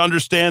sense to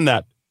understand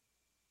that.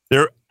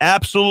 They're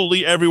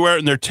absolutely everywhere,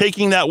 and they're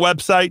taking that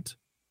website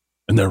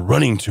and they're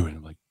running to it.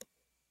 I'm like,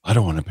 I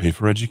don't want to pay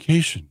for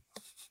education.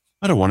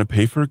 I don't want to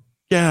pay for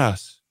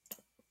gas.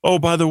 Oh,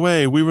 by the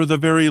way, we were the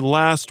very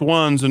last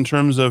ones in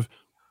terms of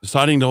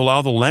deciding to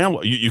allow the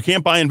landlord. You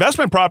can't buy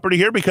investment property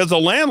here because the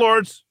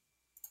landlords,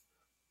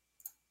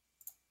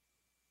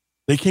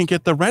 they can't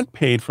get the rent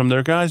paid from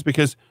their guys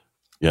because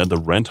you had the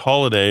rent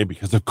holiday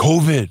because of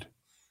COVID.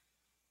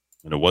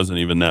 And it wasn't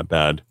even that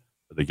bad.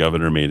 But the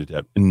governor made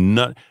it.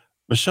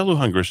 Michelle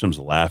Lujan Grisham's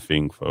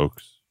laughing,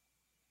 folks.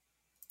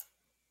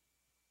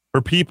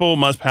 Her people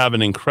must have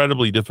an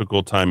incredibly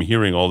difficult time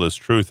hearing all this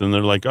truth. And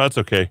they're like, oh, it's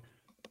okay.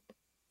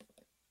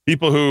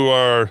 People who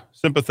are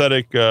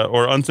sympathetic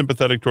or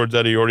unsympathetic towards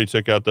Eddie already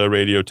took out the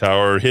radio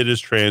tower, hit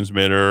his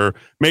transmitter,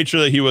 made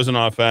sure that he wasn't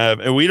off AV,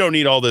 and we don't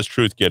need all this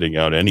truth getting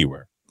out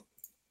anywhere.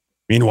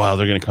 Meanwhile,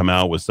 they're going to come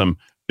out with some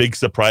big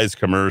surprise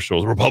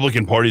commercial. The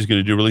Republican Party is going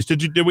to do release.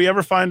 Did we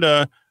ever find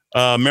a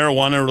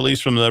marijuana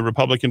release from the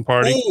Republican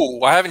Party?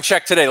 Ooh, I haven't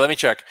checked today. Let me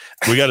check.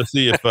 We got to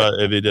see if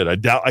they did.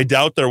 I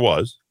doubt there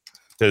was,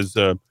 because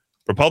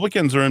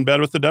Republicans are in bed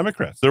with the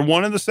Democrats. They're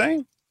one and the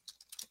same.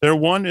 They're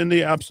one in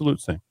the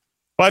absolute same.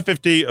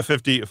 550,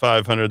 50,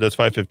 500. That's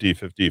 550,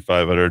 50,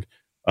 500.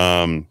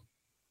 I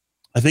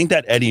think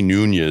that Eddie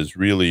Nunez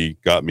really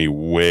got me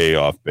way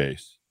off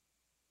base.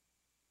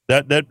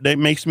 That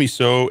makes me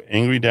so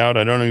angry, Dowd.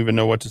 I don't even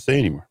know what to say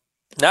anymore.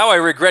 Now I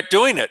regret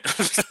doing it.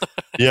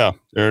 Yeah,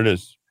 there it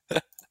is.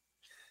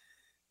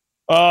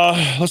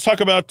 Let's talk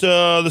about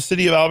the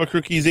city of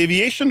Albuquerque's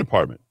aviation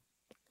department.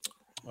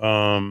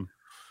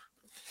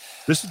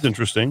 This is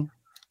interesting,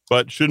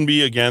 but shouldn't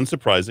be, again,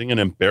 surprising. An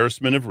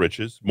embarrassment of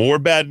riches. More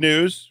bad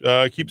news.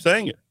 Keep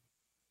saying it.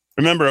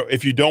 Remember,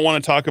 if you don't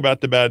want to talk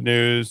about the bad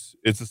news,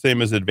 it's the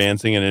same as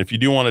advancing. And if you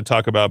do want to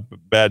talk about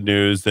bad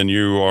news, then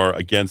you are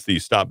against the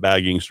stop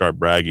bagging, start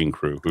bragging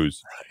crew,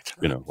 who's,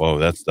 whoa,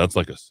 that's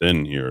like a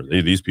sin here.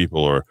 These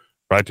people are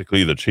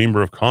practically the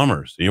Chamber of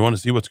Commerce. You want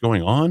to see what's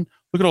going on?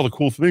 Look at all the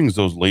cool things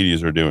those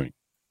ladies are doing.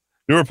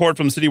 New report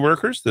from city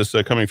workers. This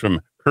coming from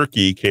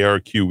Kirky,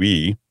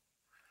 KRQE.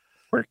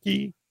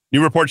 Quirky.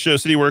 New report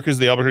shows city workers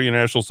at the Albuquerque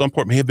International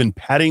Sunport may have been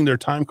padding their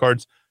time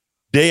cards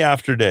day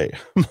after day.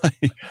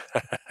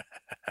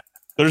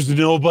 There's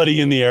nobody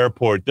in the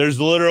airport. There's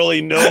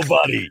literally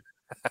nobody.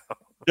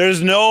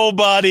 There's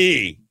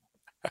nobody.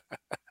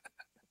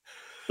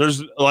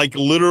 There's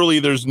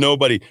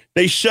nobody.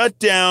 They shut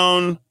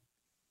down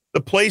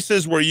the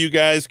places where you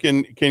guys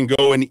can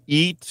go and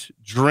eat,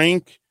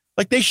 drink.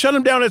 Like, they shut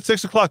them down at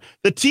 6:00.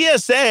 The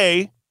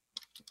TSA,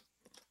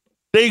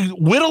 they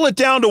whittle it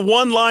down to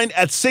one line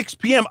at 6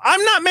 p.m.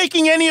 I'm not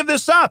making any of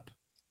this up.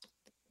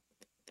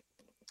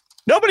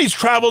 Nobody's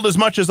traveled as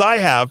much as I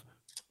have.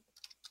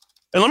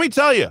 And let me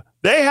tell you,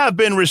 they have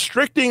been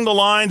restricting the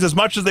lines as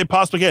much as they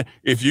possibly can.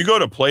 If you go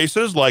to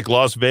places like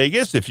Las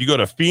Vegas, if you go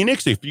to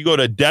Phoenix, if you go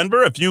to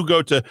Denver, if you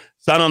go to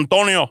San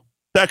Antonio,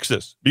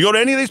 Texas, if you go to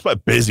any of these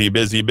places, busy.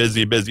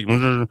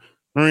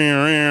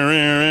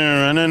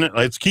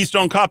 It's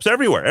Keystone Cops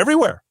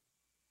everywhere.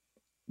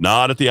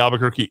 Not at the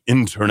Albuquerque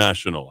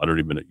International. I don't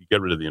even get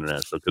rid of the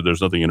international because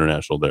there's nothing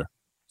international there.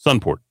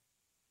 Sunport.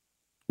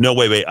 No,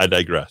 wait, I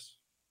digress.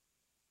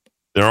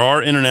 There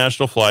are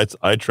international flights.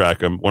 I track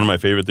them. One of my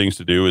favorite things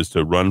to do is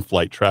to run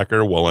Flight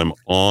Tracker while I'm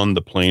on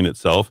the plane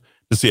itself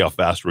to see how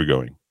fast we're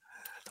going.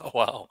 Oh,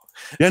 wow.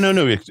 Yeah,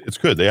 no, it's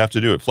good. They have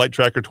to do it. Flight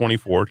Tracker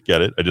 24,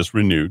 get it. I just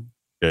renewed.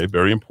 Okay,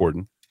 very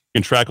important. You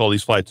can track all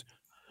these flights.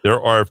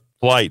 There are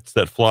flights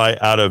that fly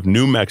out of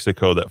New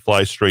Mexico that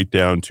fly straight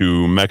down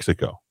to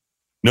Mexico.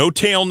 No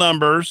tail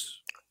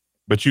numbers,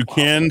 but you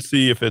can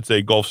see if it's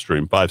a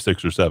Gulfstream 5,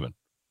 6, or 7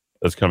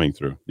 that's coming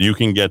through. You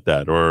can get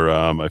that. Or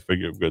I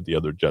figure we've got the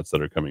other jets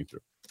that are coming through.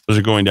 Those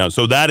are going down.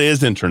 So that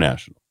is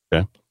international.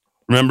 Okay.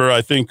 Remember,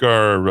 I think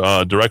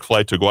our direct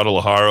flight to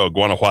Guadalajara or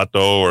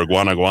Guanajuato or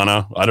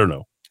Guanaguana, I don't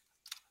know.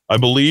 I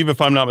believe,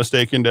 if I'm not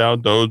mistaken,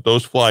 Dowd,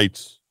 those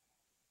flights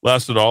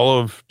lasted all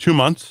of 2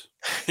 months.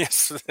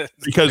 Yes.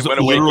 Because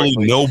literally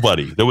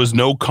nobody, there was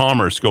no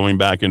commerce going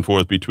back and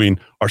forth between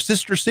our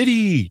sister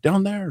city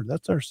down there.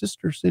 That's our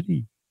sister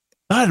city.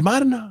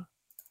 Marna.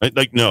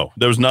 Like, no,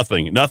 there was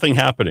nothing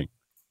happening.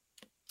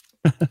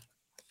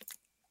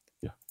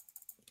 Yeah.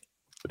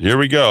 But here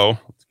we go.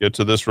 Let's get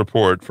to this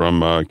report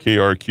from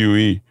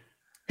KRQE.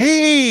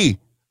 Hey,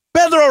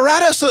 Pedro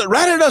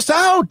ratted us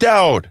out,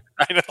 Dowd.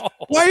 I know.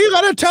 Why you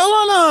gotta tell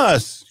on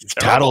us?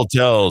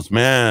 Tattletales,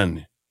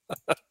 man.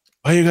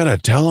 Why you gotta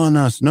tell on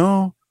us?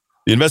 No.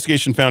 The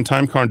investigation found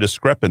time card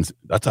discrepancies.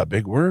 That's a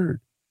big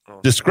word.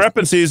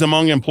 Discrepancies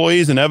among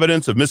employees and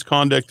evidence of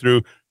misconduct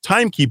through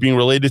timekeeping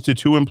related to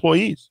 2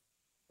 employees.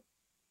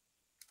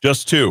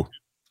 Just 2.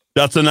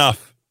 That's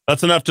enough.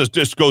 That's enough to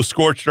just go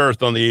scorched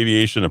earth on the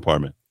aviation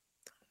department.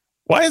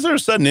 Why is there a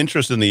sudden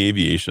interest in the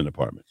aviation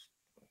department?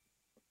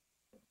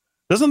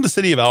 Doesn't the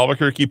city of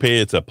Albuquerque pay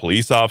its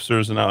police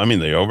officers? And I mean,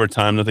 the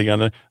overtime that they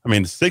got. I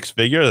mean, 6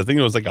 figures. I think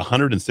it was like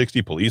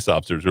 160 police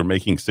officers who are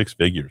making 6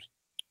 figures.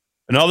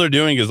 And all they're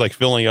doing is like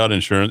filling out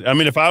insurance. I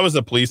mean, if I was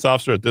a police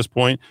officer at this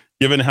point,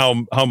 given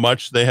how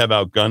much they have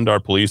outgunned our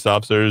police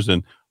officers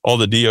and all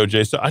the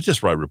DOJ stuff, I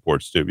just write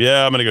reports too.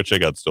 Yeah, I'm going to go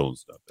check out stolen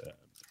stuff. Yeah.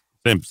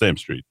 Same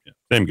street. Yeah.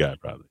 Same guy,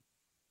 probably.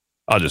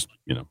 I'll just,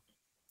 they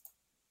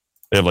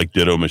have like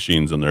ditto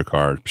machines in their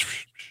car.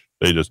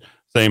 They just,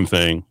 same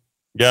thing.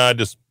 Yeah, I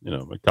just, I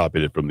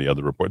copied it from the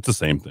other report. It's the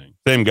same thing.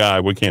 Same guy.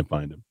 We can't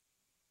find him.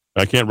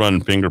 I can't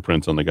run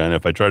fingerprints on the guy. And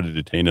if I try to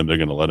detain him, they're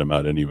going to let him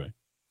out anyway.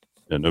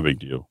 Yeah, no big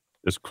deal.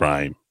 It's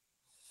crime.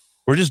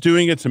 We're just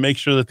doing it to make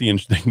sure that they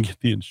can get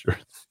the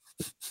insurance.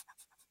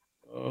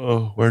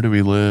 Oh, where do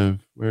we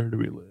live? Where do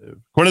we live?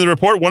 According to the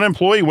report, one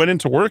employee went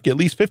into work at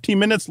least 15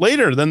 minutes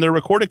later than their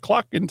recorded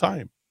clock in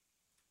time.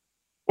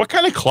 What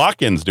kind of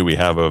clock-ins do we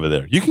have over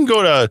there? You can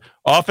go to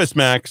Office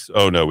Max.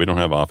 Oh, no, we don't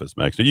have Office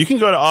Max. So you can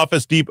go to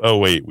Office Depot. Oh,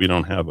 wait, we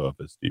don't have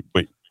Office Depot.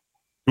 Wait,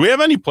 do we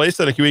have any place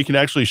that we can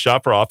actually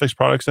shop for office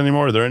products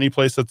anymore? Are there any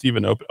place that's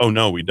even open? Oh,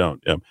 no, we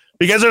don't. Yeah.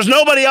 Because there's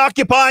nobody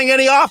occupying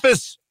any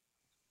office.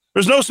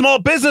 There's no small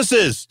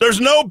businesses.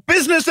 There's no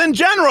business in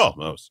general.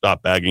 Oh,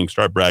 stop bagging.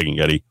 Start bragging,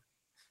 Eddie.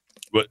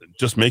 But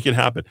just make it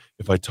happen.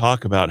 If I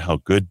talk about how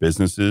good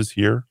business is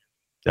here,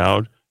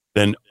 Dowd,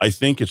 then I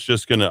think it's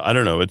just going to, I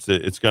don't know,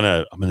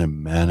 I'm going to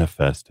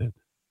manifest it.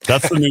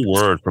 That's the new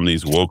word from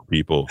these woke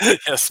people.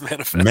 Yes,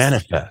 manifest.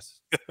 Manifest.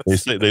 They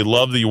say they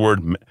love the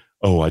word,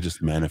 I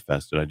just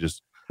manifested. I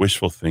just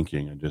wishful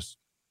thinking.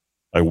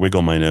 I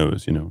wiggle my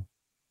nose,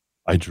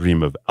 I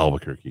dream of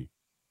Albuquerque.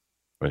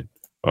 Right.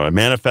 I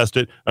manifest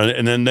it.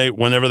 And then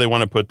whenever they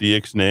want to put the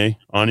ixnay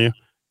on you,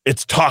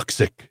 it's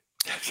toxic.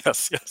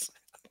 Yes.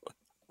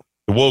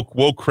 The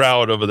woke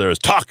crowd over there is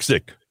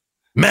toxic.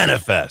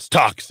 Manifest,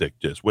 toxic,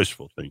 just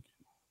wishful thinking.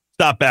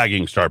 Stop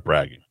bagging, start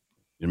bragging.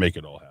 You make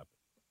it all happen.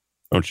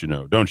 Don't you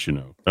know?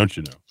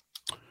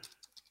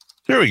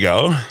 Here we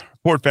go.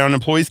 Report found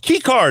employees' key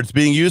cards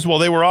being used while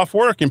they were off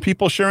work and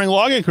people sharing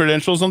login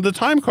credentials on the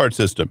time card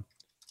system.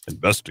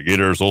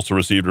 Investigators also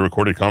received a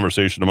recorded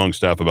conversation among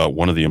staff about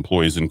one of the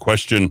employees in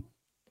question.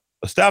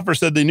 A staffer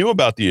said they knew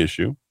about the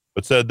issue,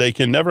 but said they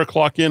can never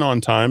clock in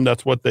on time.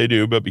 That's what they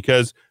do. But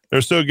because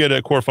they're so good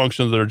at core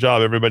functions of their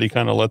job, everybody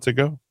kind of lets it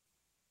go.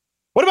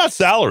 What about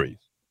salaries?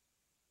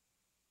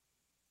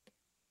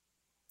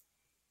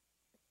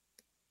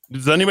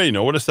 Does anybody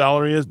know what a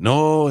salary is?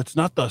 No, it's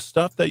not the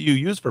stuff that you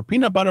use for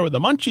peanut butter with the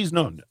munchies.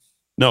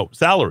 No,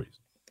 salaries.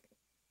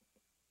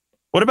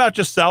 What about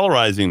just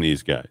salarizing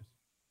these guys?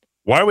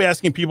 Why are we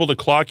asking people to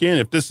clock in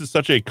if this is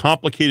such a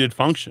complicated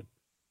function?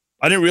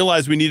 I didn't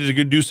realize we needed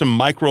to do some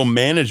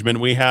micromanagement.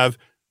 We have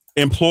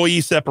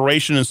employee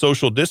separation and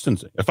social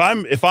distancing. If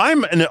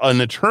I'm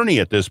an attorney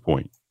at this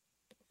point,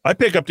 I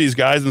pick up these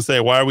guys and say,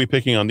 why are we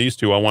picking on these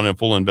two? I want a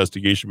full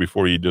investigation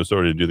before you do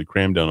the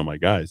cram down on my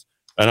guys.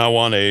 And I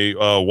want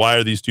why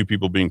are these two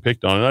people being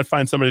picked on? And I'd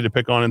find somebody to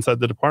pick on inside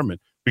the department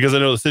because I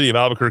know the city of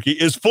Albuquerque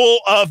is full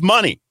of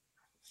money.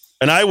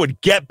 And I would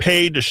get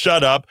paid to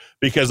shut up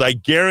because I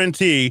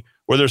guarantee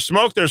where there's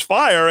smoke, there's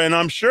fire. And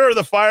I'm sure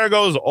the fire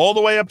goes all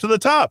the way up to the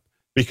top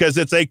because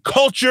it's a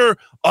culture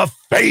of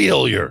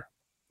failure,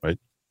 right?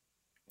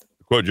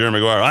 To quote Jerry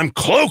Maguire, I'm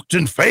cloaked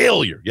in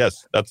failure.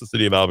 Yes, that's the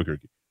city of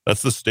Albuquerque.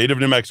 That's the state of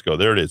New Mexico.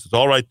 There it is. It's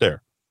all right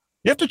there.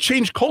 You have to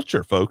change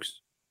culture,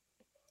 folks.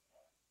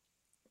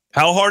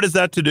 How hard is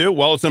that to do?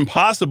 Well, it's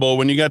impossible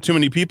when you got too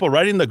many people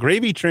riding the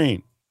gravy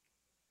train.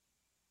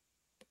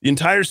 The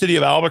entire city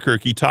of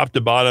Albuquerque, top to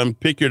bottom,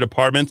 pick your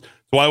departments.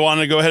 So I want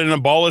to go ahead and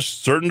abolish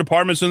certain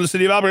departments in the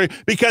city of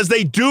Albuquerque because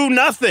they do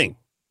nothing.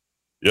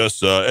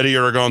 Yes, Eddie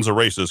Aragon's a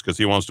racist because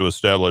he wants to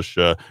abolish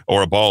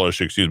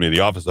the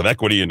Office of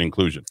Equity and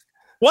Inclusion.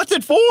 What's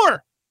it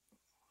for?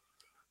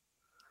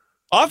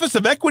 Office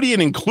of Equity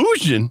and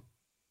Inclusion?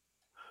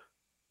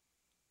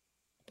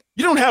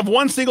 You don't have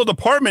one single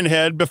department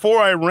head before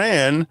I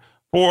ran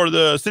for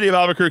the city of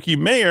Albuquerque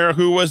mayor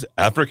who was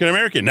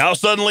African-American. Now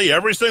suddenly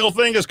every single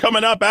thing is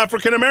coming up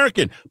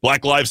African-American.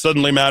 Black lives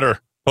suddenly matter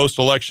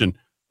post-election.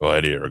 Oh,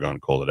 Eddie Aragon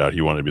called it out.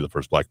 He wanted to be the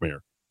first black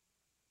mayor.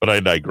 But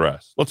I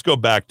digress. Let's go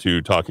back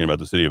to talking about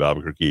the city of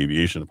Albuquerque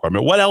Aviation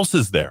Department. What else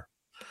is there?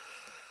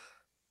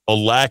 A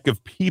lack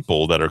of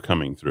people that are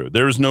coming through.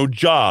 There's no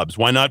jobs.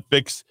 Why not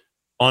fix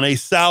on a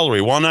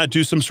salary? Why not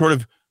do some sort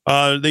of,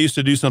 they used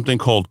to do something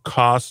called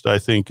cost. I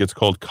think it's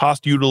called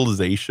cost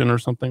utilization or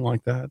something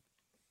like that.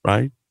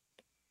 Right?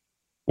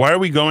 Why are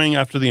we going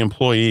after the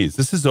employees?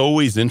 This is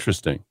always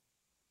interesting.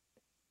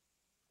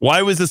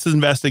 Why was this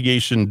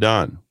investigation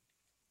done?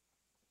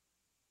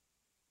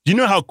 Do you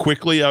know how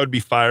quickly I would be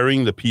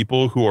firing the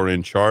people who are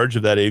in charge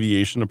of that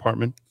aviation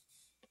department?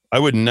 I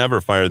would never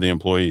fire the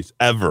employees,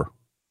 ever.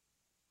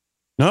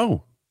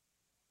 No.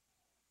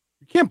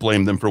 You can't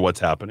blame them for what's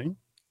happening.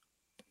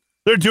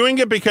 They're doing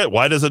it because,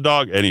 why does a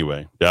dog?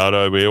 Anyway,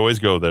 we always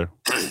go there.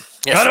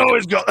 Yes, I'd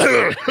always go.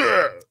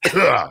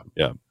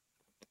 Yeah.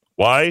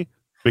 Why?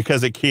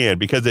 Because it can,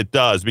 because it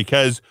does,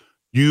 because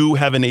you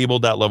have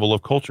enabled that level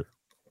of culture.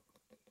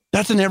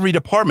 That's in every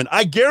department.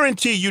 I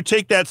guarantee you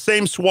take that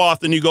same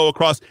swath and you go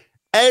across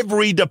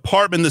every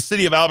department in the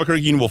city of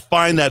Albuquerque and will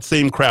find that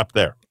same crap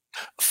there.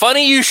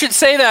 Funny you should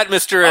say that,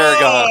 Mr.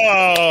 Aragon.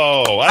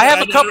 Oh, I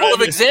have a couple of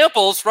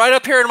examples right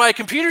up here in my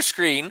computer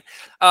screen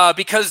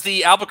because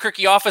the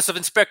Albuquerque Office of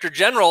Inspector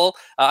General,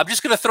 I'm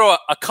just going to throw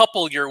a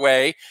couple your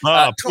way.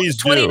 Please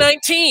do.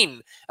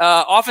 2019,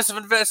 Office of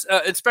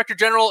Inspector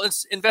General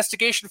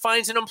investigation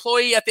finds an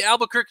employee at the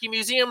Albuquerque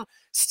Museum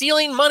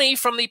stealing money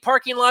from the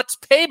parking lot's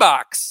pay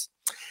box.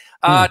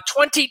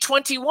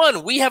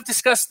 2021, we have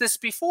discussed this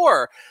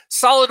before.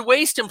 Solid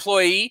waste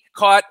employee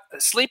caught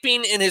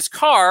sleeping in his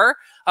car.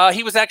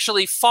 He was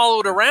actually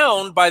followed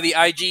around by the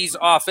IG's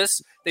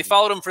office. They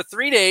followed him for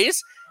 3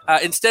 days.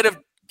 Instead of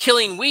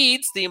killing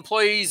weeds, the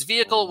employee's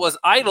vehicle was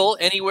idle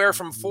anywhere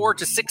from 4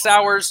 to 6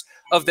 hours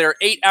of their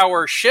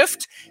 8-hour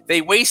shift.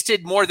 They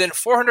wasted more than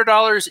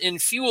 $400 in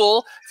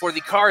fuel for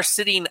the car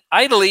sitting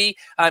idly.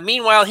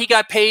 Meanwhile, he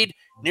got paid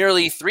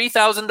nearly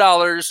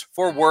 $3,000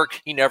 for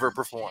work he never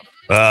performed.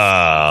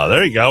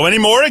 There you go. Any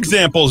more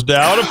examples,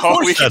 Dowd? Of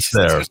course that's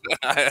there.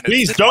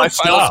 Please don't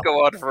stop. My files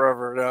go on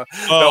forever.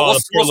 No,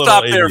 we'll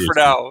stop there for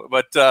now.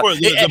 But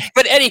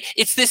Eddie,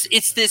 it's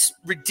this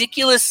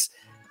ridiculous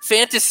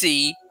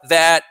fantasy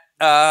that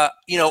a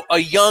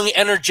young,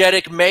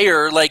 energetic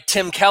mayor like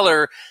Tim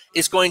Keller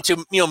is going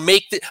to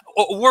make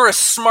we're a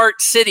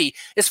smart city.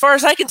 As far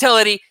as I can tell,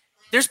 Eddie,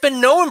 there's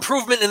been no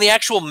improvement in the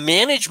actual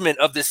management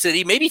of the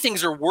city. Maybe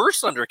things are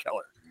worse under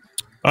Keller.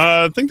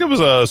 I think there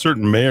was a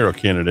certain mayor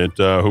candidate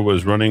who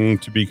was running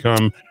to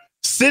become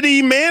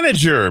city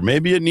manager.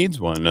 Maybe it needs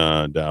one,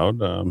 Dowd.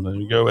 There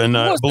you go. And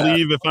I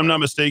believe, if I'm not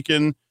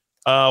mistaken,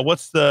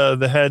 what's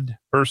the head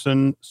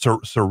person?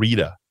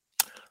 Sarita.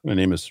 My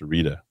name is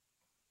Sarita.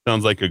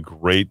 Sounds like a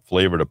great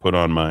flavor to put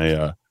on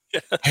my...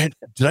 Did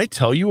I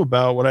tell you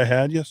about what I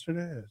had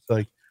yesterday? It's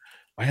like,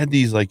 I had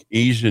these like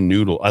Asian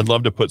noodle. I'd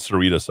love to put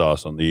Sarita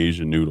sauce on the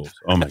Asian noodles.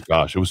 Oh my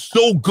gosh, it was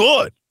so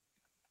good.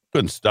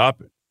 Couldn't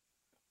stop it.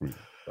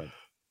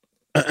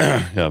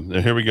 Yeah,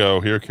 here we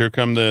go. Here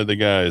come the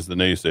guys, the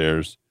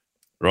naysayers.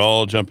 They're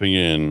all jumping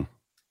in.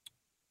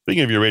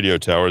 Speaking of your radio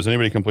towers,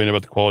 anybody complain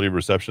about the quality of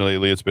reception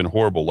lately? It's been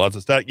horrible. Lots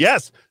of static.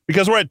 Yes,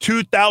 because we're at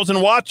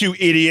 2,000 watts, you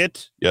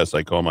idiot. Yes,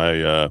 I call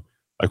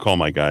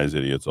my guys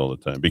idiots all the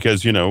time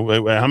because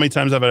how many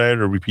times have I had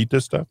to repeat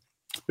this stuff?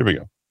 Here we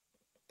go.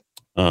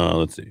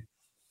 Let's see.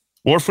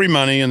 More free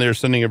money, and they're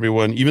sending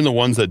everyone, even the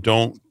ones that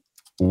don't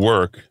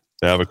work,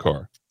 to have a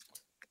car.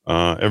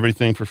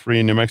 Everything for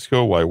free in New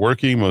Mexico. Why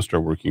working? Most are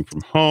working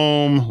from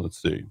home.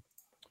 Let's see.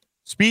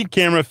 Speed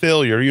camera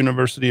failure,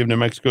 University of New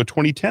Mexico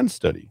 2010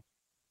 study.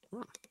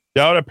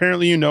 Dowd,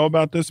 apparently you know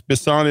about this.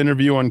 Bisson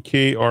interview on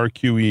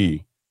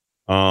KRQE.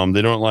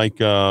 They don't like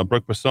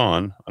Brooke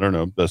Bisson. I don't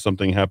know. There's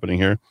something happening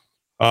here.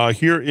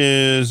 Here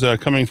is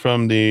coming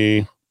from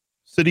the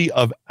City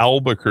of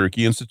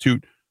Albuquerque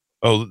Institute.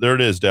 Oh, there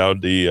it is,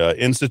 Dowd. The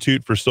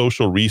Institute for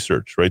Social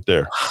Research, right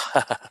there.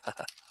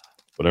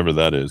 Whatever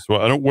that is.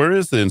 Well, where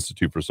is the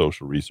Institute for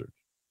Social Research?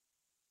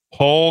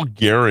 Paul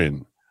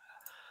Guerin.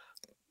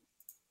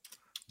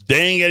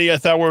 Dang, Eddie, I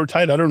thought we were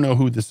tight. I don't know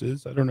who this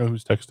is. I don't know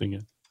who's texting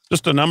it.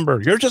 Just a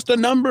number. You're just a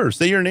number.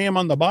 Say your name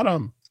on the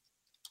bottom,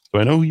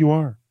 so I know who you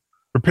are.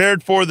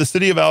 Prepared for the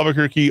City of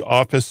Albuquerque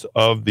Office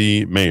of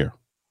the Mayor.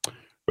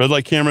 Red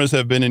light cameras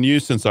have been in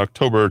use since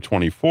October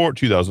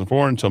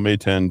 2004 until May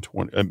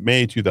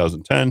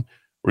 2010.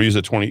 We're used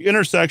at 20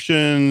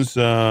 intersections.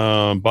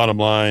 Bottom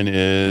line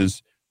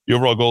is the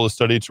overall goal of the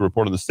study to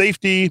report on the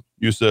safety,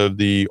 use of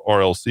the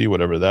RLC,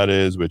 whatever that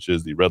is, which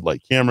is the red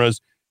light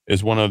cameras,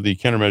 is one of the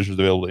countermeasures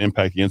available to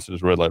impact the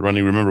incidence of red light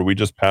running. Remember, we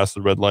just passed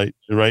the red light,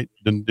 right?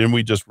 Didn't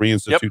we just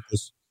reinstitute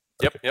this?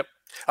 Yep, okay. Yep.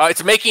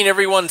 It's making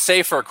everyone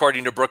safer,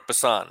 according to Brooke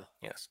Bisson.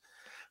 Yes.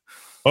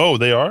 Oh,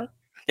 they are?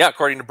 Yeah,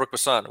 according to Brooke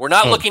Bisson. We're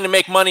not looking to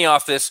make money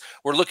off this.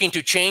 We're looking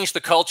to change the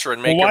culture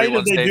and make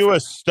everyone safer. Why did they do a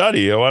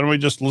study? Why don't we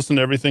just listen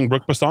to everything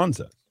Brooke Bisson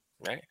says?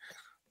 Right.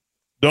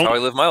 That's how I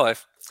live my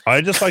life.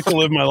 I just like to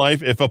live my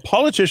life. If a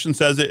politician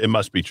says it, it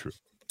must be true.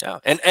 Yeah,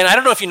 and I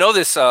don't know if you know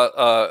this,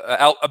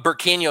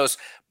 Burqueños.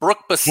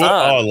 Brooke Bisson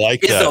I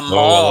like is that. a mom.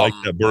 I like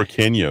that.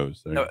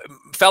 Burqueños.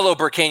 Fellow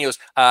Burqueños.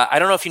 I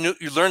don't know if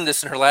you learned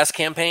this in her last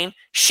campaign.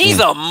 She's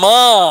a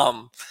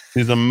mom.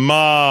 She's a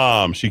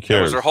mom. She cares.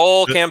 That was her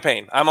whole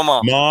campaign. I'm a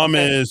mom. Mom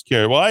is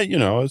care. Well, I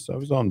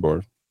was on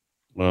board.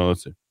 Well,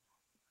 let's see.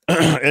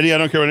 Eddie, I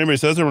don't care what anybody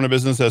says. I run a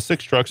business that has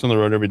 6 trucks on the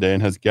road every day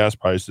and has gas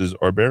prices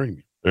are bearing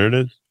me. There it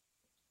is.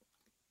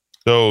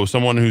 So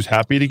someone who's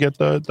happy to get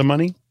the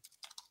money.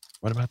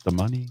 What about the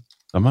money?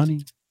 The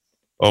money.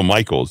 Oh,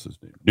 Michael is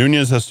his name.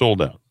 Nunez has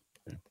sold out.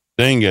 Okay.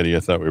 Dang, Eddie, I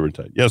thought we were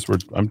tight. Yes,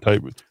 I'm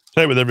tight with.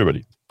 Share it with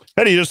everybody.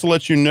 Eddie, just to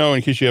let you know,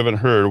 in case you haven't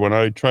heard, when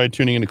I tried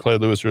tuning into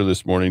Clyde Lewis earlier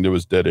this morning, there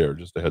was dead air.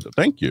 Just a heads up.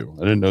 Thank you.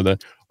 I didn't know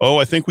that. Oh,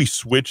 I think we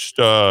switched.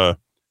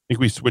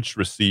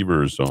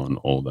 Receivers on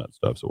all that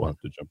stuff, so we'll have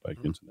to jump back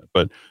into that.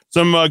 But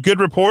some good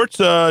reports.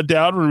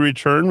 Dowd, when we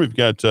return, we've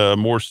got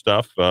more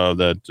stuff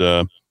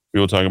that we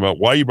will talk about.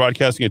 Why are you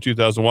broadcasting at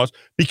 2,000 watts?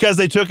 Because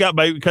they took out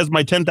because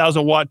my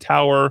 10,000 watt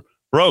tower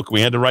broke.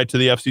 We had to write to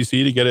the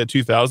FCC to get it at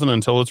 2,000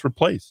 until it's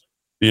replaced.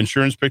 The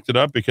insurance picked it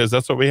up because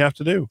that's what we have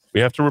to do.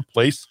 We have to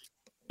replace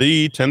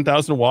the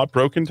 10,000 watt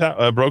broken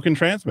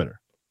transmitter.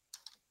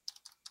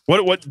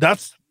 What?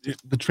 That's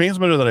the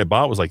transmitter that I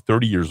bought was like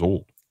 30 years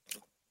old.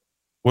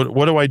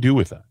 What do I do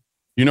with that?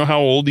 You know how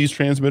old these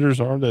transmitters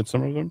are? That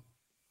some of them,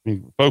 I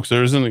mean, folks,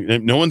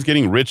 no one's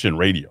getting rich in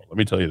radio. Let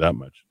me tell you that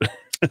much.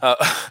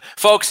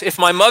 Folks, if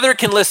my mother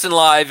can listen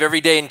live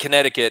every day in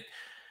Connecticut,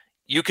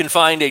 you can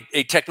find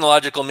a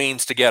technological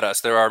means to get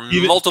us. There are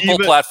multiple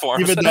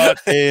platforms.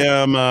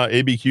 Eva.am,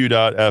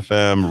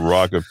 abq.fm,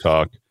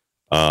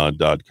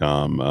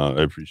 rockoftalk.com.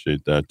 I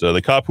appreciate that.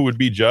 The cop who would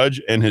be judge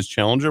and his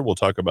challenger. We'll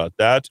talk about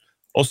that.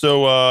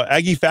 Also,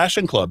 Aggie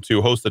Fashion Club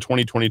to host the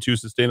 2022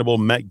 Sustainable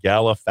Met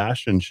Gala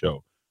Fashion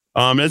Show.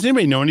 Does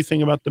anybody know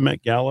anything about the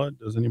Met Gala?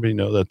 Does anybody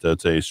know that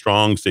that's a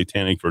strong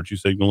satanic virtue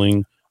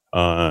signaling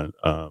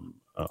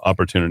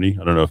opportunity?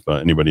 I don't know if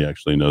anybody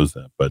actually knows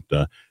that, but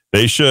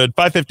they should.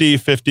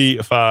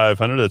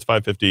 550-5500. That's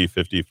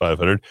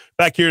 550-5500.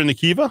 Back here in the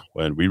Kiva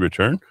when we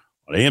return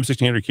on AM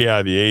 1600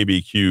 KIVA,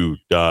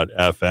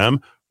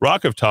 abq.fm,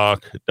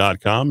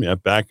 rockoftalk.com. Yeah,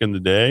 back in the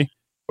day.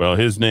 Well,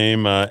 his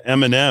name,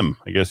 Eminem,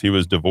 I guess he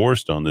was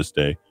divorced on this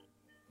day.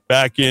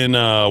 Back in,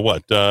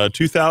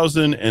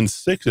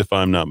 2006, if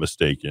I'm not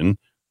mistaken.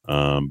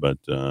 But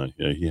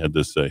he had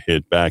this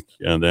hit back,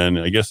 and then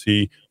I guess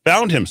he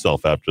found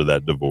himself after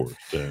that divorce.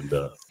 And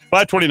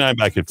 529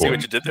 back and forth. See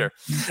what you did there.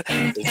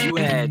 If you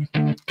had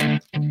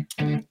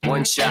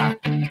one shot,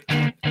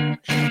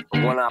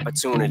 one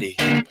opportunity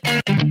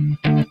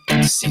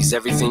to seize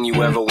everything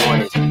you ever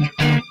wanted in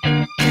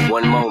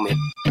one moment,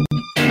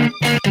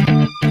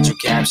 did you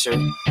capture it?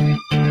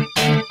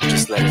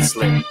 Just let it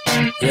slip.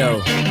 Yo,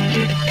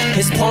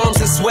 his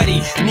palms are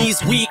sweaty,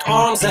 knees weak,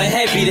 arms are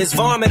heavy. There's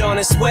vomit on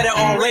his sweater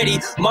already.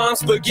 Mom's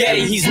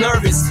spaghetti, he's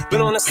nervous,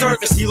 but on the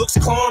surface he looks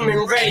calm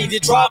and ready to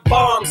drop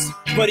bombs.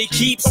 But he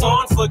keeps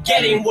on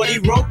forgetting what he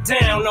wrote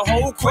down. The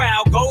whole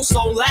crowd goes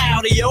so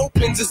loud, he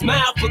opens his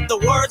mouth, but the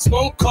words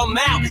won't come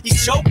out.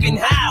 He's choking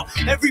how?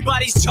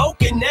 Everybody's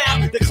choking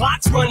now. The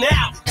clock's run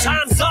out,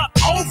 time's up,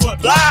 over.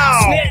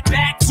 Snap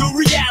back to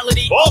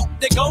reality. Oh,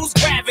 there goes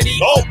gravity.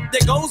 Oh,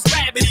 there goes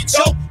gravity.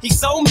 Choke. He's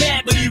so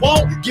mad, but he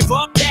won't give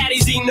up.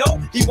 Daddies, he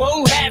know he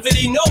won't have it.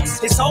 He knows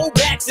his whole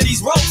back to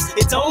these ropes.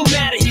 It don't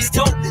matter, he's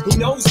dope. He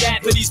knows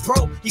that, but he's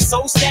broke. He's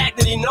so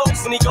stagnant. He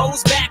knows when he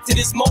goes back to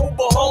this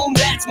mobile home,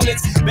 that's when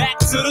it's back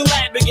to the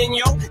lab again,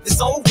 yo. This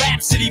old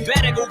rhapsody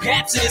better go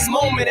capture this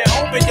moment and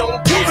hope it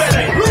don't do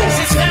better. Lose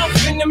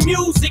yourself in the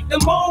music, the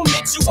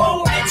moment you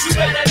own it. You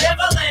better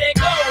never let it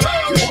go.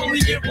 You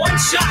only get one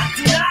shot.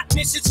 Do not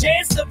miss your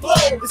chance to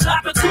blow. This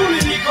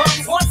opportunity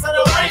comes once in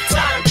a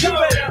lifetime. You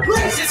better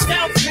lose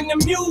yourself in the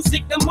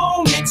music, the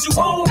moment you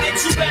own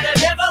it. You better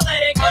never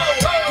let it go.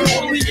 You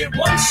only get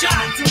one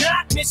shot. Do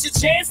not miss your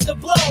chance to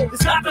blow.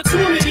 This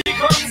opportunity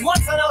comes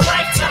once in a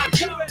lifetime.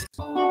 You better.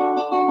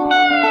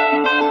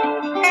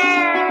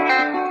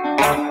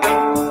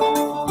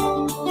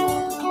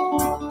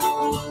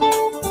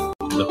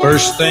 The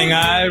first thing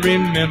I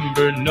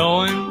remember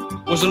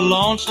knowing was a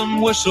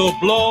lonesome whistle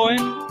blowing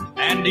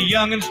and a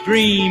youngin's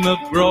dream of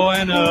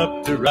growing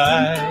up to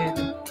ride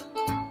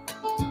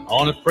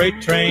on a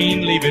freight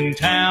train leaving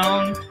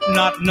town,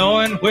 not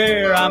knowing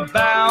where I'm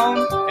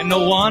bound, and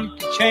no one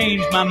could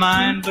change my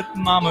mind, but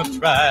Mama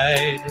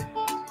tried.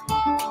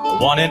 The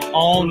one and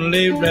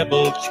only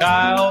rebel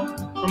child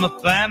from a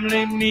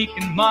family meek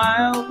and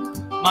mild,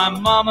 my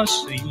mama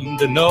seemed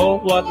to know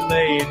what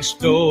lay in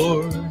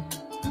store.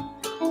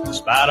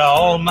 Despite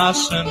all my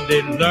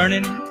Sunday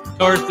learning,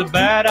 towards the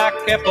bad I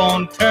kept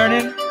on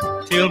turning,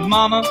 till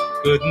Mama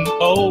couldn't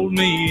hold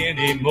me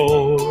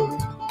anymore.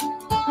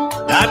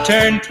 I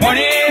turned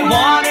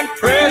 21 in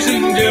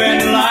prison,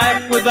 doing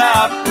life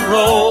without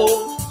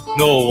parole.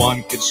 No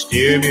one could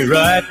steer me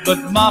right, but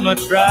Mama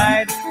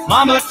tried.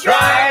 Mama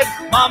tried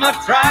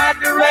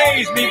to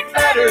raise me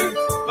better,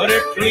 but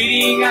her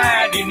pleading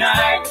I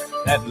denied.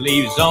 That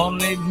leaves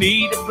only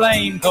me to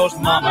blame, cause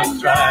Mama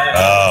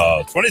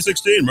tried.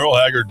 2016, Merle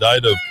Haggard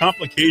died of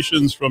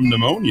complications from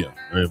pneumonia.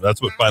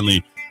 That's what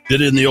finally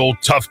did in the old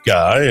tough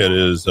guy at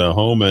his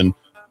home in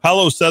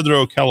Palo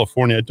Cedro,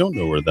 California. I don't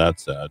know where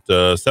that's at.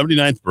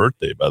 79th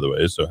birthday, by the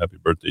way, so happy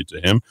birthday to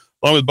him.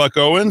 Along with Buck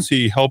Owens,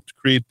 he helped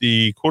create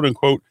the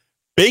quote-unquote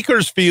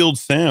Bakersfield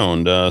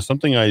sound,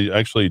 something I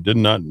actually did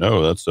not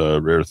know. That's a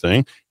rare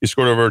thing. He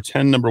scored over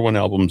 10 number one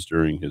albums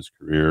during his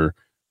career.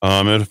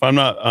 And if I'm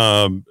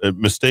not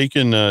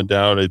mistaken,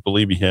 Dowd, I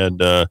believe he had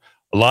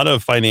a lot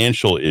of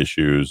financial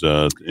issues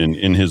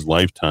in his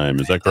lifetime.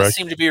 Is that That correct?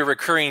 seemed to be a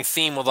recurring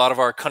theme with a lot of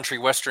our country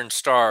western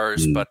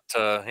stars. But,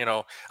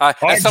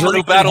 as someone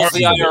who battles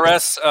the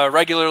IRS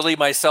regularly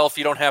myself,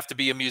 you don't have to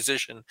be a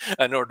musician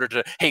in order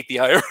to hate the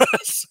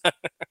IRS.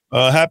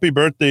 Happy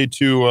birthday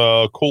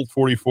to Colt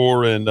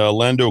 44 and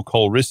Lando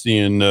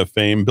Calrissian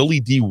fame, Billy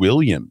D.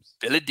 Williams.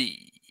 Billy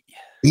D.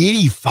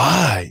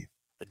 85.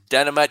 The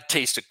dynamite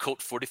taste of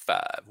Colt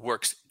 45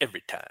 works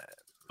every time.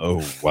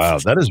 Oh, wow.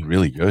 That is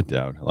really good,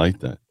 Dowd. I like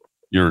that.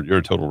 You're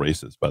a total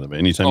racist, by the way.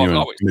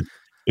 Anytime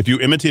if you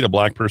imitate a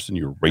black person,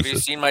 you're racist. Have you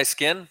seen my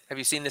skin? Have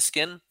you seen the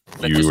skin?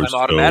 You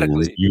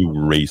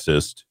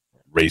racist.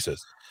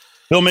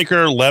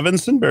 Filmmaker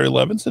Levinson, Barry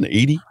Levinson,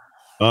 80.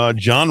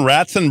 John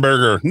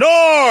Ratzenberger.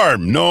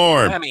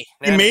 Norm.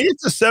 He made it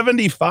to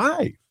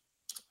 75.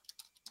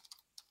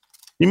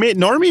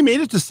 Normie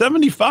made it to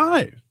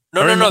 75.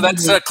 No.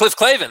 That's Cliff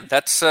Clavin.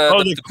 That's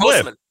the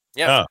Postman.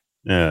 Yeah.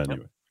 Yeah.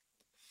 Anyway.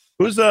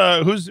 Who's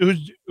I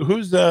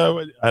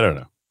don't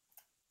know.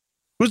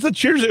 Who's the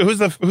cheers? Who's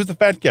the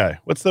fat guy?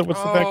 What's the fat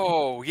guy?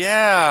 Oh,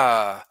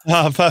 yeah.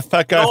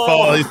 Fat guy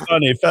fall. He's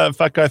funny.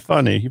 Fat guy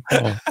funny. He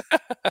fall.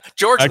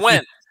 George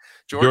Wendt.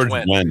 George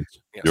Wendt.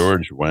 Yes.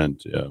 George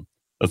Wendt. Yeah.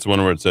 That's the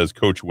one where it says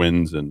Coach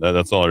wins, and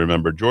that's all I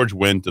remember. George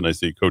Wendt, and I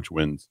see Coach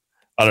wins.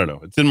 I don't know.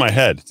 It's in my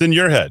head. It's in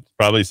your head.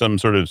 Probably some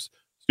sort of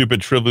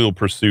stupid Trivial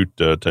Pursuit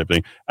type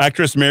thing.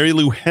 Actress Mary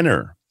Lou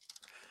Henner.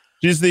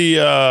 She's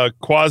the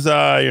quasi,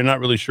 you're not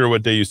really sure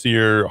what day you see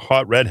her,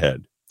 hot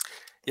redhead.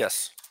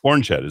 Yes.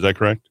 Orange head, is that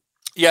correct?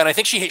 Yeah, and I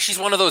think she's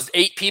one of those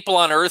 8 people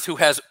on Earth who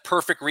has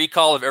perfect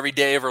recall of every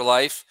day of her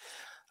life.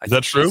 Is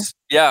that true?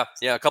 Yeah,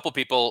 a couple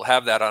people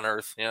have that on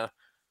Earth, yeah.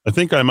 I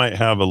think I might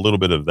have a little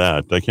bit of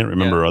that. I can't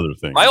remember other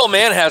things. My old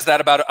man has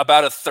that,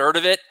 about a third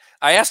of it.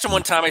 I asked him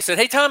one time, I said,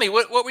 hey, Tommy,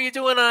 what were you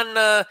doing on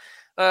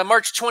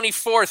March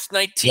 24th,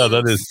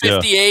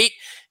 1958?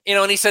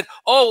 And he said,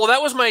 oh, well,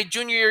 that was my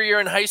junior year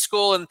in high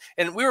school,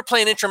 and we were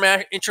playing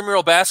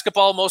intramural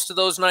basketball most of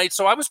those nights,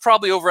 so I was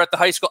probably over at the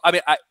high school. I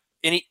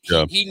mean,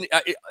 he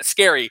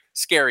scary.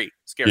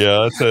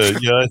 Yeah,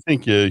 I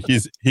think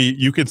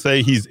you could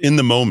say he's in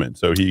the moment,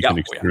 so he can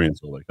experience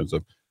all that kind of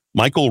stuff.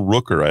 Michael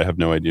Rooker, I have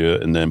no idea,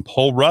 and then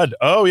Paul Rudd.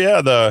 Oh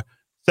yeah, the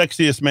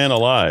sexiest man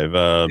alive,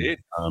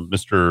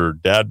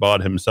 Mr. Dad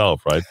Bod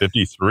himself, right?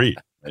 53,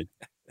 right?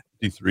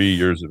 53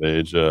 years of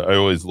age. I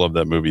always love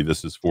that movie.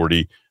 This is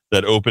 40.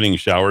 That opening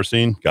shower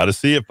scene. Got to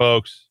see it,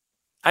 folks.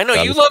 I know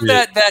you love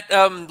that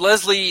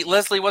Leslie.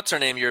 What's her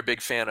name? You're a big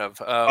fan of.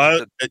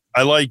 I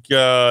like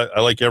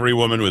every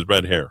woman with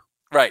red hair.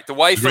 Right, the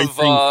wife of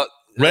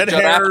red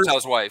Judd hair.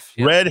 Apatow's wife.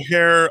 Yeah. Red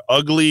hair,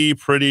 ugly,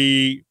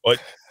 pretty.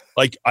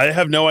 Like I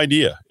have no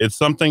idea. It's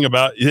something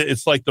about.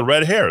 It's like the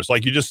red hair. It's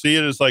like you just see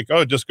it. It's like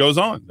it just goes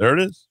on. There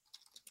it is.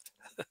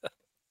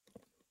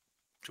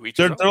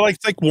 They're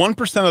like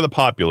 1% of the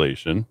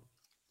population.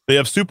 They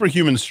have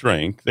superhuman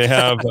strength. They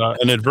have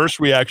an adverse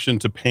reaction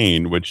to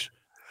pain, which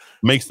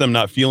makes them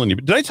not feel any.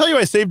 Did I tell you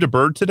I saved a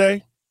bird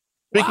today?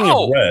 Speaking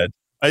of red,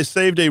 I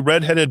saved a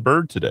red-headed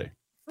bird today.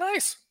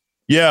 Nice.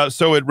 Yeah,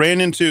 so it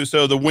ran into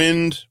the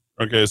wind.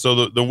 Okay,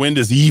 so the wind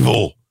is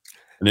evil,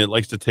 and it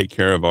likes to take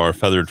care of our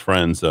feathered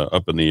friends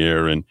up in the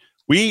air. And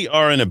we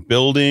are in a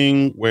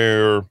building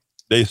where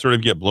they sort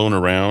of get blown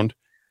around.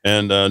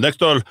 And next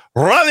door,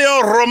 Radio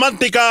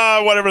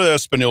Romantica, whatever the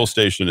Espanol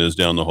station is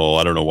down the hall.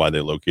 I don't know why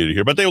they located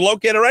here, but they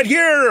located right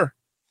here.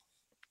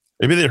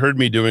 Maybe they heard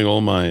me doing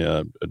all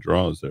my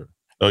draws there.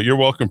 Oh, you're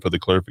welcome for the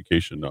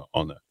clarification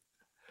on that.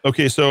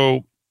 Okay,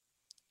 so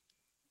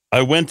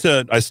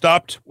I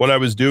stopped what I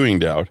was doing,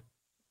 Dowd.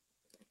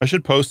 I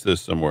should post this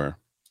somewhere.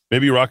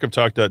 Maybe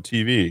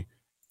rockoftalk.tv.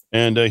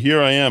 And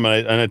here I am.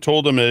 And I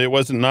told him that it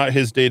wasn't not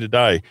his day to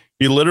die.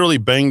 He literally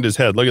banged his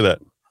head. Look at that.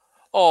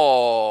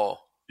 Oh.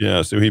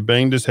 Yeah, so he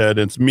banged his head.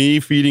 It's me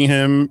feeding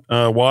him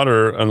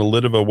water on the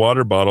lid of a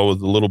water bottle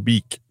with a little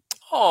beak.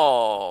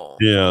 Oh.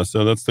 Yeah,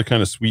 so that's the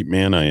kind of sweet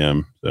man I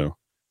am. So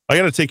I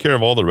got to take care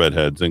of all the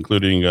redheads,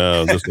 including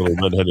this little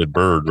redheaded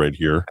bird right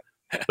here.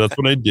 That's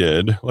what I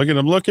did. Look at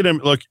him. Look at him.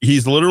 Look,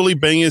 he's literally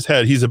banging his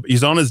head.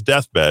 He's on his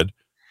deathbed.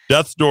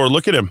 Death's door.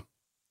 Look at him.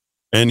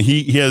 And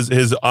he has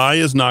his eye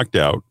is knocked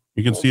out.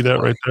 You can see that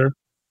right there.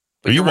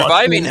 But you're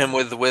reviving him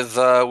with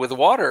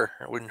water,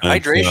 with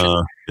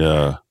hydration.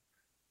 Yeah.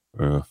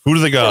 Food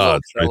of the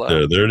gods, right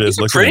there. There it is.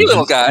 He's a pretty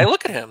little guy.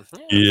 Look at him. Yeah.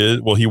 He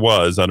is. Well, he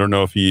was. I don't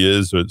know if he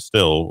is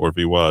still, or if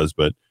he was,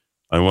 but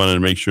I wanted to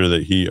make sure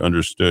that he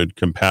understood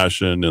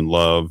compassion and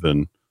love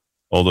and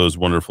all those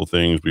wonderful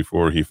things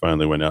before he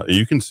finally went out.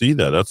 You can see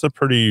that. That's a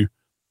pretty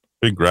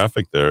big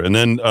graphic there. And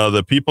then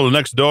the people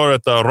next door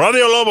at the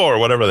Radio Lobo or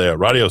whatever they are,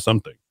 Radio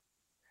something.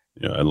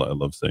 Yeah, I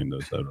love saying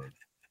those.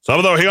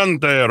 Sábado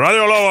Gigante,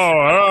 Radio Lobo.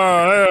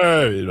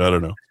 I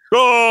don't know.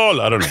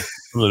 Goal. I don't know.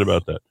 Something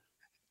about that.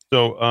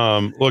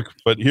 So, look,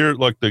 but here,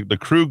 look, the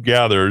crew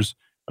gathers,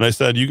 and I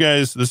said, you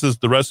guys,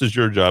 the rest is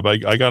your job. I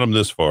got them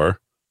this far.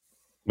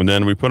 And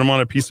then we put them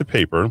on a piece of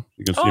paper.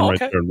 You can see him right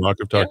there in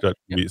rockoftalk.tv.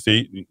 Yeah.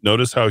 See,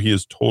 notice how he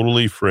is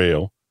totally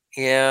frail.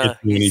 Yeah,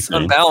 he's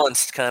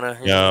unbalanced, kind of.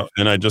 Yeah,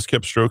 and I just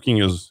kept stroking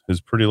his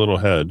pretty little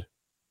head.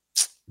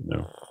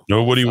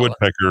 No Woody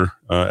Woodpecker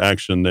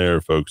action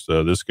there, folks.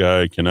 This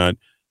guy cannot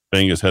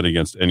bang his head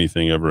against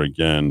anything ever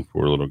again.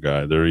 Poor little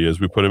guy. There he is.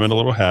 We put him in a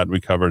little hat. We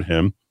covered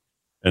him.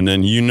 And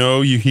then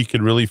he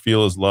could really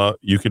feel his love.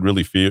 He could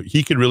really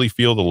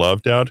feel the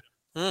love, Dad.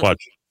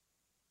 Watch.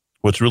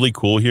 What's really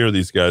cool here,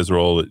 these guys are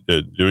all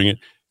doing it,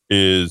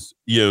 is,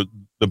 the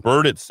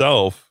bird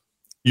itself,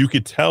 you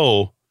could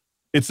tell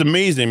it's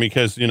amazing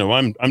because,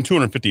 I'm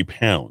 250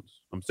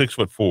 pounds. I'm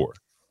 6'4".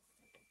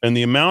 And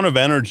the amount of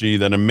energy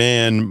that a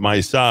man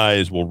my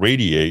size will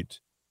radiate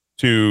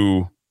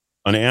to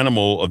an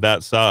animal of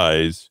that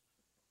size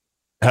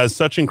has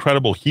such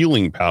incredible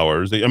healing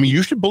powers. I mean,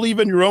 you should believe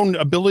in your own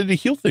ability to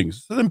heal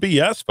things. This isn't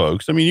BS,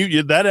 folks. I mean,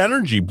 you that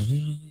energy,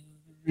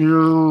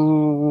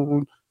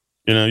 you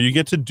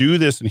get to do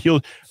this and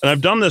heal. And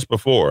I've done this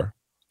before.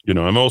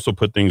 I've also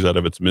put things out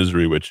of its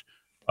misery, which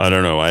I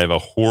don't know.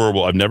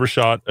 I've never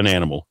shot an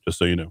animal, just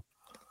so you know,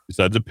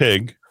 besides a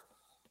pig.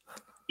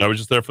 I was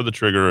just there for the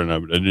trigger, and I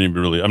didn't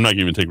even I'm not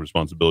even taking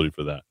responsibility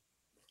for that.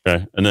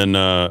 Okay. And then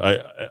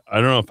I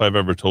don't know if I've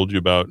ever told you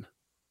about,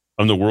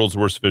 I'm the world's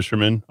worst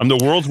fisherman. I'm the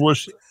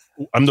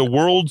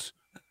world's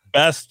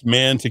best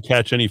man to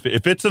catch any fish.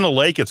 If it's in a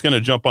lake, it's going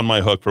to jump on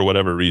my hook for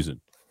whatever reason.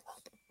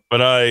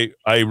 But I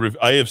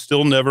have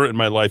still never in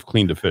my life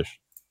cleaned a fish.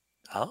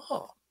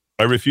 Oh.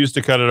 I refuse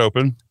to cut it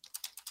open.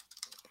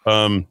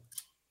 A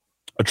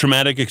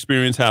traumatic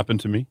experience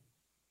happened to me.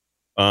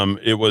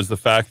 It was the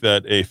fact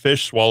that a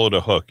fish swallowed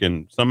a hook,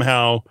 and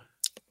somehow,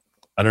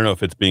 I don't know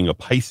if it's being a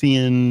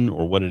Piscean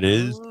or what it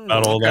is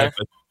about all that,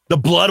 but the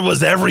blood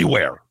was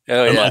everywhere.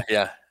 Oh,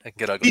 yeah. It can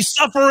get ugly. He's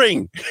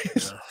suffering.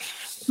 It's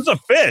a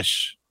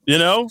fish,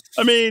 I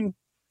mean,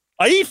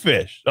 I eat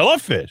fish. I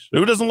love fish.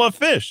 Who doesn't love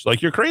fish?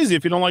 Like, you're crazy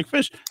if you don't like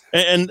fish.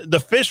 And the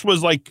fish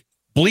was like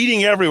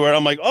bleeding everywhere.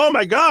 I'm like, oh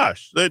my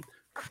gosh,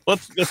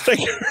 let's take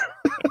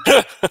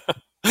it.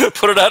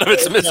 Put it out of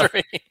its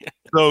misery.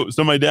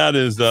 So my dad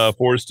is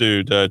forced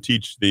to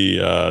teach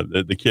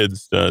the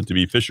kids to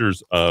be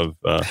fishers of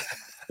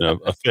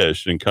a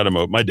fish and cut them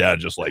out. My dad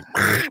just like,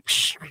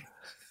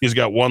 he's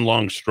got one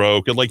long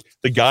stroke, and like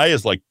the guy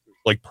is like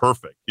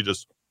perfect. He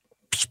just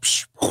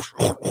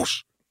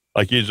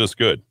like he's just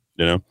good.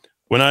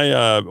 When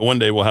I one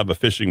day we'll have a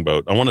fishing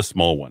boat. I want a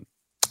small one,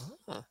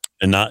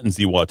 and not in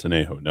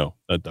Zihuatanejo. No,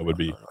 that would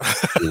be.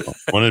 I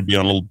want it to be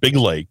on a little big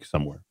lake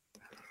somewhere.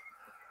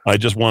 I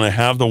just want to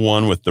have the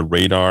one with the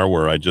radar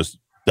where I just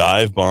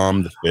dive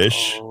bomb the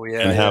fish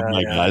and have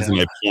my guys and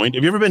I point.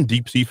 Have you ever been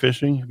deep sea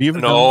fishing? Have you ever?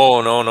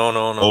 No.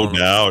 No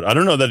doubt. I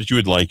don't know that you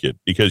would like it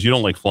because you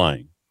don't like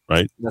flying,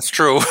 right? That's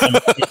true. I'm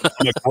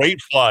a great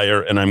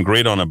flyer and I'm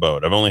great on a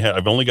boat. I've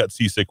only got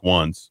seasick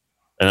once,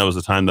 and that was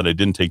the time that I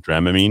didn't take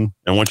Dramamine.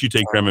 And once you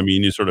take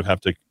Dramamine, you sort of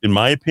have to, in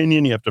my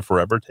opinion, you have to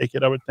forever take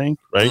it. I would think,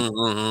 right?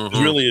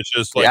 Mm-hmm. Really, it's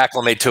just like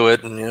acclimate to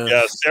it. And,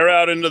 stare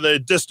out into the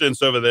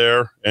distance over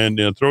there and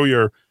throw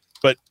your.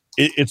 But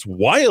it's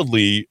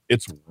wildly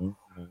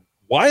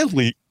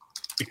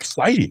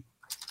exciting.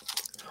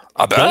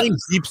 I bet. Going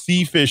deep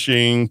sea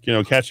fishing,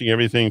 catching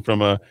everything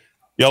from a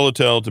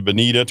yellowtail to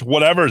bonita to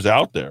whatever's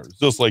out there. It's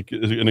just like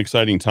an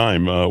exciting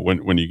time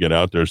when you get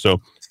out there. So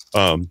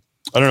I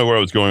don't know where I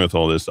was going with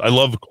all this. I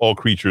love all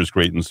creatures,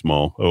 great and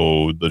small.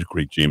 Oh, the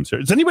great James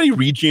Herriot. Does anybody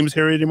read James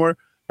Herriot anymore?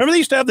 Remember they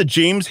used to have the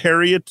James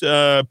Herriot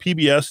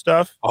PBS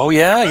stuff? Oh,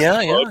 yeah.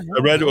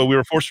 I read. We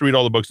were forced to read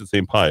all the books at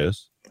St.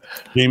 Pius.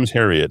 James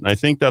Herriot. And I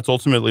think that's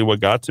ultimately what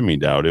got to me,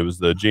 Dowd. It was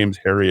the James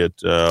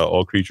Herriot,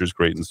 all creatures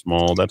great and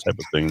small, that type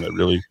of thing that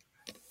really,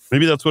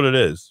 maybe that's what it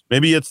is.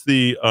 Maybe it's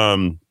the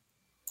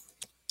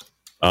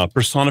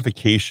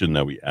personification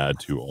that we add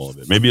to all of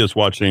it. Maybe it's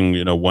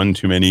watching, one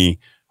too many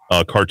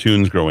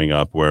cartoons growing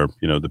up where,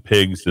 the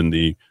pigs and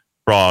the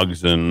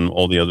frogs and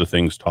all the other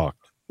things talked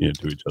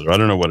to each other. I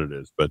don't know what it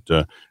is, but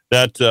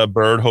that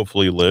bird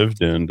hopefully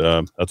lived, and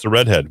that's a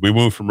redhead. We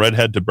moved from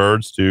redhead to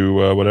birds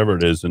to whatever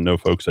it is. And no,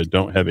 folks, I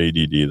don't have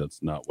ADD.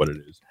 That's not what it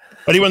is.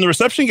 But when the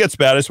reception gets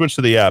bad, I switch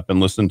to the app and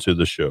listen to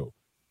the show.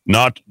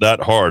 Not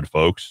that hard,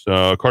 folks.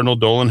 Cardinal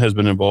Dolan has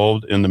been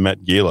involved in the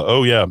Met Gala.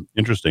 Oh, yeah.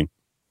 Interesting.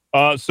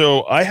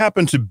 So I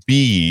happen to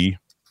be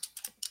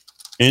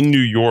in New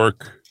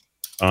York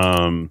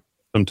some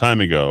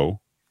time ago.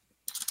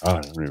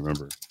 I don't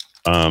remember.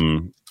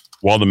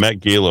 While the Met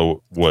Gala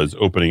was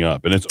opening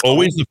up. And it's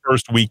always the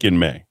first week in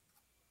May.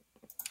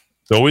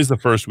 It's always the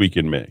first week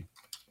in May.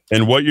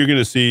 And what you're going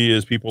to see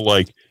is people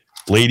like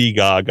Lady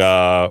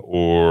Gaga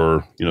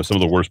or, some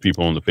of the worst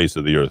people on the face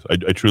of the earth.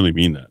 I truly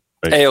mean that.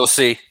 Right?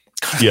 AOC.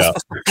 Yeah.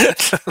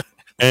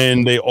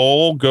 And they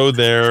all go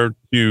there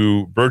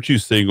to virtue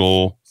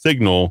signal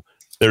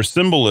their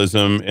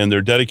symbolism and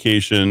their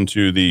dedication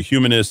to the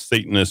humanist,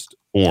 Satanist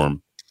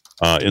form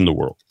in the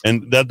world.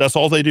 And that's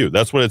all they do.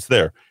 That's what it's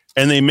there.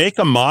 And they make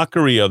a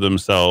mockery of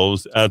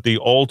themselves at the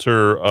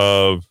altar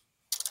of,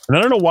 and I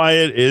don't know why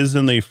it is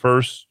in the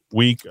first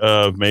week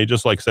of May,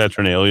 just like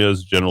Saturnalia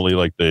is generally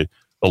like the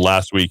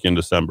last week in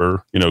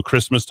December.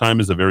 Christmas time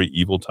is a very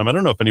evil time. I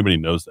don't know if anybody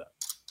knows that.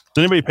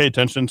 Does anybody pay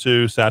attention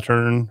to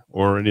Saturn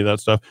or any of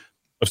that stuff?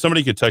 if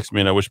somebody could text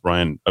me, and I wish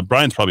Brian's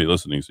probably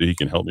listening, so he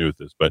can help me with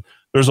this. But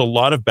there's a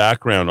lot of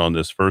background on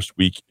this first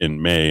week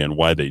in May and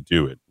why they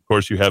do it. Of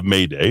course, you have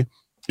May Day,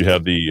 you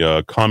have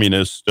the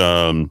communist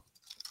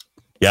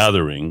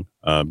gathering,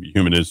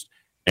 humanist,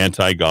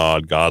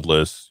 anti-God,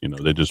 godless.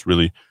 They just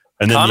really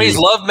and then commies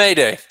love May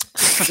Day.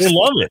 They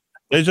love it.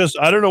 They just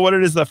I don't know what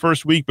it is that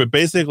first week, but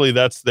basically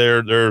that's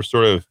their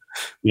sort of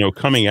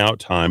coming out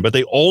time. But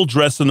they all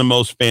dress in the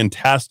most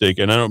fantastic,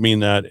 and I don't mean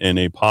that in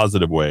a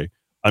positive way.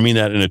 I mean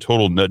that in a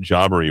total nut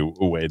jobbery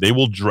way. They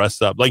will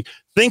dress up like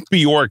think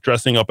Bjork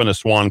dressing up in a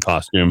swan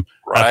costume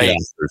at the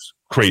Oscars.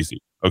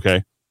 Crazy.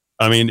 Okay.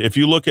 I mean, if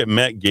you look at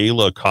Met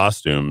Gala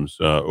costumes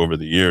over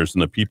the years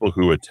and the people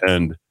who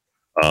attend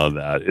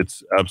that,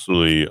 it's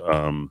absolutely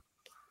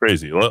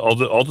crazy.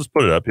 I'll just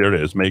put it up. Here it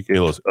is. Met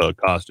Gala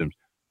costumes.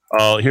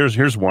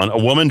 Here's one. A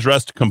woman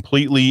dressed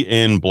completely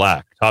in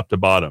black, top to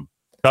bottom,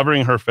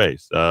 covering her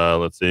face.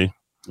 Let's see.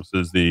 This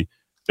is the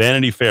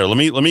Vanity Fair. Let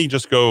me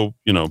just go,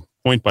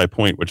 point by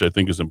point, which I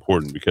think is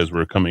important because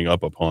we're coming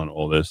up upon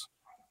all this.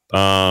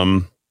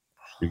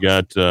 You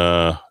got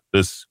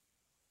this.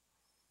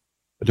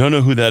 I don't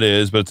know who that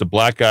is, but it's a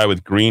black guy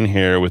with green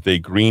hair with a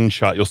green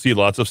shot. You'll see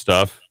lots of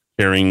stuff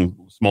carrying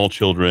small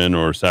children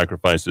or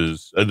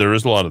sacrifices. There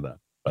is a lot of that,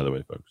 by the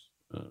way, folks.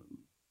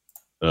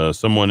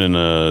 Someone in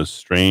a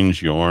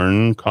strange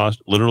yarn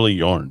costume, literally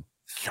yarn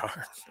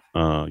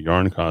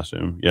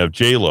costume. You have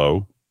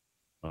J-Lo.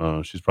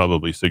 She's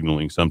probably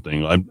signaling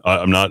something.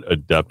 I'm not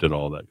adept at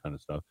all that kind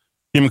of stuff.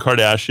 Kim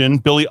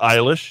Kardashian, Billie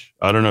Eilish.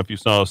 I don't know if you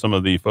saw some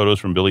of the photos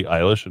from Billie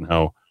Eilish and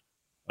how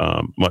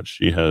much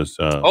she has.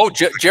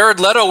 Jared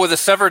Leto with a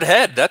severed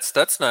head.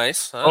 That's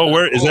nice.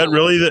 Where is that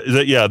really?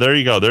 Yeah, there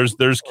you go.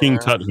 There's King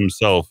Tut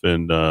himself.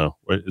 And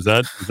is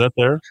that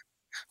there?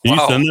 Can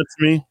you send that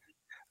to me?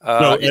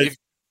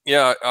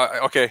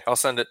 Okay, I'll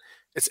send it.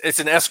 It's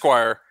an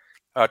Esquire,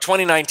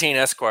 2019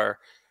 Esquire.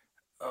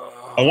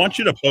 I want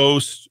you to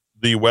post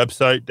the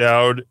website,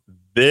 Dowd.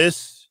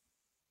 This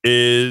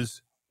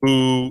is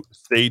who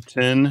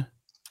Satan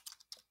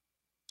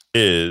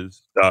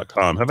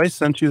is.com. Have I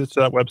sent you to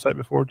that website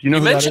before? Do you know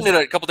you mentioned it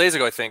a couple days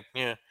ago, I think.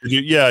 Yeah.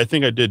 Yeah, I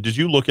think I did. Did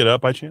you look it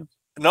up by chance?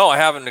 No, I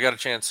haven't. I got a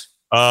chance.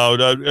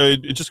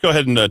 Just go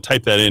ahead and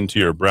type that into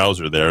your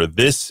browser there.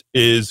 This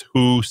is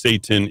who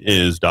Satan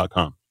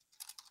is.com.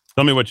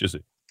 Tell me what you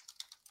see.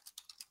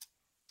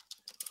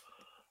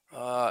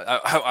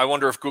 I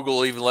wonder if Google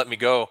will even let me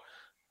go.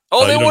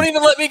 Oh, they won't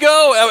even let me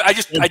go. I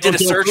did a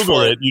search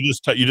for it. You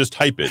just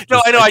type it.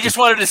 No, I know. I just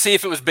wanted to see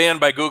if it was banned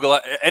by Google.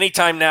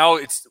 Anytime now,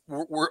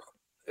 we're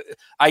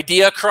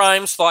idea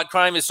crimes, thought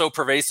crime is so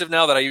pervasive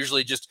now that I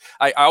usually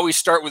I always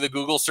start with a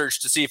Google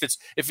search to see if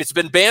it's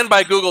been banned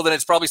by Google, then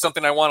it's probably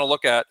something I want to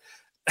look at.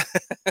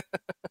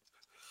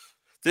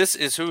 This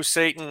is who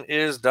Satan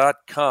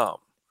is.com.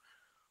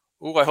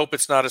 Ooh, I hope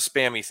it's not a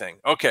spammy thing.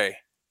 Okay.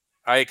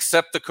 I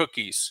accept the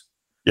cookies.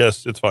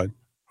 Yes, it's fine.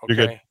 Okay.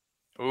 You're good.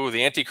 Ooh,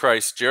 the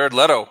Antichrist, Jared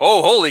Leto.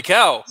 Oh, holy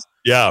cow.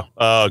 Yeah.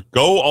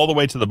 Go all the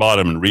way to the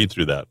bottom and read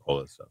through all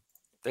that stuff.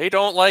 They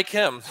don't like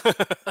him.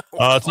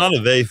 It's not a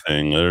they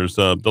thing. There's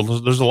a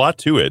lot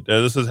to it.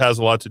 This has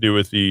a lot to do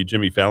with the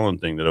Jimmy Fallon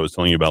thing that I was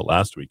telling you about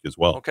last week as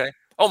well. Okay.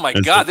 Oh my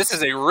God, this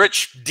is a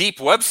rich, deep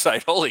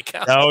website. Holy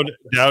cow.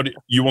 Dowd,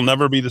 you will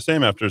never be the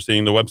same after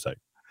seeing the website.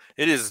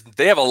 It is.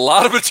 They have a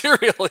lot of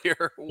material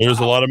here. Wow. There's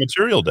a lot of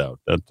material, Dowd.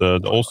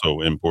 That's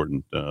also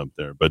important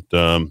there. But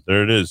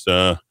there it is.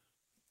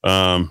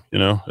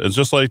 It's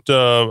just like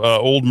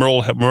old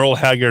Merle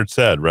Haggard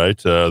said, right?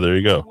 There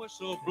you go.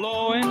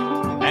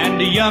 And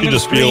the young you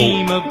just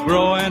feel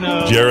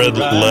Jared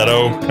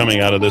Leto coming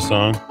out of this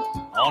song.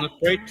 On a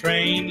freight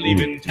train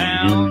leaving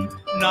town,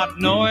 not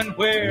knowing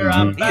where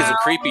I'm bound. He is a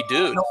creepy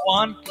dude. No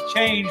one can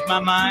change my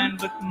mind,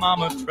 but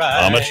Mama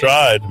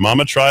tried.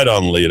 Mama tried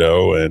on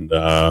Leto, and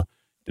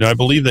I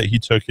believe that he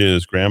took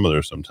his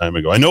grandmother some time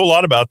ago. I know a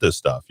lot about this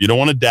stuff. You don't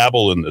want to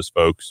dabble in this,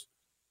 folks.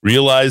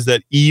 Realize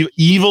that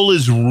evil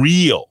is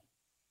real.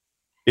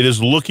 It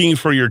is looking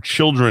for your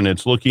children.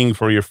 It's looking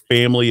for your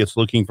family. It's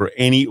looking for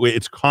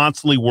it's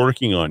constantly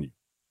working on you.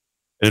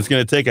 And it's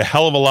going to take a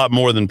hell of a lot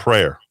more than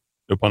prayer.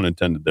 No pun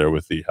intended there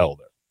with the hell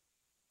there.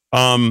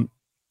 I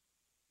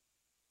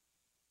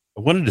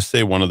wanted to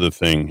say one other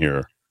thing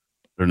here.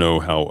 I don't know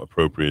how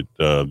appropriate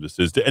this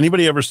is. Did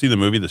anybody ever see the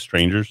movie The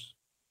Strangers?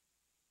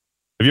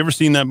 Have you ever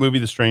seen that movie,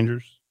 The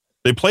Strangers?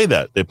 They play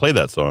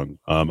that song,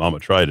 Mama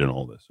Tried and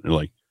all this. And you're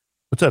like,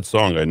 what's that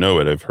song? I know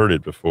it. I've heard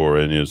it before.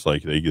 And it's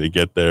like they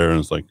get there and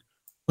it's like,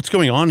 what's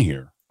going on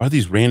here? Why are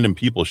these random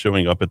people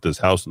showing up at this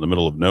house in the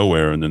middle of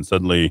nowhere? And then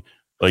suddenly,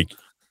 like,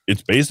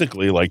 it's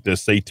basically like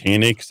this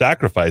satanic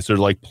sacrifice. They're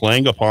like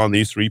playing upon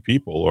these three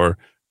people or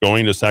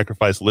going to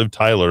sacrifice Liv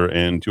Tyler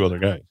and two other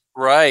guys.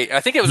 Right. I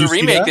think it was a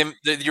remake.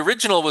 The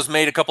original was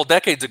made a couple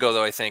decades ago,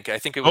 though, I think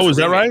it was. Oh, is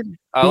that right?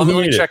 Let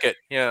me check it.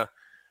 Yeah.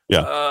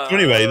 Yeah. So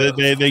anyway,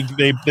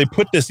 they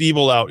put this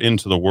evil out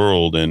into the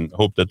world and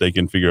hope that they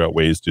can figure out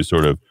ways to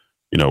sort of,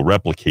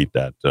 replicate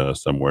that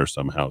somewhere,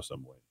 somehow,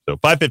 some way. So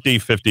 550,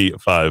 50,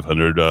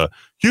 500.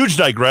 Huge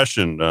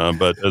digression,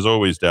 but as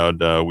always, Dowd,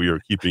 we are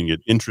keeping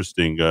it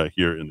interesting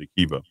here in the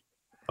Kiva.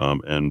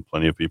 And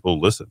plenty of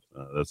people listen.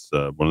 That's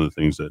one of the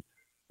things that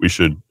we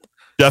should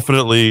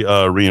definitely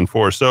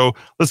reinforce. So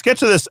let's get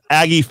to this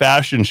Aggie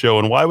fashion show,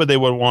 and why would they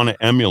want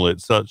to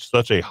emulate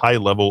such a high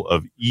level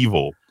of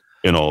evil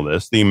in all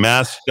this? The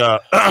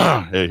mascot,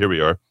 here we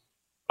are,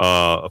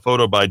 a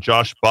photo by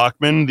Josh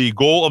Bachman. The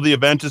goal of the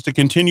event is to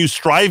continue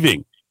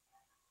striving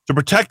to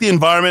protect the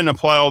environment and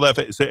apply all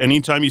that. So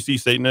anytime you see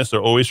Satanists,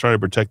 they're always trying to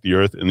protect the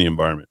earth and the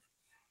environment.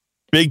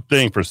 Big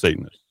thing for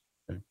Satanists.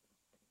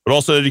 But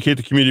also educate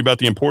the community about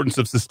the importance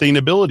of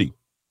sustainability.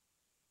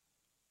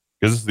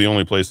 Because this is the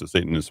only place that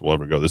Satanists will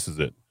ever go. This is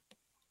it.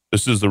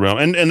 This is the realm.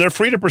 And they're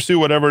free to pursue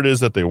whatever it is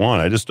that they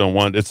want. I just don't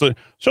want, it's sort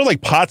of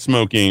like pot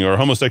smoking or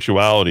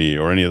homosexuality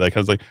or any of that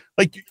kind of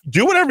like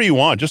do whatever you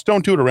want. Just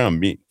don't do it around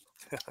me.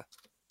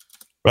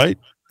 Right?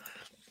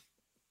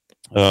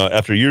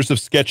 After years of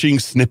sketching,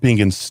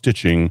 snipping, and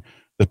stitching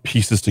the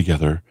pieces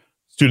together,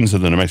 students of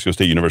the New Mexico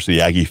State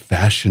University Aggie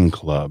Fashion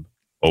Club,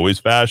 always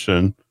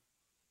fashion,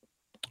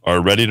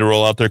 are ready to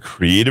roll out their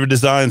creative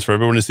designs for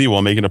everyone to see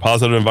while making a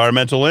positive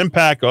environmental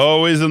impact.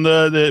 Always in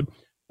did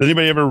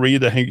anybody ever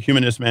read the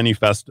Humanist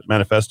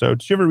Manifesto?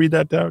 Did you ever read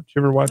that, Dowd? Did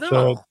you ever watch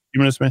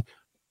Humanist Man?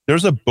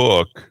 There's a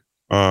book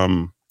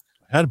I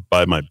had it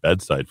by my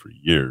bedside for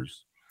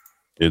years.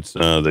 It's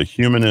the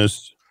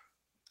Humanist.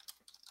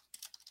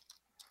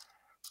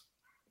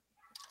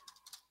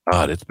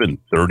 God, it's been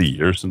 30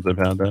 years since I've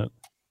had that.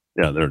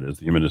 Yeah, there it is.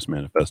 The Humanist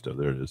Manifesto.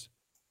 There it is.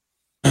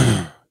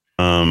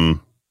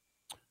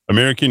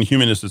 American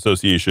Humanist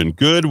Association,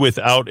 Good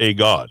Without a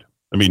God.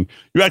 I mean,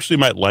 you actually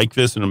might like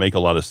this and it'll make a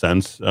lot of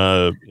sense,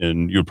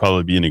 and you'd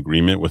probably be in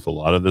agreement with a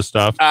lot of this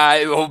stuff.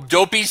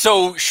 Don't be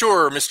so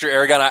sure, Mr.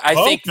 Aragon. I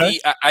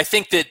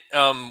think that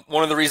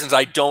one of the reasons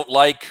I don't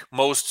like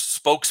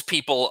most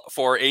spokespeople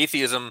for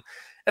atheism,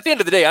 at the end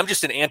of the day, I'm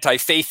just an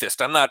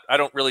anti-faithist. I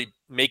don't really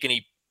make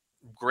any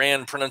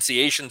grand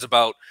pronunciations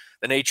about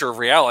the nature of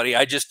reality.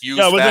 I just use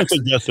facts. I wasn't facts.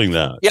 Suggesting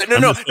that. Yeah,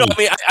 no. I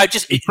mean, I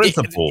just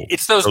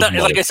it's those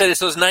like I said, it's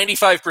those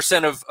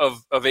 95%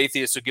 of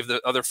atheists who give the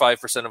other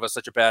 5% of us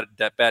such a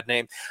bad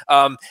name.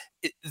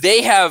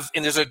 They have,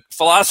 and there's a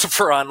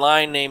philosopher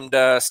online named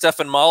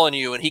Stefan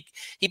Molyneux, and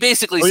he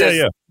basically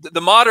says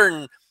the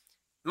modern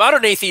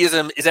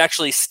atheism is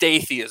actually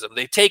stateism.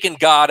 They've taken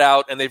God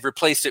out and they've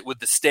replaced it with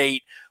the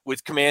state,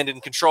 with command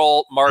and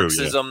control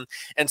Marxism,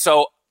 and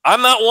so.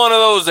 I'm not one of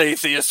those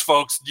atheists,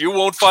 folks. You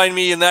won't find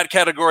me in that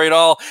category at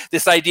all.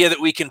 This idea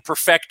that we can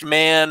perfect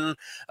man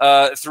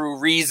through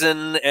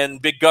reason and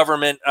big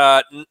government,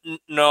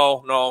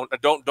 no,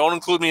 don't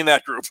include me in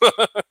that group.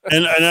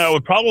 and I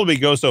would probably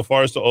go so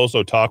far as to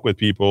also talk with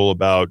people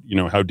about,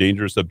 how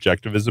dangerous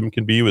objectivism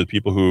can be with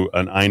people who,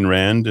 an Ayn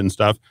Rand and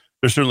stuff.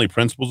 There's certainly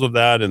principles of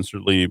that, and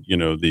certainly,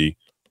 the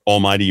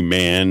almighty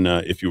man,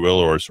 if you will,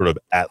 or sort of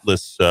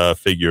Atlas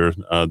figure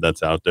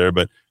that's out there.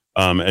 But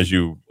as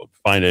you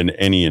find in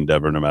any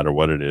endeavor, no matter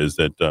what it is,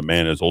 that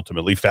man is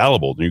ultimately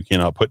fallible, and you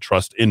cannot put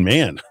trust in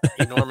man.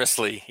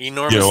 enormously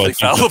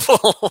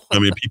fallible. I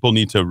mean, people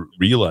need to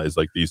realize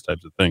these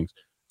types of things.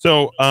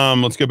 So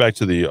let's get back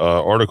to the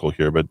article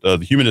here. But the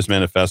Humanist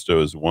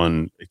Manifesto is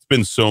one. It's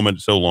been so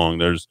long.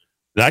 There's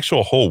an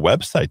actual whole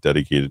website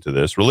dedicated to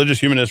this.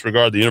 Religious humanists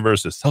regard the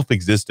universe as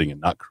self-existing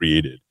and not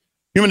created.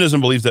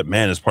 Humanism believes that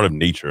man is part of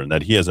nature and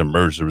that he has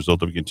emerged as a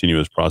result of a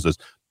continuous process.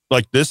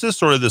 This is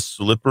sort of the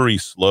slippery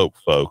slope,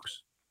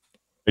 folks.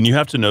 And you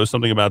have to know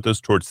something about this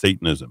towards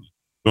Satanism.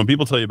 When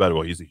people tell you about it,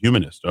 well, he's a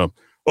humanist.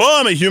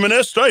 I'm a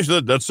humanist.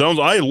 That sounds,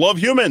 I love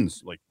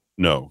humans.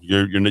 No,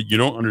 you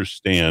don't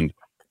understand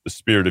the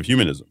spirit of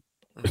humanism.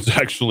 It's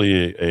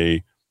actually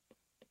a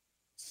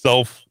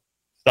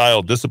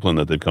self-styled discipline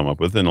that they've come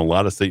up with, and a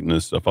lot of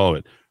Satanists follow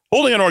it.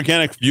 Holding an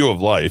organic view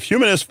of life,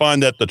 humanists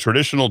find that the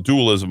traditional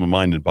dualism of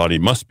mind and body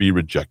must be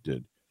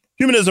rejected.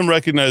 Humanism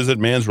recognizes that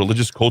man's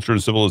religious culture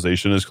and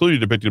civilization, as clearly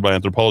depicted by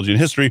anthropology and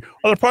history,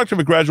 are the product of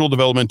a gradual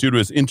development due to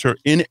his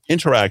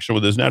interaction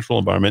with his natural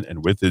environment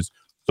and with his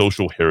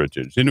social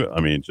heritage. I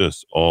mean,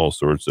 just all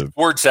sorts of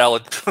word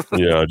salad.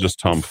 Yeah, just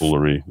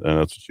tomfoolery. And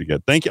that's what you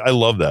get. Thank you. I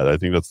love that. I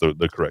think that's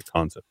the correct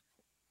concept.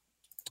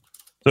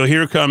 So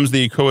here comes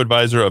the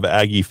co-advisor of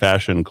Aggie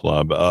Fashion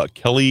Club,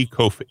 Kelly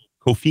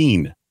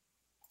Kofine.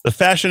 The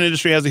fashion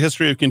industry has a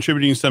history of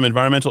contributing some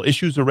environmental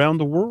issues around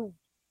the world.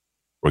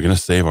 We're going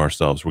to save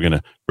ourselves. We're going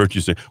to virtue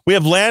save. We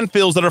have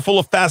landfills that are full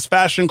of fast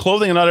fashion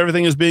clothing, and not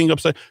everything is being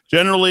upside.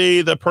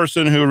 Generally, the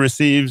person who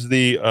receives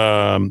the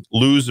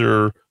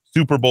loser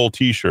Super Bowl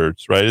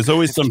T-shirts, right, is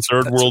always some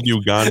third world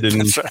Ugandan.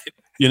 That's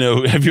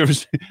right. Have you ever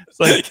seen? It's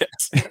like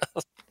yes.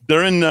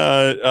 They're in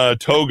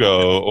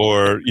Togo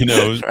or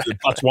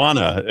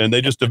Botswana, and they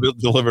just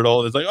delivered all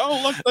of it. It's like,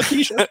 oh, look, the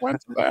T-shirt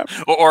went to them.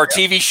 Or a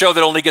TV show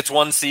that only gets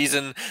one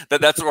season.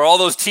 That's where all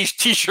those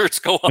T-shirts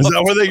go up. Is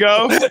that where they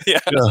go? Yeah.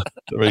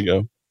 There we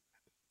go.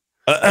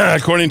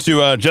 According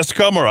to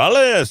Jessica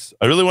Morales,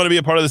 I really want to be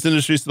a part of this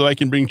industry so that I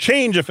can bring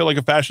change. I feel like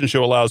a fashion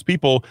show allows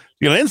people to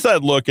get an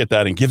inside look at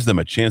that and gives them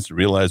a chance to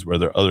realize where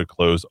their other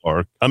clothes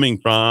are coming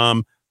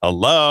from.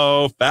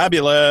 Hello,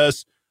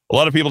 fabulous. A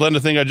lot of people tend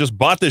to think I just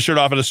bought this shirt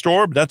off at a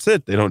store, but that's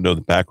it. They don't know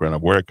the background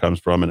of where it comes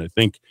from. And I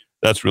think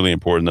that's really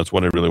important. That's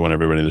what I really want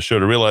everybody in the show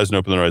to realize and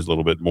open their eyes a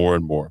little bit more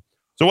and more.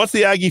 So what's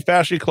the Aggie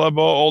Fashion Club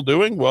all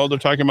doing? Well, they're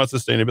talking about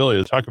sustainability.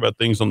 They're talking about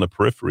things on the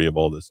periphery of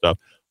all this stuff.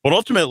 But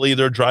ultimately,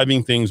 they're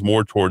driving things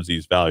more towards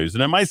these values.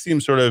 And it might seem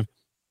sort of,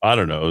 I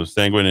don't know,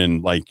 sanguine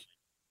and like,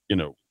 you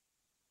know,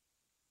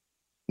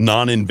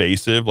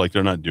 non-invasive, like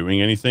they're not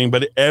doing anything.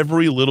 But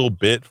every little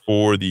bit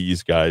for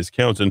these guys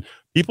counts. And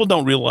people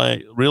don't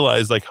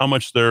realize like how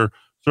much they're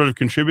sort of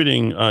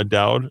contributing,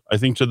 Dowd, I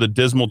think, to the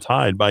dismal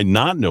tide by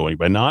not knowing,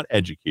 by not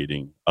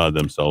educating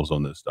themselves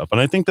on this stuff. And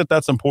I think that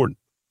that's important.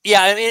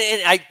 Yeah, I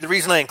mean, the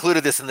reason I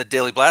included this in the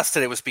Daily Blast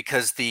today was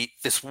because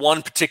this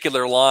one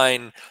particular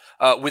line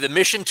with a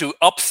mission to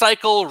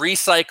upcycle,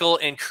 recycle,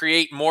 and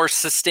create more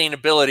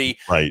sustainability.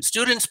 Right.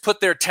 Students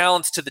put their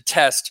talents to the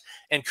test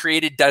and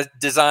created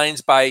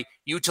designs by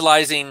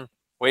utilizing,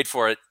 wait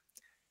for it,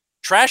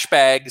 trash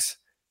bags,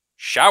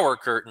 shower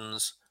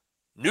curtains,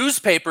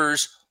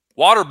 newspapers,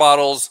 water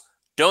bottles,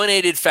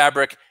 donated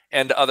fabric,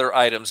 and other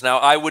items. Now,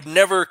 I would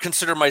never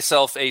consider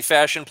myself a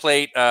fashion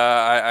plate.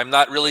 I'm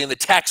not really in the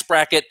tax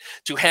bracket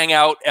to hang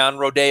out on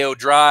Rodeo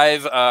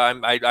Drive.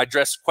 I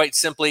dress quite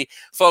simply.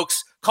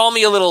 Folks, call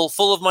me a little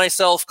full of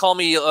myself. Call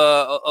me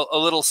a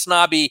little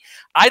snobby.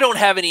 I don't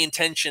have any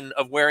intention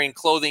of wearing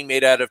clothing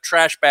made out of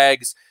trash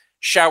bags,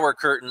 shower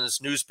curtains,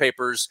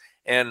 newspapers,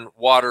 and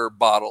water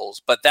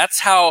bottles. But that's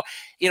how,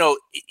 you know,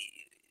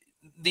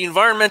 the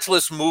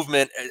environmentalist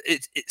movement,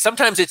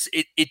 sometimes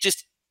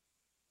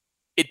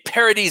it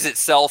parodies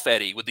itself,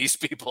 Eddie, with these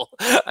people.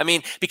 I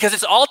mean, because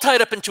it's all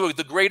tied up into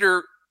the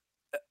greater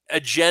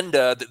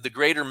agenda, the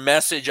greater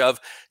message of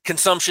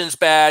consumption's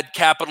bad,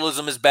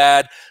 capitalism is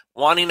bad,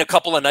 wanting a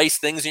couple of nice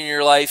things in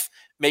your life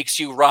makes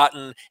you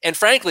rotten. And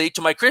frankly,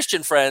 to my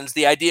Christian friends,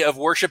 the idea of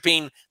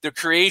worshiping the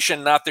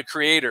creation, not the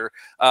creator.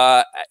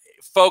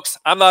 Folks,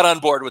 I'm not on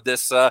board with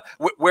this.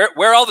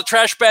 Wear all the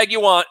trash bags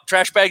you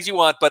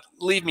want, but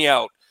leave me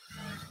out.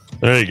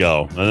 There you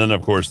go. And then,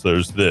 of course,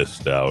 there's this,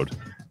 Dowd.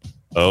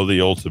 Oh,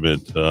 the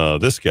ultimate,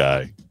 this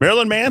guy,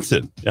 Marilyn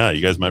Manson. Yeah, you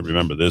guys might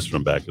remember this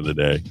from back in the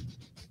day.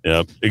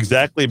 Yeah,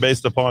 exactly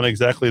based upon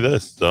exactly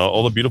this.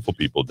 All the beautiful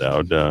people,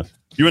 Dowd.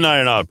 You and I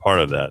are not a part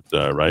of that,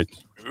 right?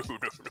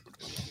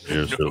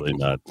 You're certainly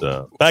not.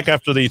 Back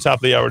after the top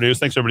of the hour news.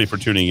 Thanks, everybody, for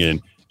tuning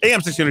in. AM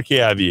 600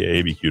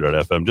 KIVA,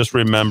 ABQ.FM. Just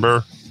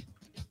remember,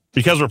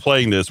 because we're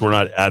playing this, we're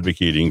not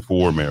advocating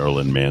for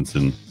Marilyn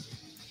Manson.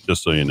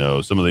 Just so you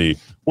know, some of the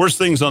worst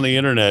things on the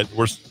internet,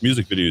 worst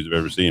music videos you've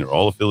ever seen are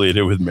all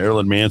affiliated with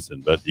Marilyn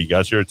Manson. But he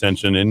got your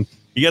attention, and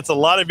he gets a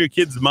lot of your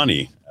kids'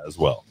 money as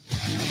well.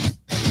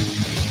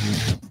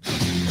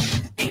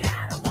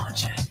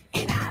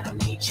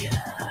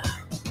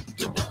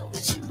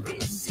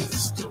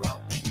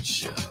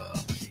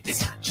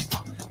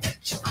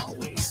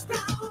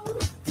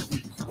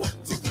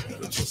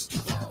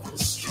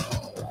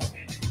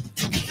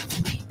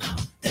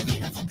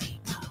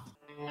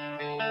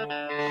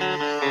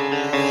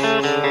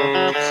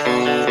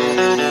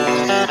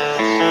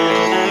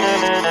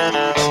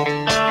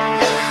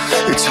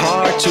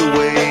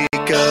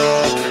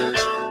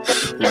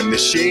 The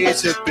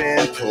shades have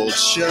been pulled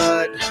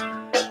shut.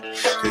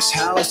 This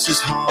house is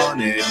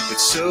haunted,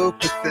 but so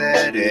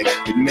pathetic.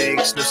 It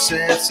makes no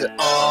sense at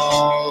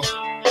all.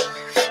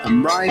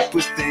 I'm ripe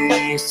with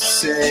things to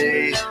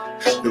say.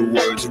 The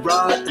words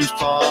rot and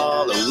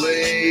fall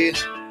away.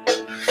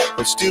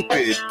 What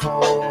stupid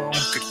poem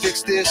could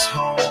fix this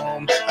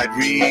home? I'd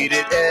read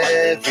it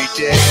every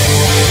day.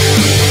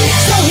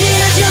 So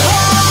here's your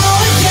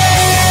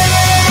holiday.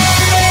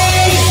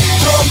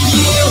 Hope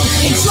you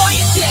enjoy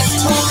it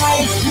this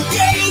time. You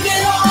gave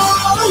it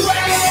all away.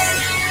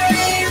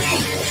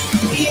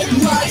 It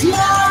was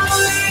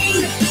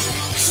mine.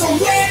 So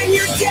when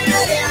you're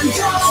dead and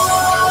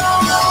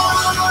gone,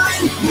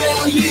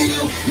 will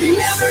you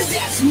remember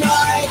this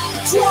night?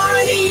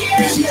 20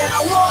 years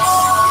now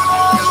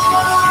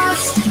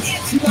lost.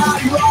 It's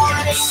not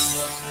right.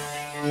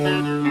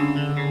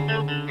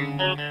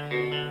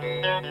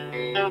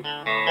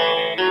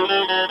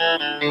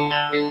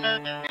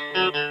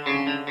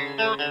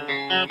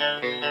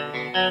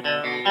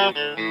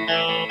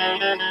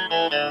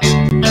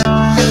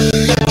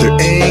 Their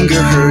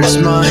anger hurts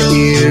my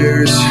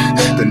ears.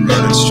 Been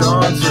running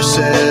strong for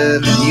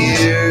 7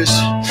 years.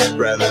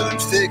 Rather than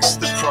fix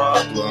the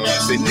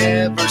problems, they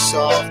never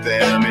solve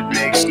them. It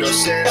makes no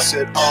sense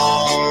at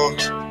all.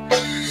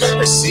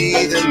 I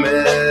see them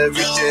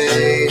every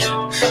day.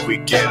 We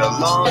get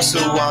along, so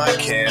why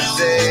can't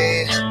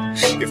they?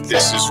 If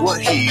this is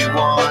what he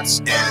wants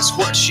and it's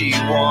what she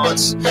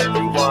wants,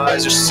 then why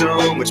is there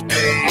so much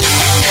pain?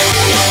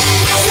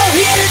 So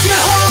here's your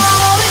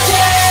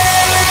holiday.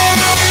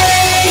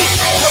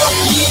 Hope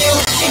you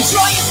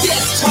enjoy it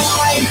this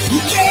time.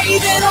 You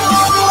gave it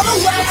all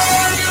away.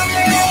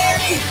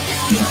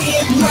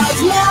 It was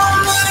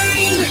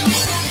mine.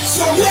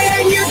 So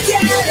when you're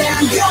dead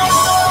and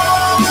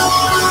gone,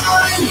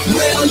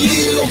 will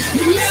you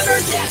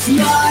remember this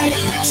night?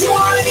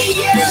 20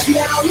 years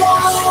now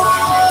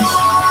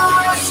lost.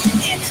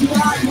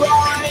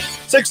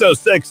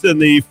 6:06 in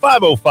the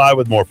 5:05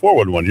 with more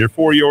 411 here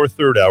for your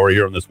third hour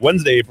here on this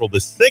Wednesday, April the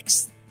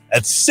 6th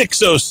at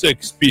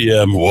 6:06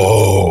 p.m.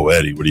 Whoa,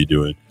 Eddie, what are you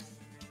doing?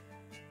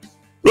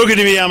 Roku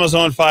TV,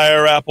 Amazon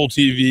Fire, Apple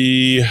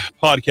TV,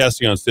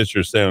 podcasting on Stitcher,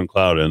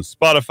 SoundCloud, and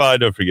Spotify.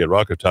 Don't forget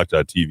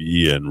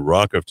rockoftalk.tv and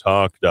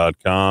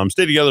rockoftalk.com.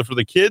 Stay together for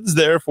the kids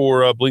there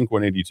for Blink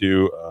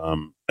 182.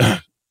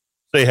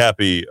 Stay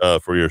happy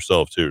for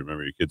yourself, too.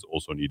 Remember, your kids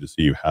also need to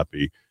see you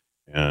happy.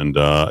 And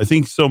I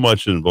think so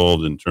much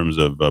involved in terms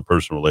of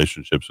personal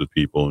relationships with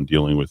people and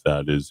dealing with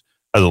that has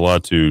a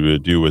lot to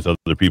do with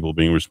other people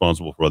being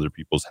responsible for other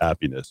people's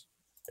happiness.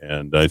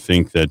 And I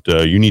think that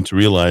you need to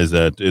realize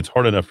that it's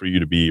hard enough for you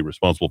to be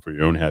responsible for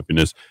your own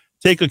happiness.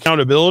 Take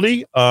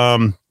accountability.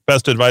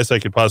 Best advice I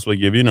could possibly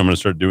give you, and I'm going to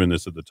start doing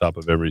this at the top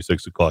of every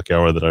 6 o'clock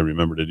hour that I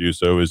remember to do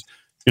so, is,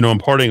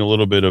 imparting a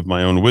little bit of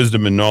my own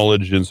wisdom and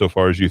knowledge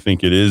insofar as you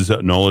think it is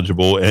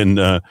knowledgeable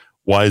and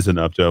wise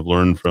enough to have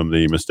learned from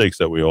the mistakes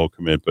that we all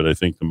commit. But I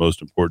think the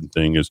most important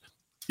thing is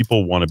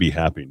people want to be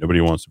happy. Nobody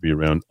wants to be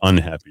around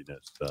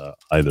unhappiness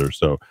either.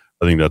 So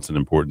I think that's an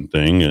important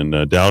thing.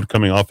 And Dowd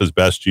coming off his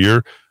best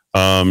year.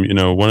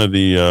 One of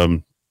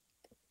the,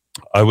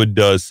 I would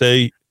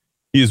say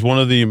he's one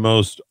of the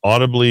most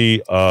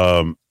audibly,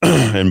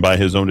 and by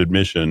his own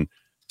admission,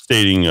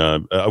 stating,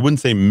 I wouldn't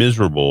say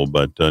miserable,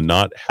 but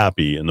not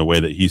happy in the way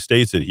that he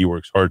states it. He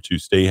works hard to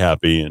stay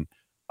happy. And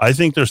I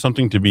think there's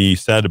something to be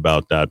said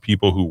about that.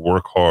 People who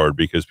work hard,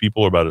 because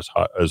people are about as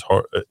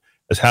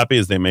happy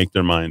as they make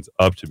their minds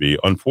up to be.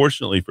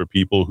 Unfortunately, for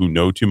people who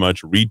know too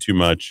much, read too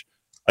much,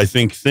 I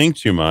think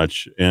too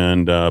much,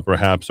 and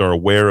perhaps are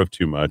aware of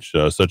too much,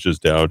 such as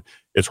Dowd,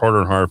 it's harder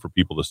and harder for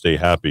people to stay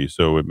happy.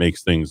 So it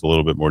makes things a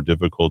little bit more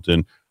difficult.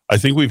 And I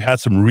think we've had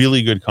some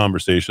really good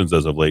conversations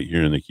as of late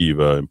here in the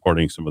Kiva,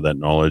 imparting some of that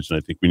knowledge. And I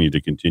think we need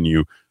to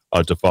continue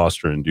to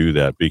foster and do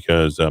that,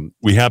 because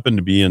we happen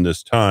to be in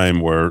this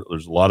time where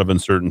there's a lot of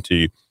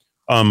uncertainty.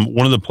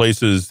 One of the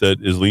places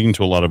that is leading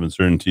to a lot of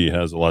uncertainty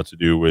has a lot to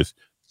do with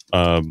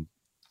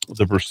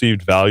the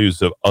perceived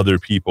values of other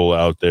people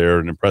out there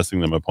and impressing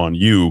them upon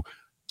you,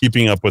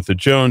 keeping up with the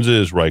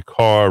Joneses, right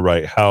car,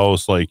 right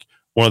house, like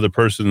one of the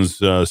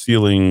person's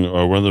ceiling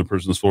or one of the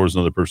person's floor is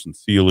another person's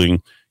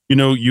ceiling.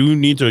 You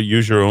need to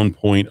use your own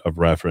point of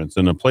reference.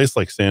 In a place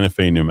like Santa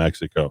Fe, New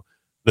Mexico,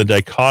 the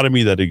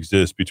dichotomy that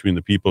exists between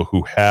the people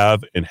who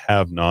have and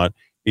have not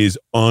is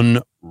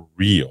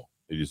unreal,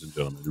 ladies and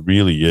gentlemen. It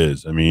really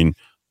is. I mean,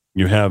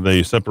 you have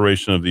a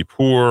separation of the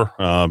poor.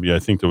 I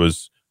think there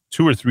was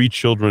 2 or 3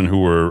 children who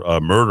were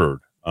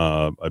murdered,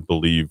 I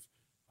believe,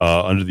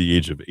 under the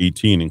age of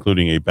 18,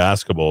 including a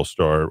basketball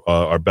star,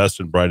 our best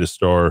and brightest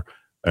star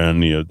in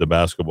the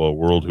basketball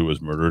world, who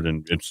was murdered.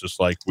 And it's just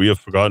like, we have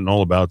forgotten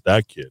all about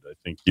that kid. I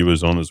think he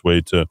was on his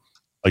way to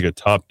like a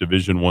top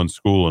Division I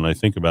school. And I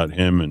think about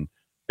him and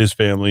his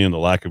family and the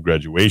lack of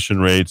graduation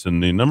rates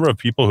and the number of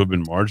people who have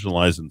been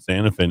marginalized in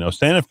Santa Fe. Now,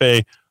 Santa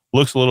Fe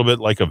looks a little bit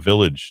like a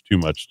village too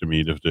much to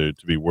me to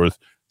be worth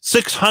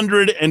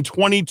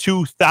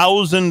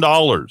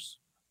 $622,000.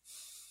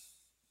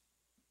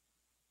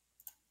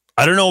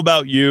 I don't know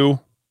about you.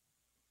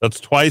 That's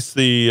twice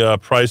the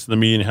price of the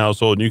median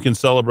household. And you can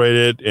celebrate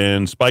it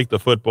and spike the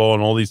football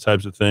and all these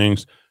types of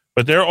things.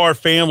 But there are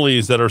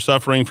families that are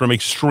suffering from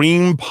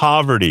extreme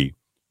poverty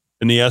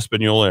in the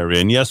Espanola area.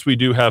 And yes, we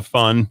do have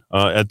fun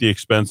at the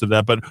expense of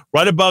that. But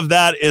right above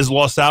that is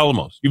Los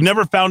Alamos. You've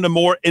never found a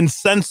more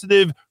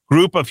insensitive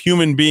group of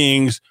human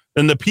beings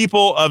than the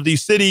people of the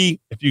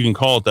city, if you can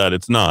call it that.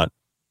 It's not.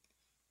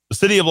 The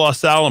city of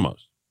Los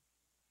Alamos.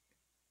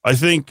 I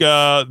think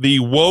the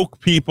woke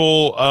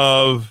people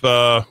of,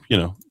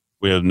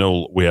 we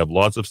have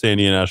lots of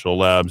Sandia National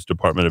Labs,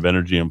 Department of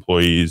Energy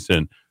employees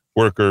and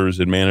workers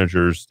and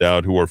managers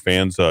out who are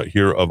fans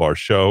here of our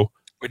show.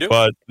 We do.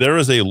 But there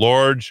is a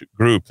large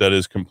group that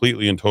is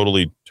completely and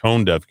totally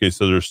tone deaf, because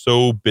so they're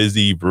so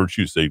busy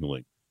virtue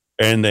signaling.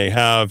 And they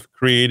have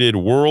created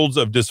worlds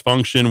of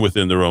dysfunction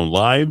within their own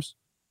lives.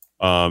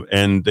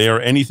 And they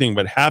are anything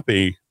but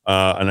happy.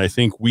 And I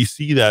think we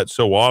see that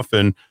so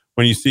often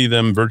when you see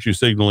them virtue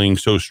signaling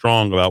so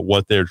strong about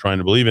what they're trying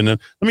to believe in. And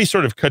let me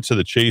sort of cut to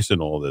the chase in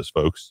all this,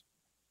 folks.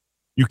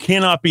 You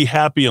cannot be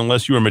happy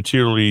unless you are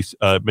materially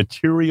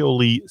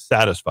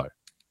satisfied.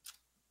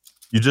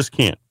 You just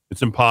can't.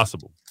 It's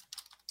impossible.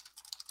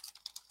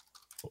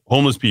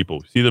 Homeless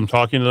people, see them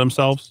talking to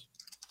themselves?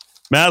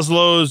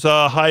 Maslow's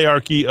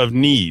hierarchy of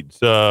needs.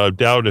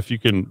 Dowd, if you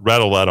can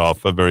rattle that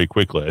off very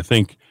quickly. I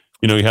think,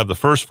 you have the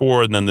first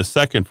 4 and then the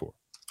second 4.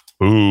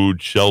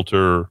 Food,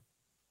 shelter.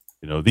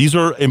 These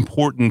are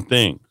important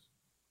things.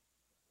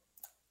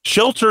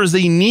 Shelter is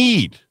a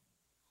need.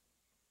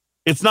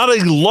 It's not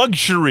a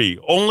luxury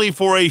only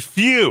for a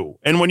few.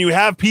 And when you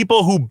have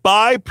people who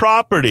buy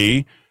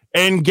property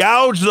and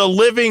gouge the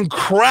living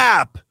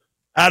crap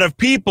out of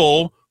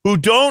people who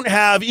don't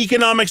have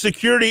economic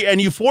security, and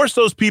you force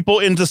those people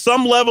into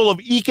some level of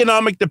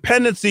economic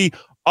dependency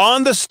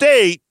on the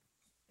state,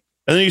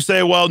 and then you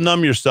say, well,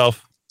 numb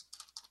yourself.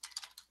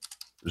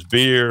 There's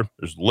beer,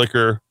 there's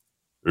liquor,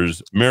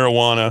 there's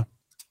marijuana.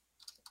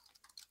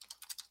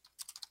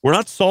 We're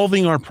not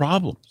solving our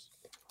problems.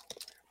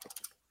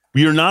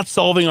 We are not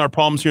solving our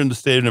problems here in the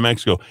state of New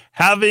Mexico.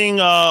 Having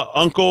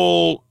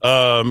Uncle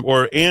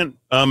or Aunt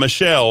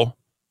Michelle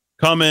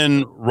come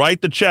and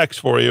write the checks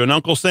for you and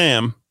Uncle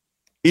Sam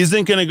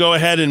isn't going to go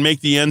ahead and make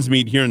the ends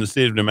meet here in the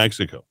state of New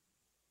Mexico.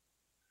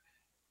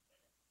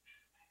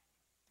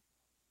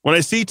 When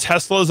I see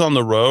Teslas on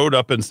the road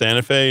up in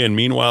Santa Fe, and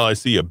meanwhile I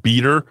see a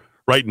beater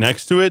right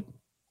next to it,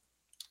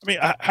 I mean,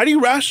 how do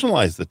you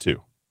rationalize the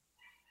two?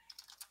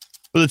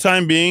 For the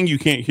time being, you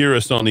can't hear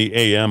us on the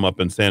AM up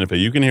in Santa Fe.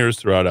 You can hear us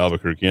throughout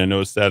Albuquerque. I know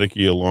it's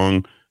staticky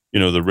along,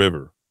 the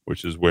river,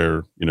 which is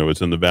where,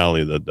 it's in the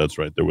valley. That's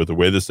right there. With the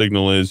way the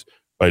signal is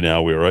right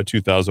now, we are at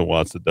 2,000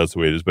 watts. That's the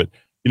way it is. But,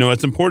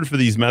 it's important for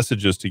these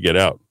messages to get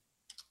out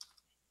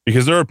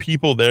because there are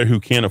people there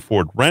who can't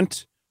afford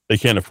rent. They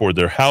can't afford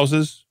their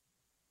houses.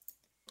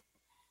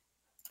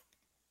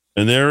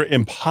 And they're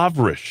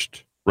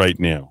impoverished right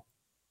now.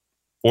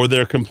 Or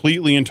they're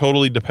completely and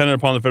totally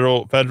dependent upon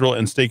the federal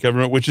and state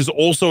government, which is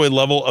also a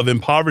level of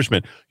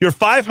impoverishment. Your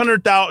 $500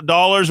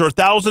 or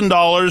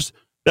 $1,000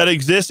 that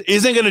exists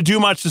isn't going to do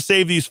much to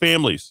save these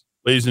families,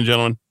 ladies and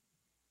gentlemen.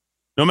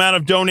 No amount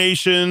of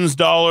donations,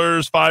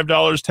 dollars, $5,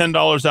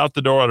 $10 out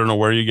the door. I don't know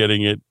where you're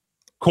getting it.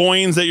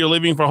 Coins that you're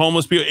leaving for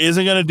homeless people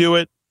isn't going to do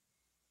it.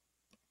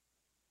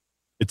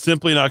 It's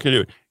simply not going to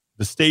do it.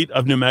 The state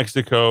of New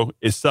Mexico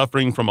is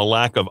suffering from a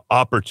lack of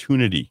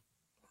opportunity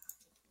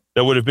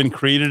that would have been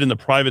created in the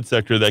private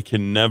sector that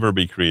can never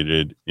be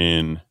created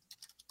in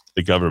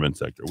the government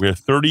sector. We're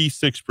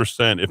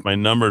 36%, if my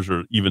numbers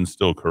are even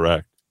still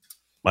correct.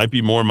 Might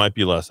be more, might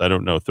be less. I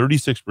don't know.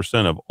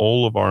 36% of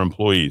all of our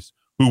employees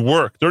who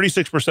work,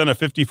 36% of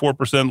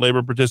 54%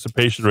 labor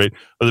participation rate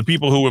of the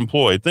people who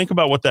employ. Think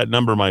about what that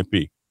number might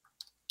be.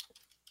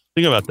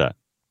 Think about that.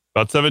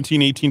 About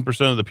 17,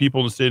 18% of the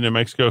people in the state of New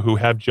Mexico who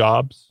have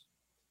jobs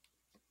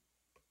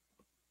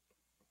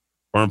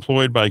are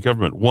employed by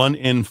government. 1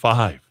 in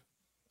 5.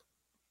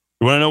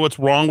 You want to know what's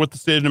wrong with the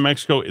state of New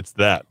Mexico? It's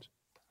that.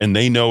 And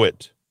they know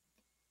it.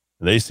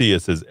 And they see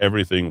us as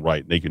everything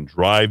right. They can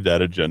drive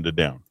that agenda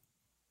down.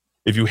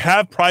 If you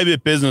have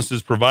private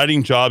businesses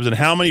providing jobs, and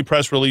how many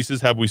press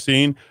releases have we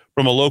seen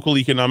from a local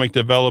economic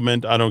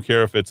development? I don't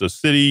care if it's a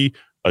city,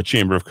 a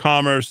chamber of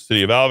commerce,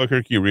 city of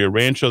Albuquerque, Rio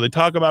Rancho. They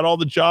talk about all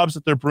the jobs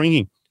that they're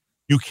bringing.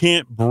 You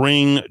can't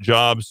bring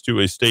jobs to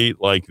a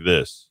state like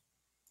this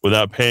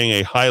without paying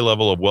a high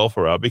level of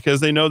welfare out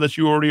because they know that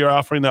you already are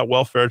offering that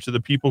welfare to the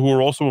people who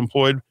are also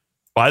employed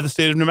by the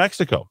state of New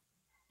Mexico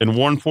in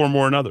one form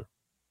or another.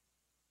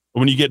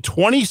 When you get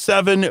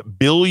 $27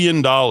 billion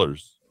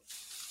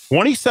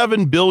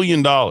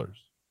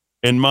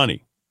in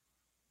money,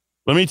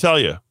 let me tell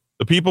you,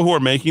 the people who are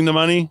making the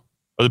money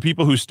are the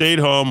people who stayed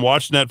home,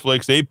 watched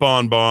Netflix, ate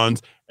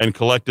bonbons, and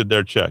collected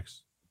their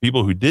checks.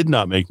 People who did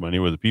not make money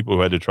were the people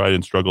who had to try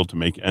and struggle to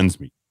make ends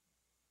meet.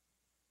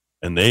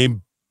 And they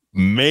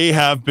may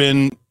have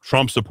been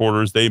Trump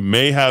supporters. They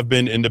may have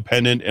been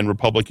independent and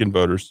Republican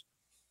voters.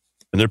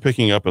 And they're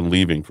picking up and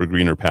leaving for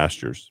greener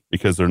pastures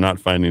because they're not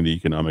finding the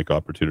economic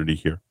opportunity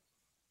here.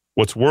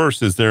 What's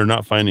worse is they're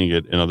not finding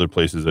it in other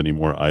places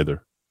anymore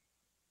either.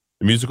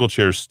 The musical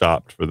chairs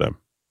stopped for them.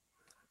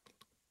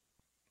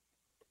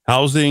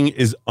 Housing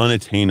is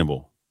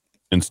unattainable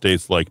in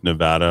states like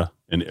Nevada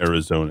and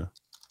Arizona.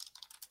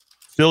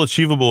 Still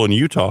achievable in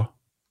Utah.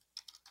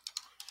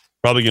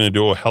 Probably going to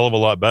do a hell of a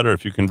lot better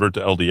if you convert to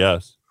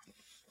LDS.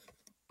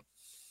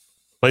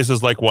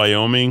 Places like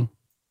Wyoming,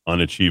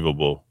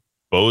 unachievable.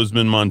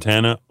 Bozeman,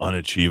 Montana,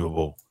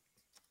 unachievable.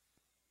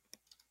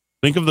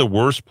 Think of the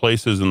worst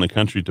places in the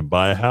country to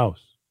buy a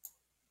house.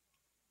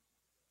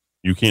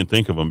 You can't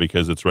think of them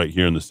because it's right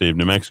here in the state of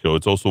New Mexico.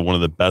 It's also one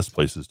of the best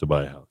places to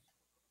buy a house.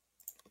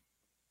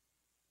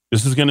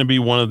 This is going to be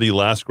one of the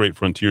last great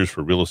frontiers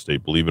for real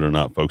estate, believe it or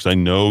not, folks. I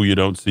know you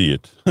don't see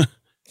it,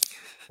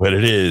 but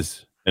it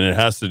is. And it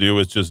has to do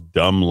with just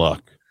dumb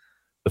luck.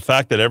 The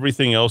fact that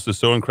everything else is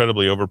so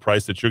incredibly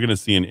overpriced that you're going to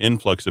see an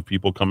influx of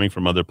people coming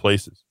from other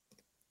places.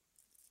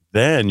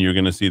 Then you're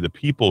going to see the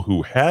people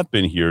who have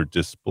been here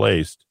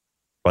displaced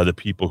by the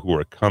people who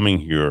are coming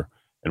here,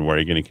 and where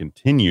you're going to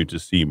continue to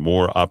see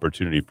more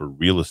opportunity for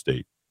real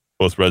estate,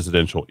 both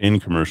residential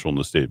and commercial in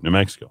the state of New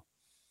Mexico.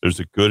 There's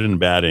a good and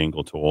bad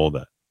angle to all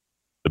that.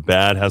 The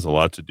bad has a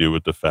lot to do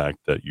with the fact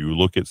that you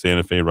look at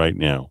Santa Fe right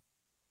now,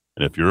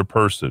 and if you're a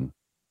person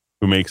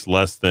who makes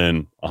less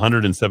than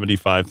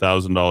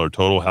 $175,000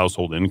 total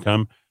household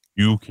income,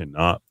 you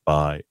cannot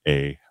buy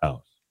a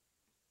house.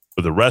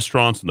 For the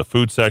restaurants and the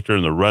food sector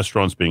and the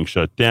restaurants being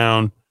shut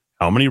down,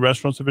 how many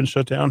restaurants have been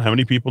shut down? How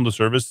many people in the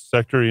service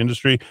sector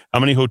industry?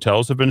 How many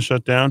hotels have been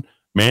shut down?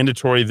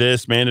 Mandatory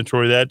this,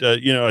 mandatory that.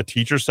 A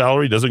teacher's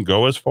salary doesn't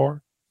go as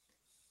far.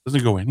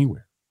 Doesn't go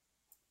anywhere.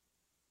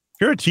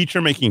 If you're a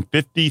teacher making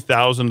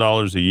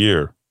 $50,000 a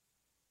year,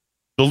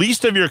 the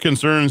least of your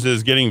concerns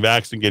is getting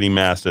vaxxed and getting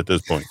masked at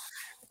this point.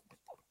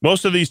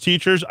 Most of these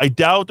teachers, I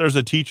doubt there's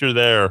a teacher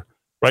there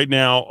right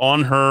now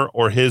on her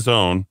or his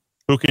own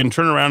who can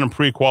turn around and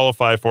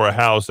pre-qualify for a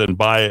house and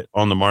buy it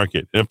on the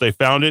market. And if they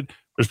found it,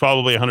 There's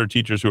probably 100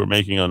 teachers who are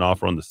making an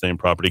offer on the same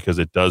property because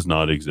it does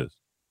not exist.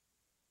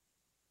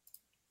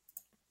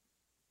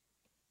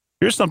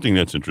 Here's something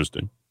that's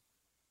interesting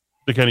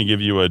to kind of give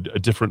you a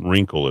different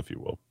wrinkle, if you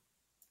will.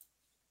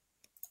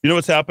 You know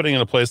what's happening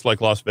in a place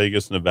like Las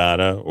Vegas,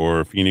 Nevada,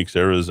 or Phoenix,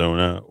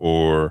 Arizona,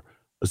 or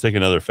let's take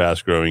another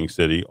fast-growing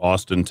city,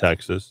 Austin,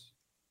 Texas,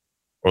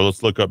 or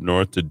let's look up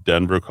north to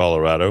Denver,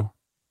 Colorado.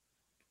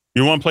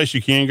 You know one place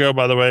you can go,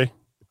 by the way,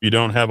 if you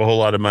don't have a whole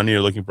lot of money,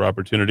 you're looking for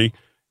opportunity,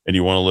 and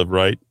you want to live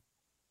right?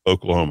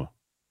 Oklahoma.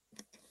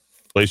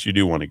 Place you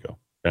do want to go,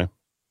 okay?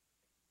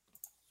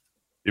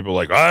 People are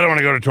like, oh, I don't want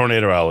to go to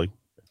Tornado Alley.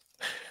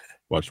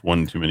 Watch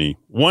one too many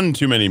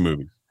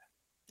movies.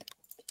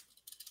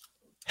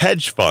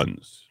 Hedge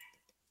funds.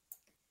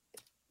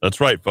 That's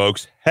right,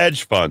 folks.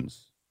 Hedge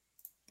funds.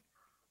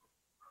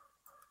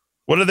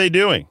 What are they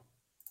doing?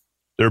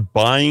 They're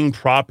buying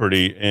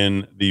property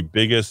in the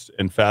biggest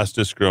and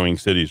fastest growing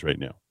cities right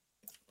now.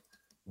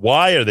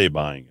 Why are they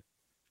buying it?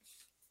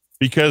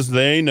 Because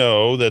they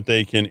know that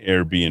they can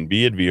Airbnb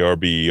it,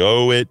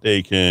 VRBO it,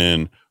 they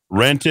can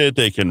rent it,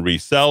 they can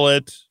resell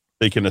it,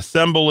 they can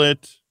assemble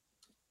it.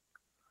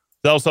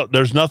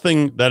 There's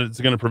nothing that is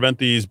going to prevent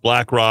these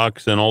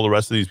BlackRocks and all the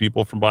rest of these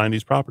people from buying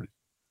these properties.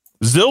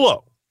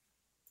 Zillow,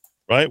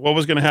 right? What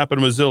was going to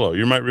happen with Zillow?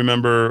 You might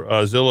remember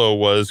Zillow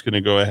was going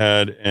to go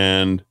ahead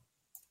and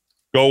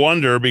go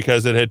under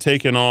because it had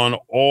taken on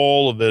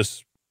all of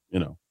this,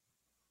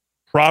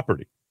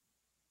 property.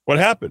 What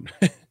happened?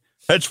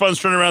 Hedge funds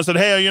turned around and said,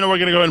 hey, we're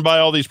going to go ahead and buy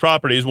all these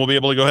properties. We'll be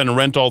able to go ahead and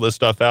rent all this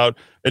stuff out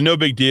and no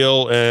big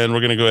deal. And we're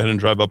going to go ahead and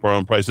drive up our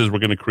own prices. We're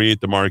going to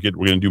create the market.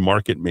 We're going to do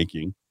market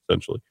making,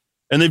 essentially.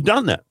 And they've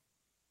done that.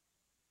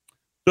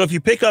 So if you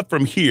pick up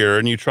from here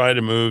and you try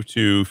to move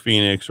to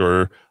Phoenix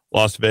or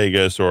Las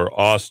Vegas or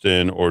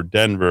Austin or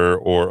Denver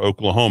or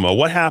Oklahoma,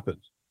 what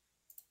happens?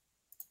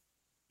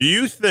 Do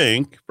you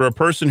think for a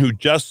person who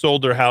just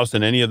sold their house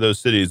in any of those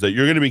cities that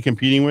you're going to be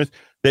competing with,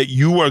 that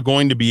you are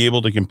going to be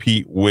able to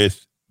compete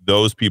with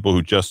those people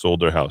who just sold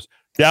their house?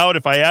 Dowd,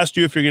 if I asked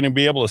you if you're going to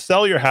be able to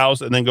sell your house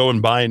and then go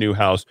and buy a new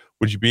house,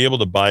 would you be able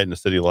to buy it in a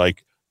city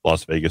like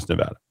Las Vegas,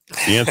 Nevada?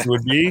 The answer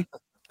would be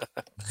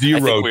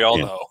zero. I think we all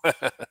know.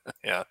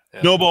 Yeah.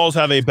 Snowballs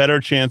have a better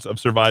chance of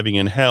surviving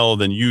in hell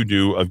than you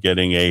do of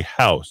getting a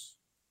house.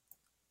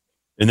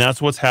 And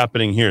that's what's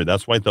happening here.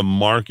 That's why the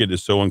market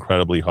is so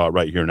incredibly hot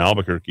right here in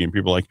Albuquerque. And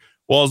people are like,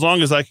 well, as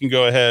long as I can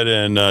go ahead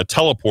and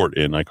teleport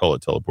in. I call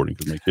it teleporting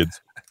because my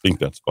kids think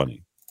that's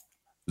funny.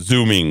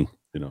 Zooming,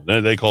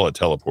 they call it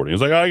teleporting.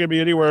 It's like, I can be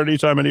anywhere,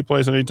 anytime, any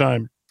place,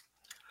 anytime.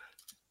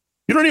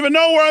 You don't even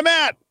know where I'm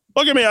at.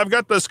 Look at me. I've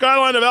got the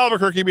skyline of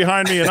Albuquerque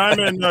behind me, and I'm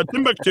in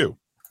Timbuktu.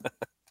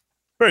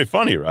 Very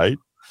funny, right?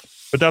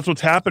 But that's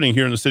what's happening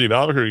here in the city of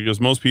Albuquerque because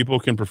most people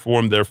can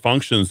perform their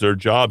functions, their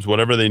jobs,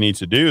 whatever they need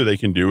to do. They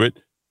can do it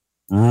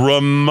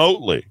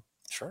remotely.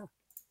 Sure.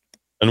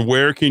 And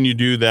where can you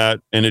do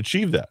that and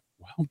achieve that?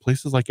 Well,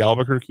 places like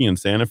Albuquerque and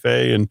Santa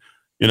Fe and,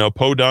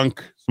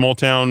 Podunk, small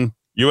town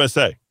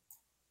USA. As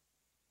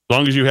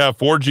long as you have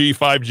 4G,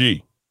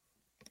 5G.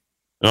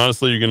 And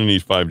honestly, you're going to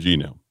need 5G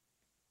now.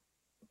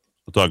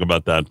 We'll talk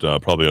about that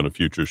probably on a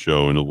future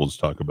show, and we'll just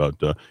talk about,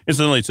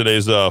 incidentally,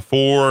 today's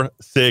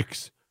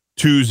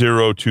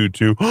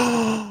 462022.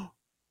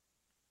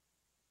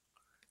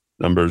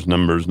 Numbers.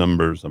 I'm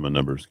a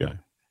numbers guy.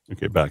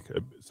 Okay, back.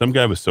 Some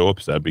guy was so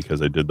upset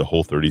because I did the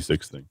whole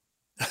 36 thing.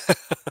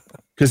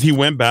 Because he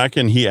went back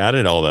and he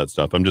added all that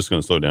stuff. I'm just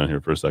going to slow down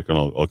here for a second.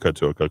 I'll cut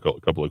to a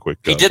couple of quick.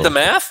 He did the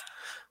math?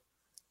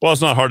 Well,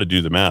 it's not hard to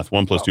do the math.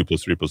 1 + 2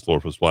 + 3 +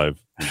 4 +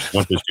 5.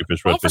 1 fish, 2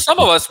 fish, red well, for fish. some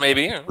of us,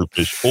 maybe. Blue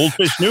fish, old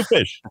fish, new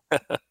fish.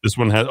 This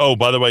one has. Oh,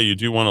 by the way, you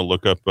do want to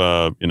look up,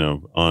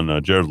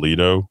 on Jared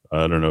Leto.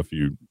 I don't know if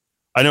you.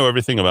 I know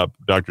everything about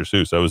Dr.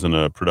 Seuss. I was in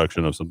a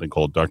production of something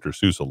called Dr.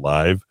 Seuss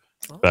Alive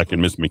back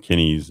in Miss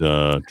McKinney's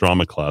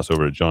drama class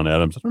over at John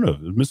Adams. I don't know.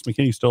 Is Miss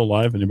McKinney still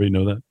alive? Anybody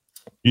know that?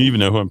 You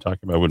even know who I'm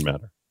talking about? It wouldn't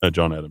matter.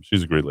 John Adams.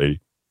 She's a great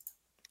lady.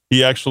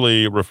 He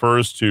actually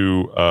refers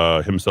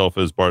to himself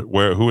as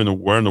where in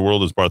the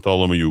world is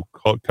Bartholomew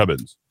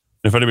Cubbins?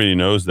 If anybody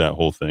knows that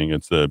whole thing,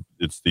 it's the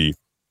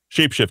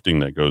shape-shifting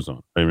that goes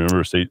on. I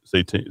remember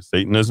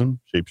Satanism,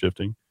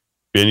 shape-shifting.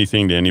 Be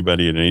anything to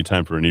anybody at any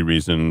time for any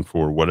reason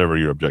for whatever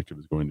your objective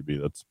is going to be.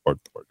 That's Bart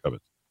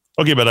Cubbins.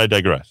 Okay, but I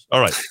digress.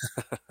 All right.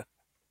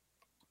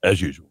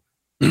 As usual.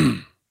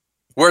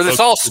 Where this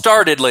all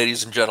started,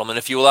 ladies and gentlemen,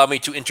 if you allow me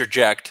to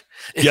interject,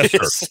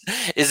 yes,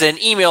 is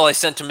an email I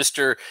sent to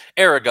Mr.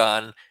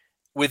 Aragon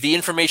with the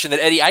information that,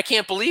 Eddie, I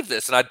can't believe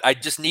this, and I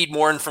just need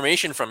more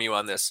information from you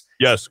on this.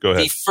 Yes, go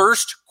ahead. The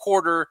first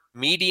quarter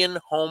median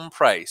home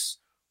price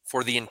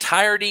for the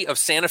entirety of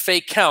Santa Fe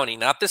County,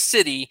 not the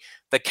city,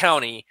 the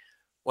county,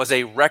 was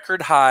a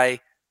record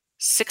high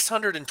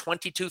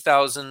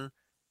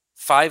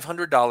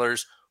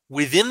 $622,500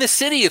 within the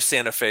city of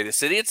Santa Fe, the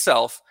city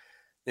itself.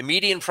 The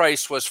median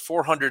price was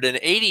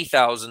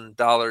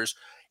 $480,000,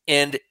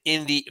 and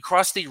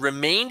across the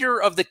remainder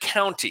of the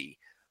county,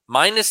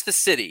 minus the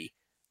city,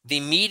 the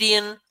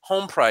median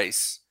home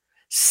price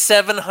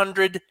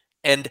 $710,000.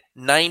 and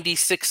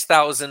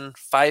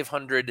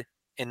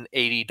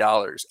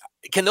 $96,580.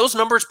 Can those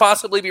numbers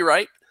possibly be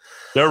right?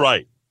 They're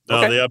right. No,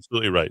 Okay. they're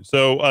absolutely right.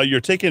 So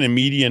you're taking a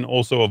median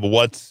also of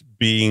what's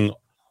being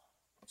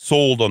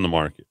sold on the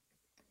market.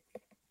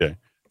 Okay.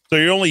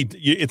 So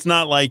it's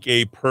not like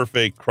a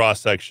perfect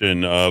cross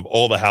section of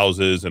all the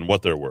houses and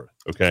what they're worth.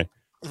 Okay.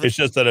 Mhm. It's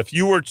just that if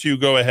you were to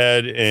go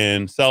ahead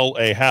and sell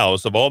a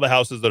house of all the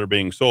houses that are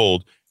being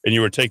sold, and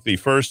you were to take the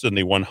first and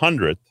the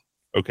 100th,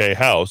 okay,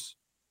 house,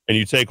 and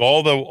you take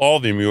all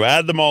of them, you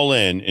add them all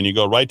in, and you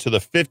go right to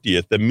the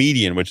 50th, the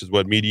median, which is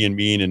what median,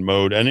 mean, and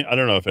mode. And I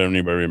don't know if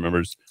anybody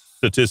remembers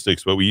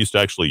statistics, but we used to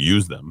actually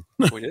use them.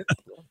 We did.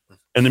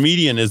 And the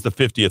median is the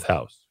 50th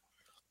house.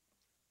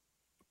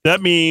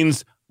 That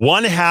means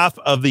one half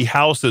of the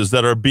houses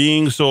that are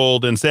being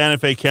sold in Santa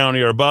Fe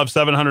County are above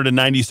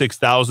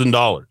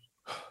 $796,000.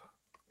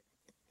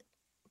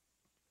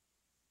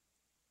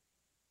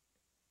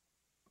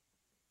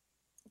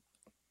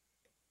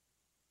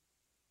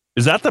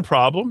 Is that the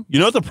problem? You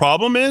know what the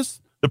problem is?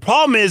 The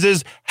problem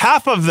is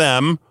half of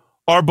them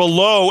are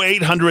below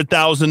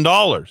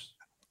 $800,000.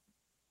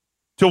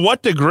 To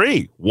what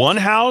degree? One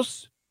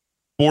house?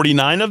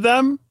 49 of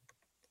them?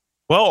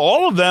 Well,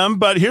 all of them,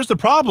 but here's the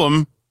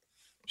problem.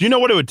 Do you know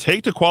what it would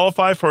take to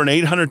qualify for an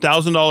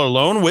 $800,000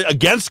 loan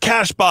against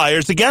cash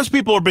buyers, against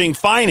people who are being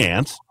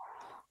financed?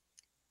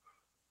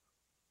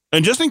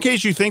 And just in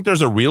case you think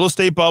there's a real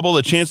estate bubble,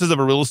 the chances of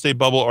a real estate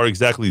bubble are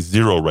exactly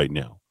zero right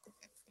now.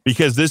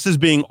 Because this is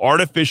being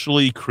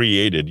artificially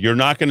created. You're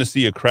not going to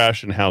see a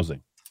crash in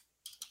housing.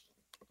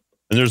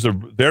 And there's a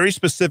very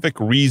specific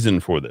reason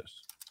for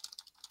this.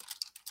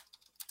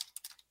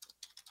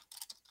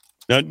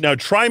 Now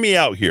try me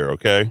out here,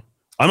 okay?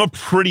 I'm a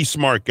pretty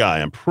smart guy.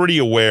 I'm pretty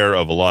aware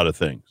of a lot of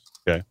things,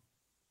 okay?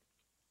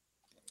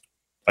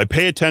 I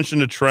pay attention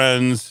to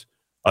trends.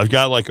 I've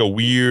got like a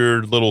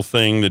weird little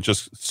thing that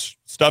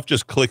stuff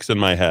just clicks in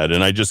my head,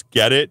 and I just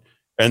get it.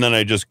 And then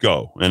I just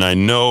go, and I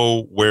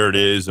know where it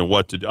is and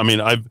what to do. I mean,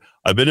 I've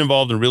been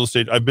involved in real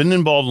estate. I've been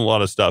involved in a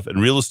lot of stuff,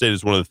 and real estate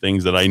is one of the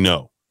things that I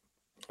know.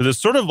 But it's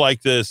sort of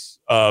like this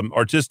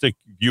artistic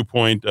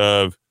viewpoint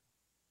of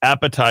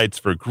appetites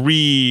for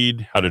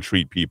greed, how to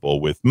treat people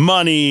with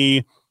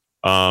money,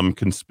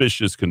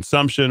 conspicuous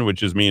consumption,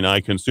 which is mean I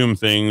consume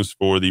things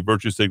for the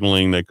virtue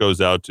signaling that goes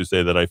out to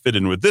say that I fit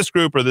in with this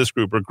group or this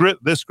group or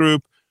this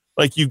group.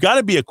 Like, you've got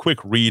to be a quick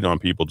read on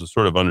people to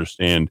sort of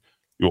understand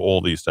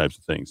all these types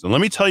of things. And let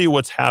me tell you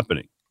what's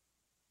happening.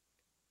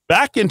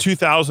 Back in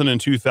 2007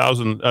 and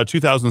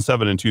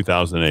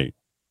 2008,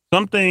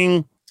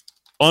 something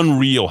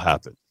unreal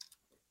happened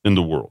in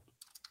the world.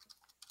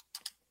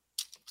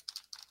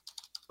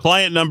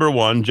 Client number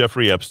one,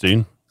 Jeffrey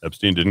Epstein.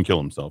 Epstein didn't kill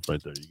himself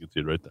right there. You can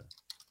see it right there.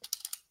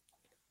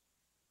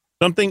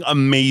 Something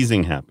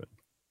amazing happened.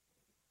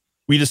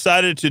 We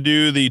decided to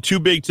do the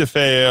too big to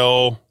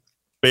fail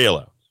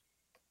bailout.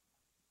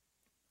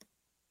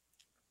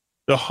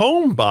 The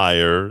home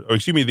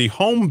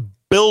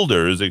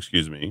builders,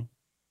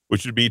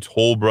 which would be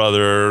Toll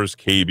Brothers,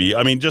 KB.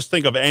 I mean, just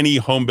think of any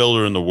home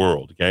builder in the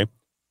world, okay?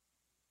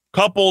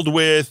 Coupled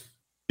with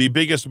the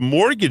biggest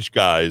mortgage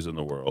guys in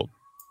the world,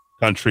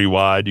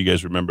 Countrywide, you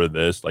guys remember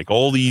this? Like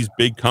all these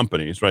big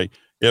companies, right?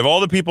 You have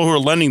all the people who are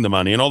lending the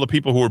money and all the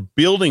people who are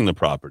building the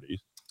properties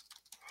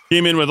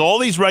came in with all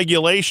these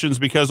regulations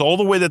because all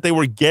the way that they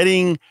were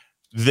getting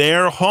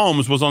their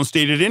homes was on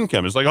stated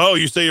income. It's like, oh,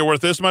 you say you're worth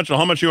this much and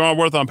how much you are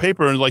worth on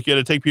paper. And like, you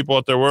had to take people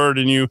at their word,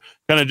 and you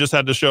kind of just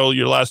had to show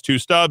your last two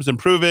stubs and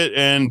prove it,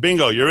 and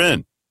bingo, you're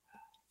in.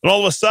 And all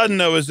of a sudden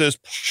there was this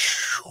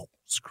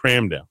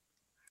cram down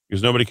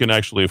because nobody can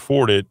actually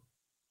afford it.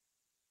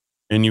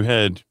 And you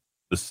had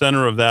the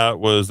center of that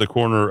was the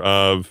corner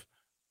of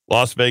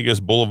Las Vegas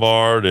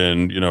Boulevard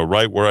and,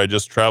 right where I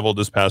just traveled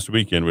this past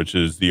weekend, which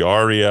is the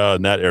Aria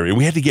and that area.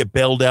 We had to get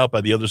bailed out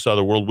by the other side of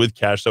the world with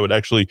cash that would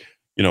actually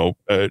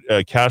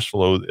cash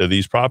flow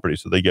these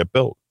properties so they get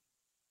built.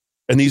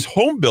 And these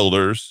home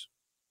builders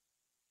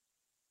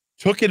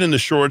took it in the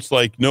shorts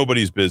like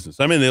nobody's business.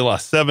 I mean, they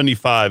lost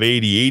 75,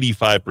 80,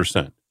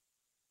 85%.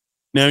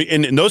 Now,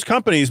 in those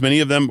companies, many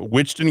of them,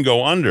 which didn't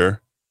go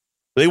under,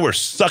 they were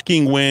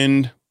sucking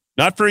wind,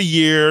 not for a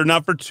year,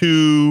 not for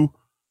 2,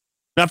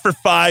 not for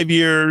 5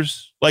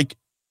 years. Like,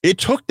 it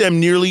took them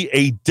nearly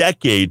a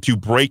decade to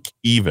break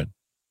even.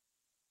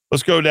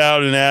 Let's go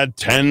down and add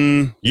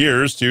 10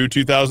 years to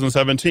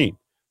 2017.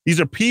 These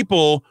are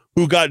people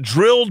who got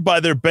drilled by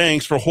their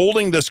banks for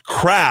holding this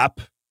crap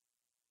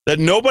that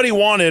nobody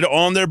wanted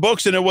on their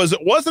books. And it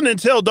wasn't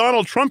until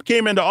Donald Trump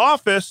came into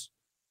office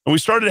and we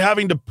started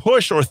having to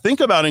push or think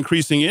about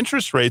increasing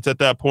interest rates at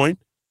that point.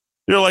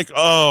 You're like,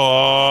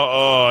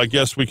 I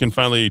guess we can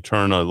finally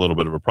turn a little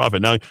bit of a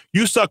profit. Now,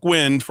 you suck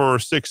wind for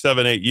 6,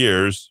 7, 8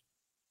 years,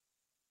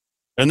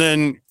 and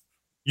then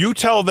you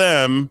tell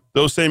them,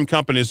 those same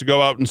companies, to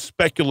go out and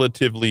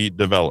speculatively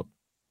develop.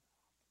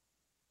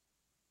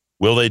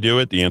 Will they do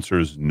it? The answer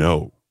is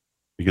no,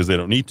 because they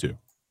don't need to.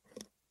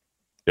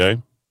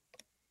 Okay?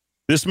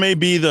 This may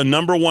be the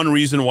number one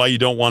reason why you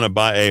don't want to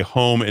buy a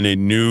home in a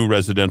new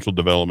residential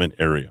development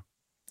area.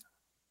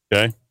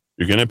 Okay?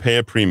 you're going to pay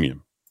a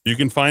premium. You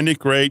can find it,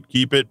 great,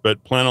 keep it,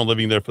 but plan on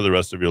living there for the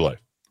rest of your life.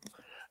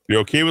 If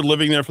you're okay with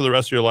living there for the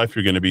rest of your life,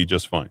 you're going to be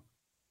just fine.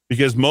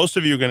 Because most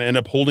of you are going to end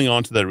up holding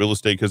on to that real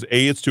estate because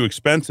A, it's too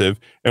expensive.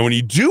 And when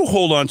you do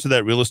hold on to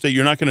that real estate,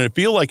 you're not going to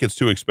feel like it's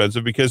too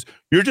expensive because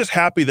you're just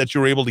happy that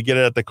you're able to get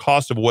it at the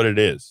cost of what it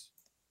is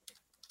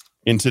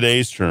in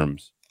today's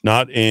terms,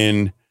 not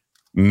in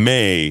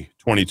May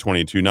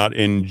 2022, not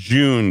in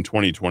June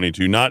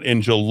 2022, not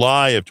in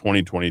July of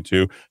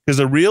 2022. Because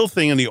the real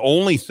thing and the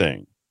only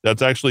thing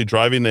that's actually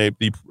driving the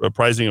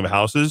pricing of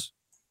houses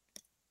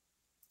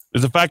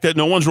is the fact that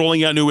no one's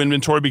rolling out new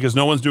inventory because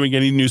no one's doing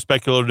any new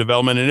speculative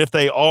development. And if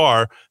they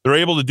are, they're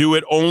able to do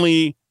it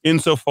only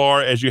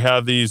insofar as you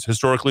have these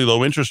historically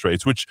low interest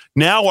rates, which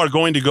now are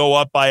going to go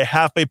up by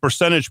 0.5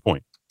 percentage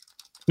point.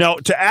 Now,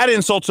 to add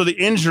insult to the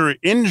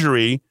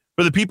injury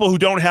for the people who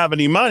don't have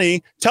any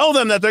money, tell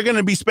them that they're going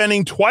to be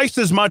spending twice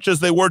as much as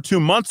they were 2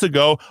 months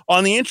ago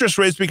on the interest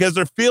rates because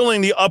they're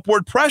feeling the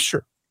upward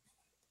pressure.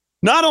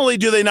 Not only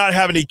do they not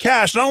have any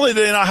cash, not only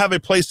do they not have a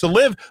place to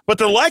live, but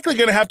they're likely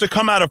going to have to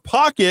come out of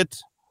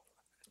pocket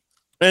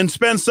and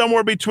spend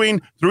somewhere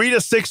between 3 to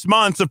 6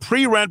 months of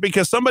pre-rent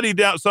because some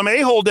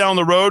a-hole down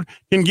the road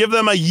can give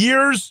them a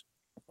year's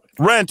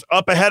rent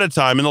up ahead of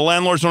time, and the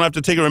landlords don't have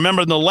to take it.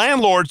 Remember, the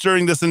landlords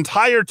during this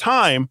entire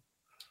time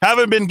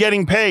haven't been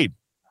getting paid.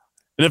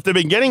 And if they've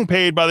been getting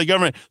paid by the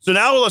government, so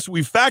now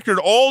we've factored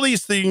all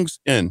these things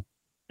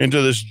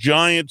into this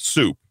giant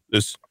soup,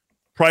 this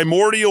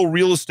primordial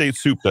real estate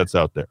soup that's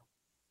out there.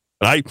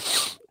 And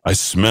I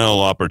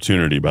smell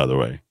opportunity, by the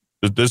way.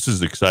 This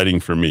is exciting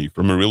for me.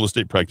 From a real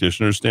estate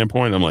practitioner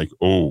standpoint, I'm like,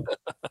 oh,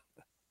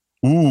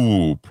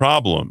 ooh,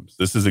 problems.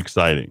 This is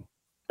exciting,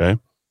 okay?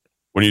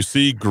 When you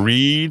see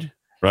greed,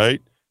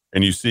 right,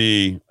 and you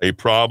see a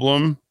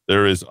problem,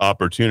 there is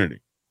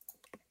opportunity.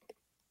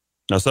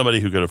 Now, somebody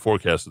who could have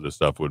forecasted this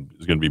stuff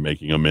is going to be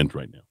making a mint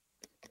right now.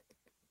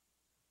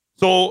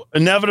 So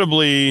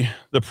inevitably,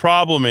 the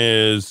problem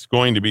is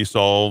going to be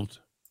solved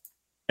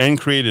and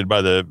created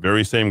by the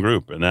very same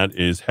group, and that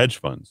is hedge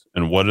funds.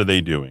 And what are they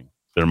doing?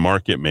 They're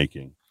market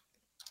making.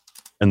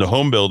 And the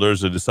home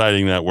builders are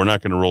deciding that we're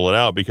not going to roll it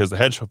out because the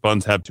hedge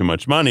funds have too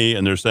much money,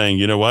 and they're saying,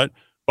 you know what?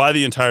 Buy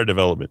the entire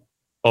development.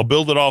 I'll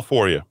build it all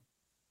for you.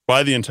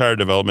 Buy the entire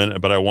development,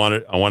 but I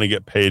want to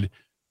get paid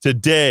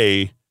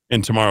today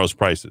in tomorrow's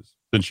prices,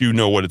 since you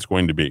know what it's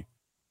going to be.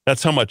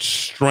 That's how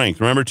much strength.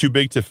 Remember, too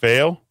big to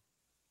fail?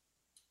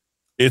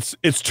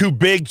 It's too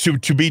big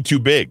to be too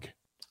big.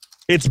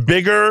 It's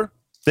bigger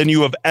than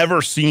you have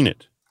ever seen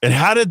it. And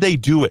how did they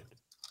do it?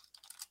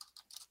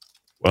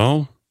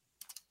 Well,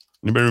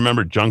 anybody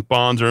remember junk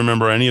bonds or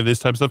remember any of this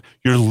type of stuff?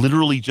 You're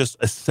literally just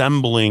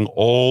assembling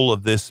all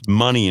of this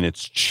money, and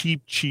it's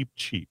cheap, cheap,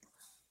 cheap.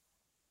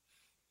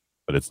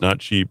 But it's not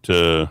cheap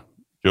to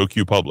Joe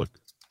Q Public.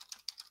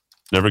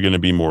 It's never going to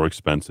be more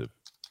expensive.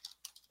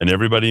 And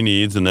everybody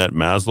needs in that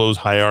Maslow's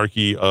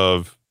hierarchy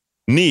of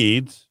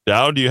needs.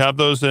 Dow, do you have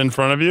those in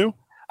front of you?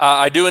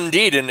 I do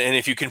indeed. And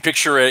if you can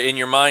picture in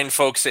your mind,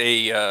 folks,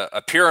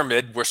 a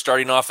pyramid, we're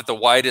starting off at the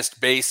widest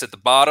base at the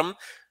bottom.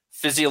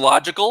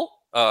 Physiological,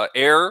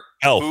 air,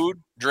 health,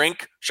 food,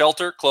 drink,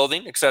 shelter,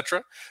 clothing,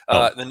 etc.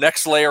 The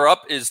next layer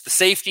up is the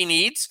safety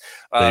needs,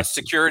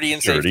 security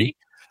and safety.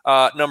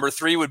 Number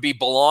 3 would be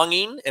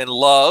belonging and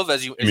love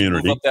as you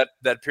move up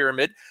that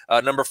pyramid.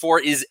 Number 4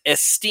 is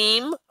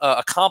esteem,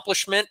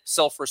 accomplishment,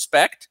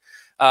 self-respect.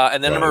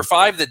 And then number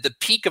 5, the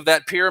peak of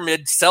that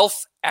pyramid,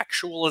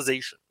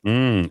 self-actualization.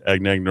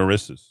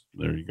 Agnagnorissus.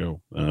 There you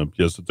go.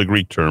 Yes, it's a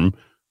Greek term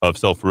of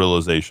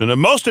self-realization.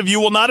 And most of you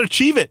will not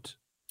achieve it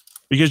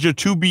because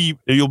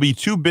you'll be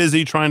too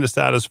busy trying to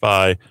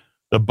satisfy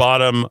the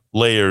bottom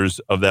layers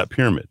of that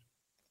pyramid.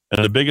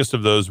 And the biggest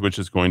of those, which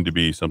is going to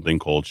be something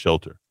called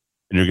shelter.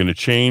 And you're going to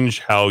change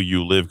how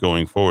you live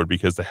going forward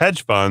because the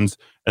hedge funds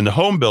and the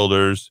home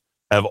builders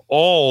have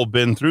all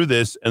been through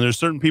this. And there's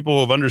certain people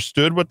who have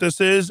understood what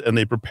this is and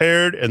they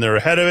prepared and they're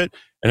ahead of it.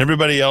 And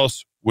everybody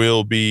else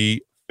will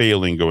be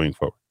failing going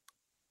forward.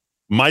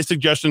 My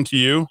suggestion to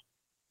you,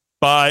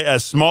 buy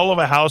as small of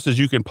a house as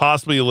you can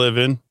possibly live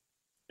in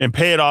and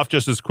pay it off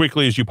just as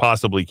quickly as you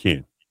possibly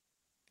can.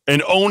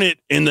 And own it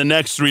in the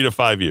next 3 to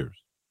 5 years.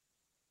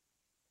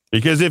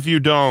 Because if you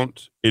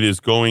don't, it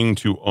is going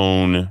to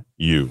own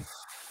you.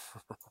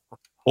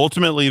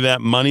 Ultimately,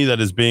 that money that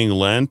is being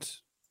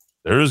lent,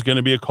 there is going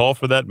to be a call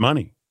for that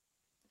money.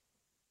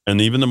 And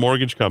even the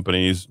mortgage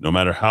companies, no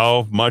matter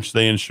how much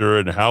they insure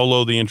it and how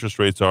low the interest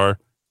rates are,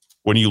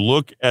 when you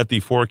look at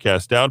the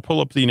forecast, Dowd,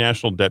 pull up the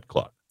National Debt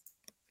Clock.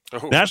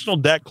 Oh. National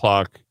Debt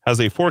Clock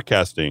has a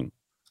forecasting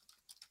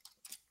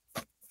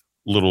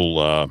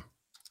little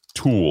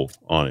tool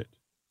on it.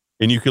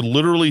 And you can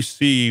literally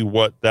see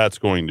what that's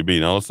going to be.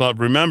 Now, let's not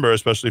remember,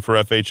 especially for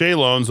FHA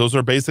loans, those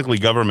are basically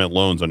government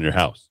loans on your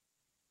house.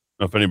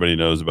 I don't know if anybody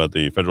knows about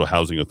the Federal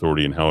Housing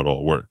Authority and how it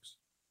all works.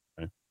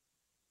 Okay?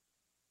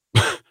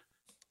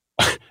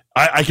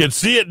 I can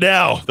see it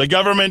now. The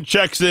government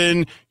checks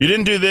in. You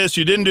didn't do this.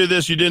 You didn't do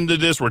this. You didn't do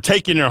this. We're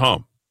taking your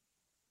home.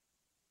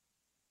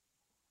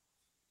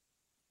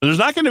 There's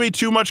not going to be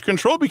too much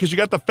control because you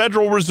got the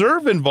Federal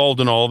Reserve involved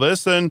in all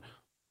this. And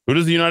who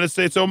does the United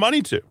States owe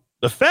money to?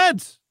 The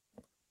feds.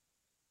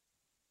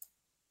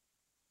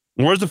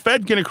 Where's the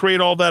Fed going to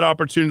create all that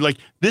opportunity? Like,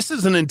 this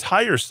is an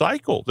entire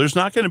cycle. There's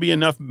not going to be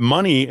enough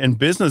money and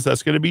business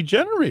that's going to be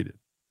generated.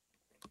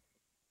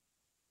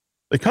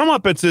 The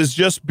comeuppance is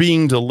just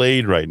being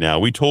delayed right now.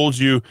 We told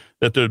you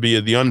that there'd be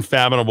the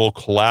unfathomable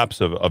collapse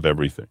of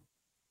everything.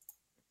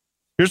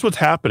 Here's what's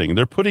happening.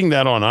 They're putting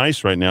that on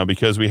ice right now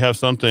because we have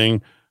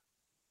something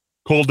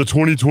called the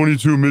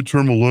 2022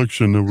 midterm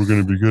election that we're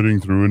going to be getting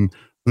through, and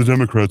the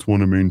Democrats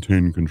want to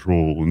maintain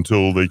control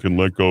until they can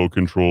let go of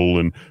control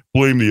and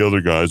blame the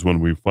other guys when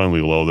we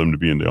finally allow them to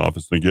be in the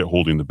office and get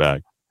holding the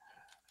bag.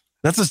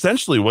 That's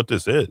essentially what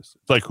this is.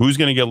 It's like, who's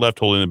going to get left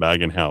holding the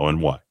bag and how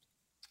and why?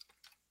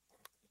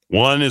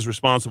 One is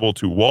responsible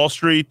to Wall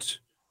Street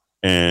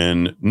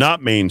and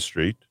not Main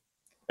Street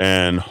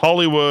and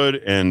Hollywood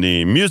and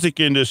the music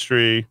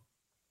industry.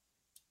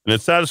 And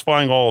it's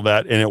satisfying all of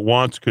that, and it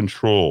wants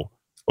control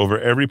over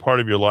every part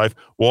of your life.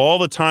 Well, all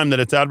the time that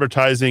it's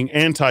advertising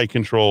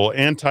anti-control,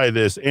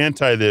 anti-this,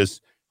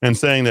 and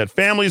saying that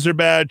families are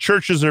bad,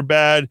 churches are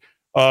bad,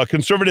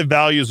 conservative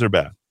values are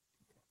bad.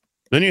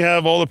 Then you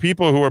have all the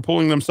people who are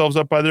pulling themselves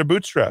up by their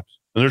bootstraps,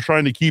 and they're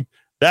trying to keep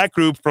that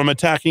group from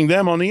attacking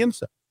them on the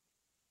inside.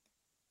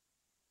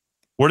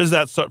 Where does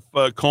that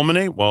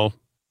culminate? Well,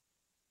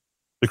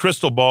 the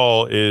crystal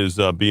ball is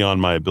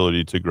beyond my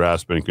ability to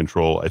grasp and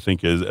control, I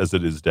think, as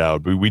it is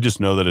Dowd. But we just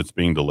know that it's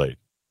being delayed.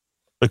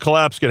 The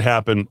collapse could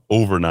happen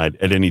overnight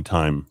at any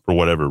time for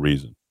whatever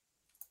reason.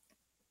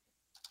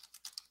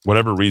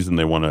 Whatever reason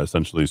they want to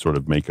essentially sort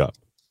of make up.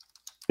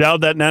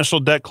 Dowd, that national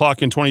debt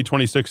clock in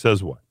 2026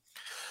 says what?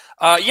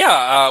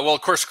 Well,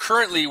 of course,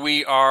 currently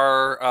we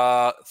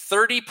are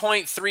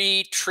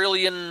 $30.3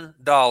 trillion.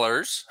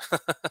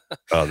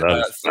 Oh,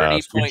 that's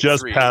fast. We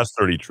just passed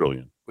 30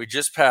 trillion. We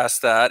just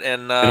passed that,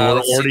 and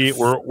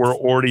we're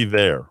already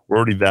there. We're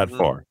already that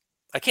far.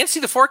 I can't see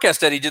the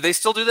forecast, Eddie. Do they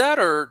still do that,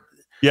 or?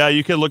 Yeah,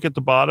 you can look at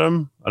the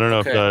bottom. I don't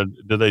know if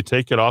did they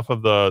take it off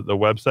of the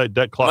website?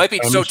 Debt clock. It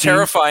might be so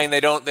terrifying they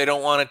don't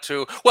want it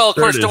to. Well, of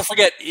course, don't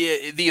forget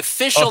the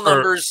official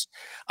numbers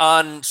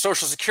on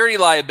Social Security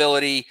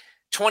liability.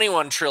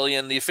 21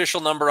 trillion, the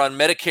official number on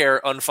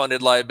Medicare unfunded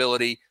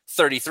liability,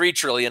 33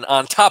 trillion,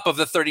 on top of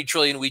the 30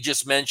 trillion we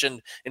just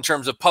mentioned in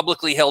terms of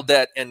publicly held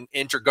debt and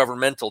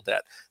intergovernmental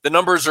debt. The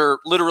numbers are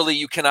literally,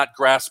 you cannot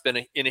grasp in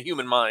a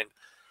human mind.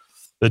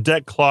 The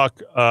debt clock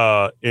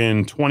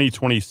in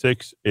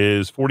 2026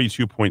 is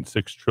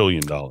 $42.6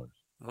 trillion.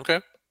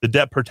 Okay. The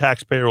debt per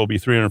taxpayer will be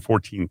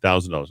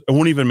 $314,000. It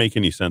won't even make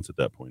any sense at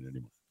that point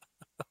anymore.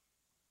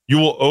 You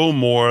will owe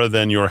more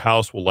than your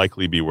house will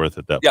likely be worth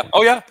at that point.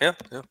 Oh, yeah.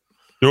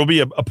 There will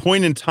be a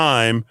point in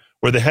time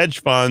where the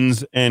hedge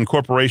funds and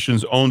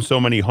corporations own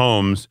so many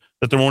homes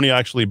that there won't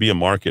actually be a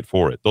market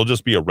for it. There'll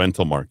just be a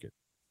rental market.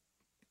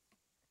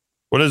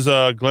 What does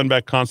Glenn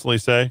Beck constantly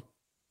say?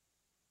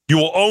 You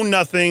will own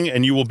nothing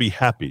and you will be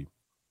happy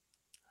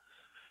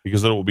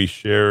because it will be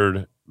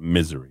shared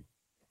misery.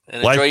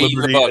 And life,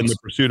 liberty, and the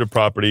pursuit of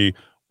property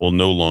will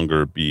no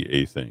longer be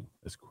a thing.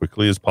 As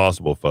quickly as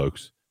possible,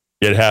 folks.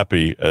 Get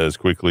happy as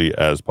quickly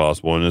as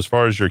possible. And as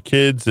far as your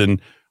kids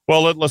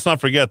let's not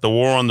forget the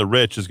war on the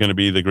rich is going to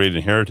be the great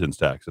inheritance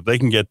tax. If they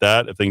can get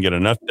that, if they can get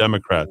enough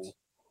Democrats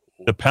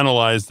to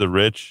penalize the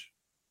rich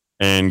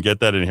and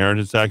get that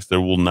inheritance tax,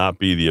 there will not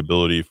be the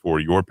ability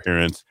for your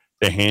parents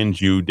to hand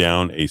you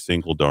down a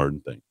single darn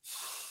thing.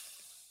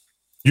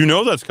 You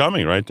know that's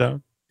coming, right,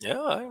 Dowd?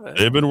 Yeah.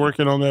 They've been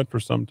working on that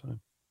for some time.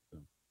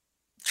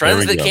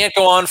 Trends that can't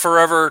go on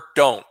forever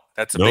don't.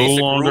 That's a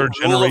basic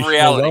rule of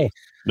reality. Wealth.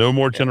 No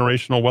more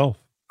generational wealth.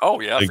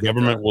 Oh, yeah. The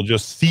government will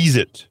just seize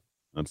it.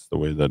 That's the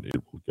way that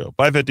it will go.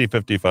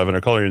 550-55, and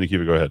I'll call you in the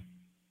queue. Go ahead.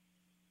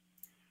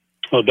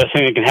 Well, the best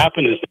thing that can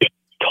happen is to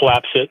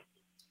collapse it.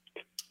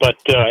 But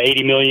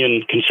 80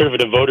 million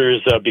conservative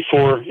voters,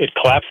 before it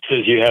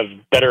collapses, you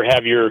better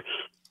have your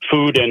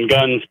food and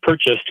guns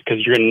purchased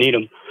because you're going to need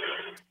them.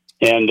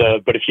 And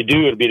but if you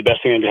do, it'll be the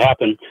best thing that could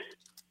happen.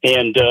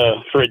 And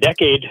for a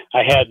decade,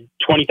 I had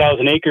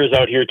 20,000 acres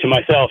out here to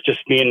myself, just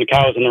me and the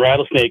cows and the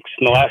rattlesnakes.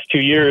 In the last 2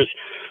 years,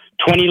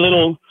 20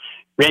 little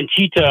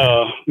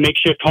ranchita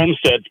makeshift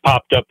homesteads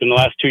popped up in the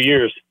last 2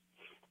 years.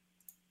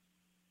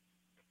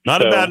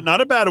 Not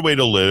a bad way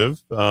to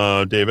live,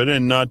 David,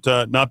 and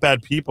not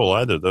bad people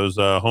either. Those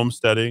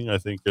homesteading, I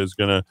think, is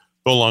going to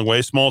go a long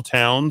way. Small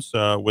towns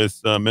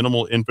with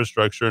minimal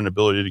infrastructure and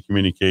ability to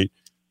communicate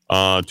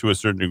to a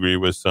certain degree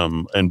with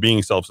some, and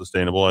being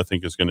self-sustainable, I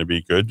think is going to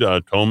be good.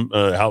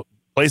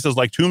 Places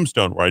like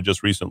Tombstone, where I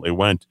just recently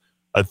went,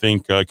 I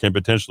think can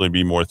potentially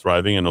be more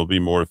thriving, and it'll be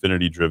more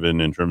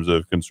affinity-driven in terms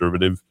of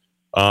conservative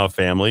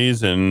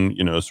families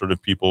and sort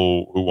of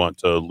people who want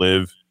to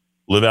live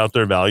out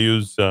their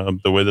values the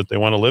way that they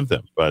want to live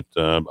them. But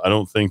I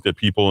don't think that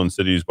people in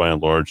cities, by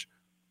and large,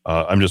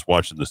 I'm just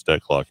watching the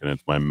debt clock, and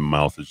my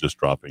mouth is just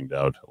dropping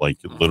down. Like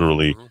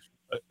literally,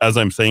 as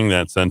I'm saying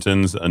that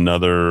sentence,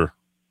 another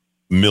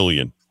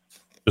million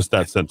Just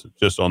that sentence,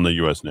 just on the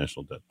U.S.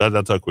 national debt.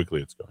 That's how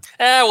quickly it's going.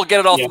 We'll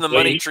get it all from the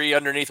money tree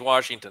underneath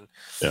Washington.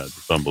 Yeah,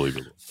 it's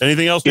unbelievable.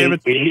 Anything else,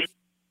 David?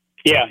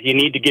 Yeah, you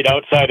need to get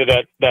outside of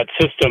that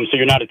system so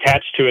you're not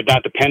attached to it,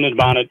 not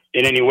dependent on it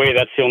in any way.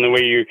 That's the only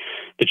way you're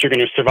going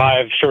to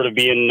survive, short of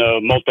being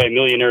a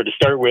multimillionaire to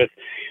start with.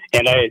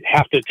 And I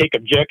have to take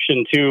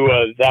objection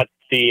to that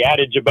the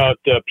adage about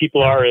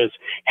people are as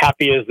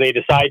happy as they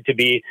decide to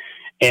be.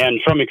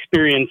 And from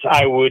experience,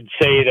 I would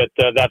say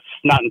that that's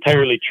not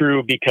entirely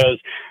true, because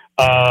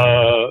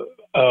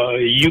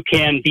you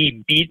can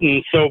be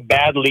beaten so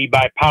badly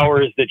by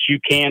powers that you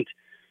can't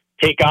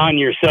take on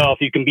yourself.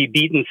 You can be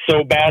beaten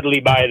so badly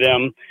by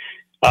them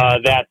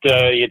that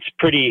it's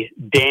pretty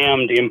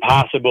damned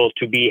impossible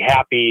to be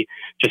happy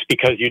just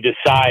because you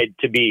decide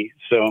to be.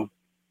 So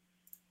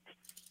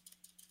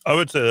I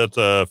would say that's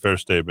a fair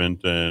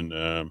statement,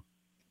 and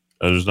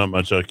there's not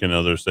much I can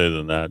other say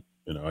than that.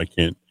 I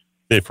can't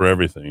say for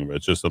everything, but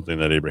it's just something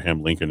that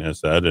Abraham Lincoln has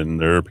said, and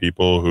there are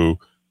people who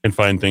can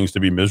find things to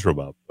be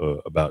miserable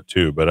about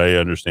too. But I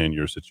understand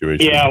your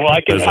situation. Yeah, well,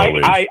 I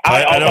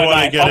don't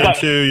want to get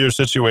into your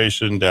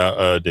situation,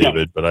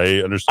 David, but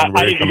I understand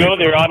where you're coming from.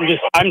 There.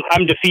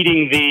 I'm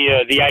defeating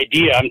the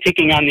idea. I'm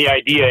taking on the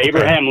idea.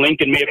 Abraham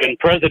Lincoln may have been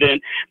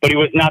president, but he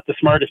was not the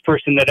smartest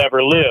person that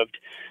ever lived.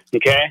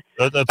 Okay,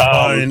 that's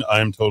fine.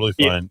 I'm totally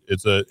fine.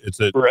 Yeah.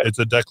 It's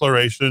a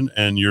declaration,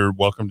 and you're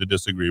welcome to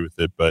disagree with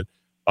it. But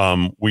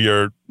we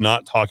are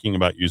not talking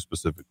about you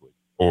specifically,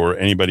 or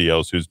anybody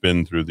else who's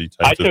been through the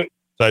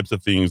types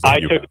of things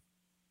that you have.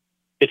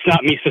 It's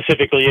not me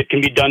specifically. It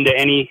can be done to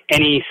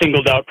any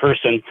singled out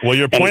person. Well,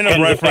 your point of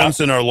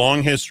reference in our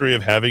long history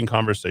of having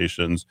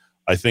conversations,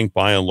 I think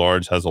by and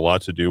large has a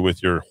lot to do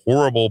with your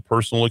horrible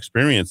personal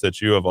experience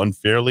that you have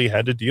unfairly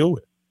had to deal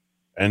with.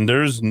 And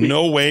there's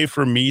no way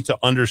for me to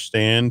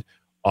understand,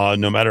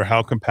 no matter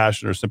how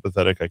compassionate or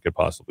sympathetic I could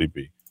possibly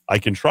be. I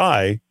can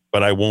try,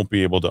 but I won't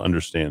be able to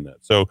understand that.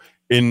 So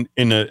in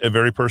a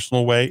very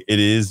personal way, it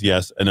is,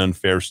 yes, an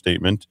unfair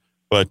statement.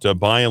 But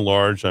by and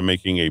large, I'm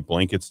making a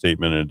blanket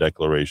statement and a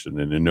declaration,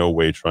 and in no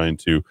way trying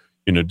to,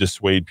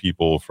 dissuade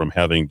people from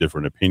having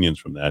different opinions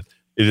from that.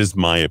 It is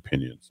my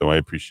opinion. So I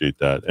appreciate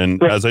that.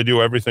 And as I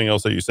do everything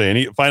else that you say,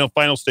 any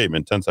final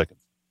statement, 10 seconds.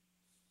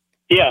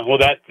 Yeah, well,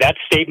 that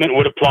statement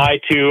would apply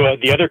to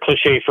the other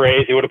cliche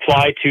phrase. It would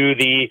apply to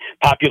the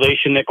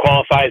population that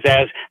qualifies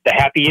as the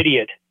happy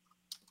idiot.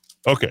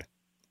 Okay.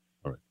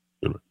 All right.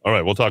 Good. All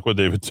right. We'll talk with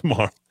David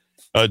tomorrow.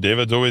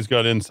 David's always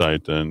got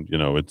insight, and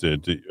I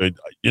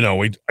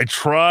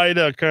try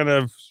to kind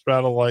of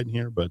straddle line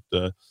here, but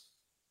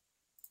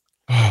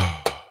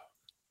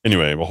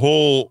anyway, a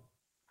whole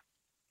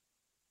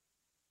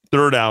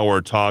third hour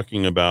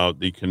talking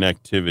about the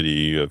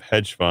connectivity of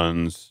hedge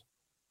funds,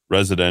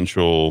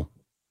 residential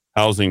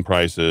housing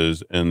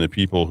prices, and the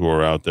people who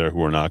are out there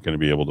who are not going to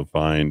be able to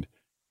find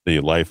the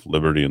life,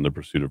 liberty, and the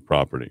pursuit of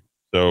property.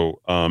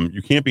 So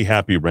you can't be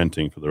happy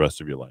renting for the rest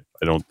of your life.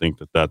 I don't think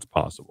that that's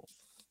possible.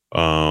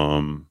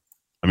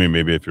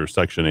 Maybe if you're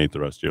Section 8 the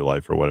rest of your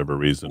life for whatever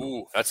reason.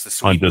 Ooh, that's the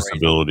sweet on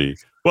disability.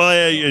 Rate.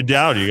 Well, you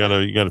doubt you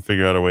gotta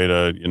figure out a way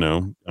to,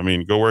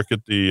 go work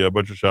at the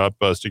butcher shop,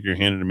 stick your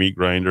hand in a meat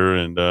grinder,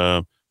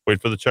 and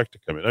wait for the check to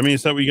come in.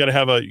 So you gotta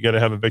have a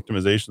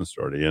victimization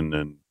story, and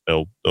then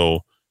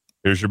they'll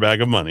here's your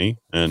bag of money,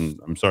 and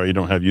I'm sorry you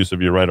don't have use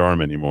of your right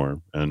arm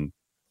anymore. And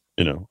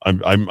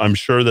I'm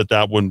sure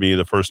that wouldn't be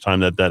the first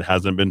time that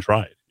hasn't been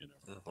tried.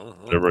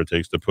 Whatever it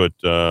takes to put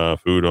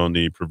food on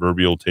the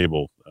proverbial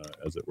table,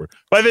 as it were.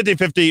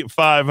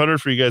 550-500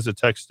 for you guys to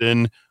text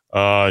in.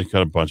 I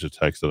got a bunch of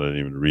texts that I didn't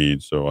even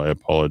read, so I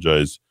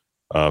apologize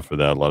for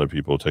that. A lot of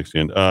people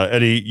texting in.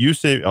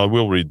 Eddie, I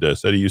will read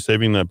this. Eddie, you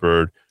saving that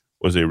bird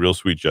was a real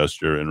sweet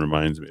gesture and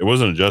reminds me. It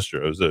wasn't a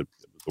gesture. It was the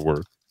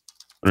work.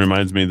 It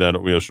reminds me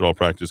that we should all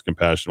practice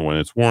compassion when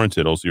it's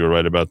warranted. Also, you were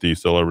right about the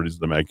celebrities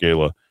of the Met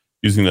Gala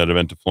using that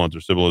event to flaunt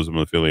their symbolism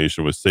and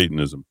affiliation with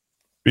Satanism.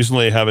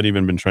 Recently, I haven't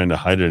even been trying to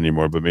hide it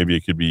anymore, but maybe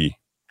it could be.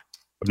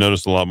 I've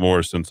noticed a lot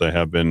more since I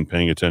have been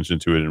paying attention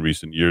to it in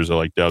recent years. I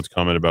like Dowd's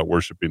comment about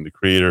worshiping the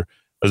Creator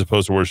as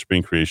opposed to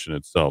worshiping creation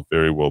itself.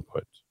 Very well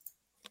put.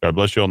 God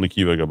bless you all,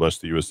 Nikiva. God bless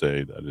the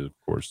USA. That, of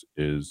course,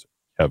 is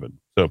heaven.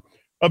 So,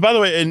 by the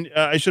way, and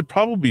I should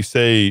probably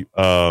say,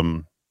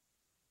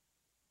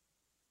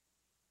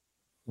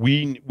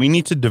 we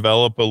need to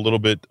develop a little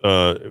bit,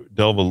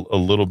 delve a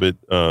little bit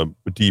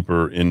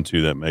deeper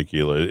into that Met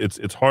Gala.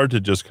 It's hard to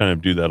just kind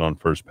of do that on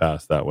first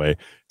pass that way.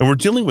 And we're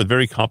dealing with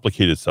very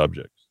complicated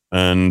subjects.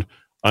 And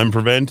I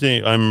shouldn't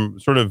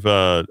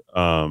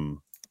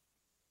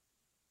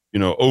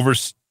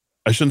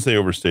say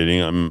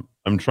overstating.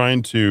 I'm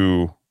trying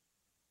to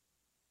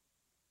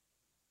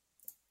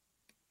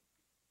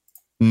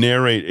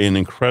narrate an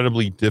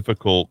incredibly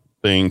difficult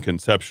thing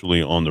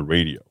conceptually on the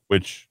radio,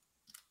 which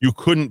you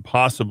couldn't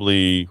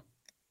possibly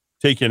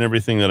take in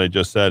everything that I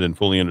just said and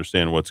fully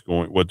understand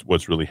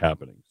what's really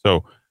happening.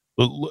 So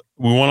we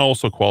want to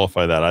also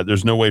qualify that.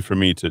 There's no way for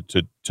me to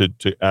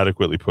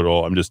adequately put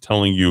all. I'm just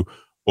telling you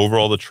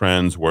overall the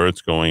trends, where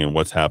it's going, and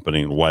what's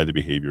happening, and why the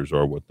behaviors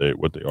are what they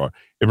are.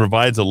 It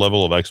provides a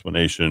level of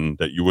explanation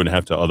that you wouldn't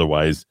have to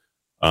otherwise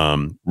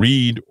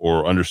read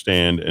or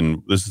understand.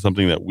 And this is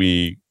something that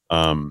we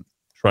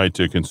try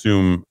to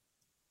consume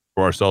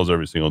for ourselves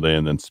every single day,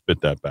 and then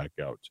spit that back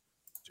out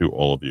to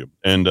all of you.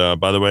 And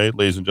by the way,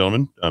 ladies and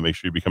gentlemen, make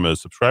sure you become a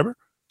subscriber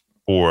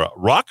for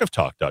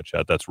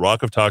rockoftalk.chat. That's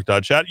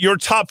rockoftalk.chat. Your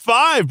top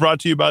 5 brought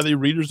to you by the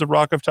readers of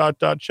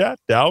rockoftalk.chat.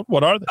 Dowd,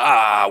 what are they?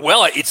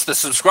 Well, it's the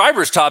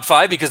subscribers' top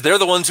 5 because they're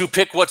the ones who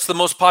pick what's the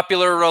most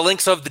popular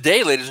links of the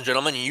day, ladies and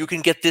gentlemen. You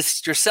can get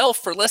this yourself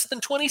for less than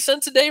 20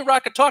 cents a day.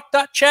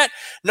 Rockoftalk.chat.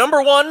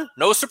 Number 1,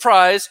 no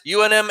surprise,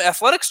 UNM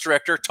athletics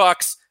director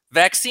talks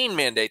vaccine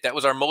mandate. That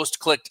was our most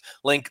clicked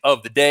link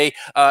of the day.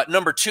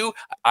 Number 2,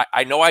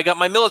 I know I got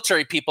my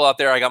military people out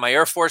there. I got my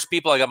Air Force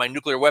people. I got my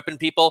nuclear weapon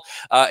people.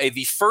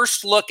 The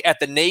first look at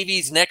the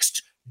Navy's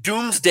next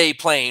doomsday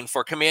plane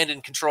for command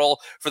and control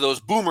for those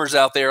boomers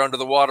out there under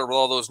the water with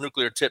all those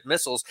nuclear tipped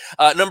missiles.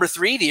 Number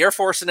 3, the Air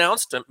Force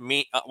announced,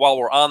 while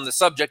we're on the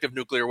subject of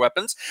nuclear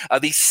weapons,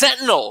 the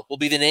Sentinel will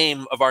be the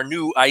name of our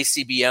new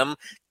ICBM.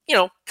 You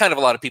know, kind of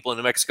a lot of people in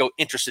New Mexico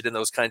interested in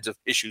those kinds of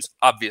issues,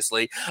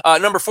 obviously.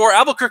 Number 4,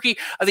 Albuquerque,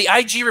 the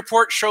IG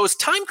report shows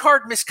time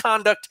card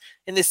misconduct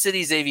in the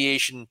city's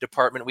aviation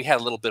department. We had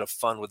a little bit of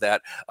fun with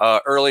that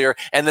earlier.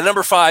 And the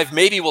number 5,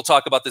 maybe we'll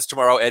talk about this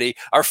tomorrow, Eddie.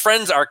 Our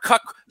friends, our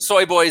cuck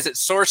soy boys at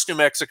Source, New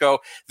Mexico,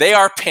 they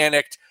are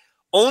panicked.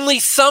 Only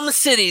some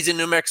cities in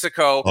New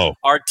Mexico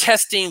are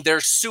testing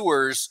their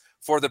sewers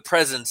for the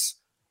presence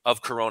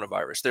of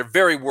coronavirus. They're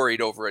very worried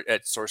over it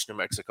at Source, New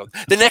Mexico.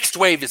 The next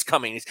wave is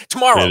coming.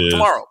 Tomorrow.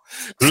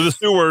 Through the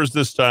sewers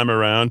this time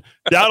around.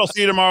 Dowd will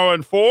see you tomorrow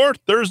at 4,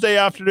 Thursday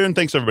afternoon.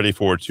 Thanks, everybody,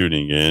 for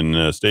tuning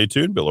in. Stay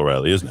tuned. Bill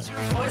O'Reilly is next.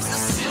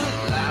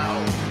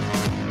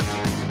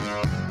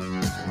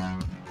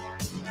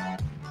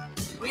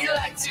 We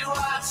like to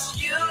watch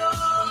you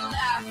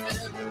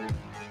laughing.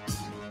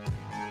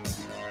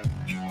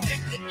 You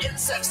pick the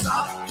insects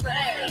off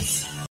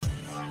plants.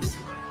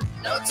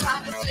 No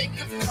time to think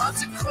of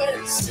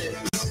consequences.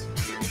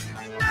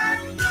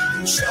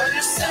 Show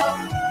yourself,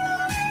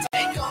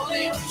 take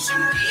only what you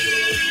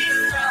need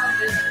from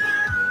it.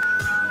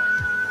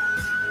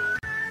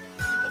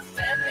 A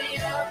family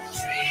of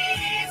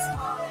trees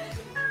haunted,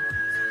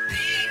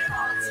 be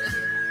haunted.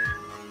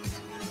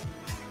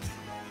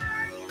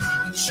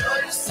 Show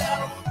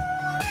yourself,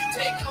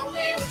 take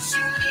only what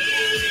you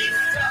need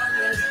from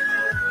it.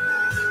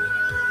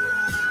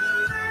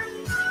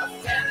 A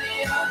family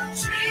of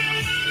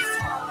trees.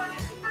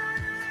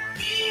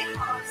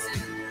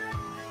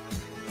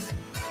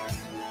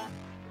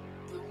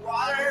 The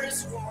water is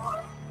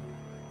warm,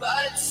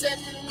 but it's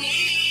sending me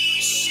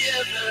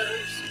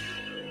shivers.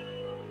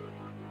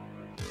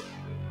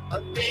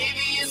 A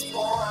baby is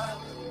born,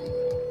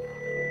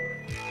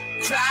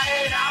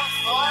 crying out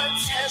for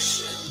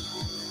attention.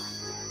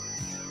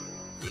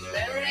 The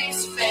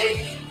memories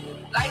fade,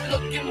 like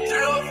looking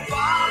through a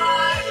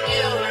fog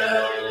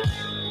mirror.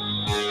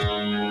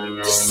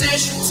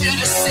 Decision to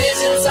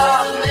decisions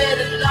are made.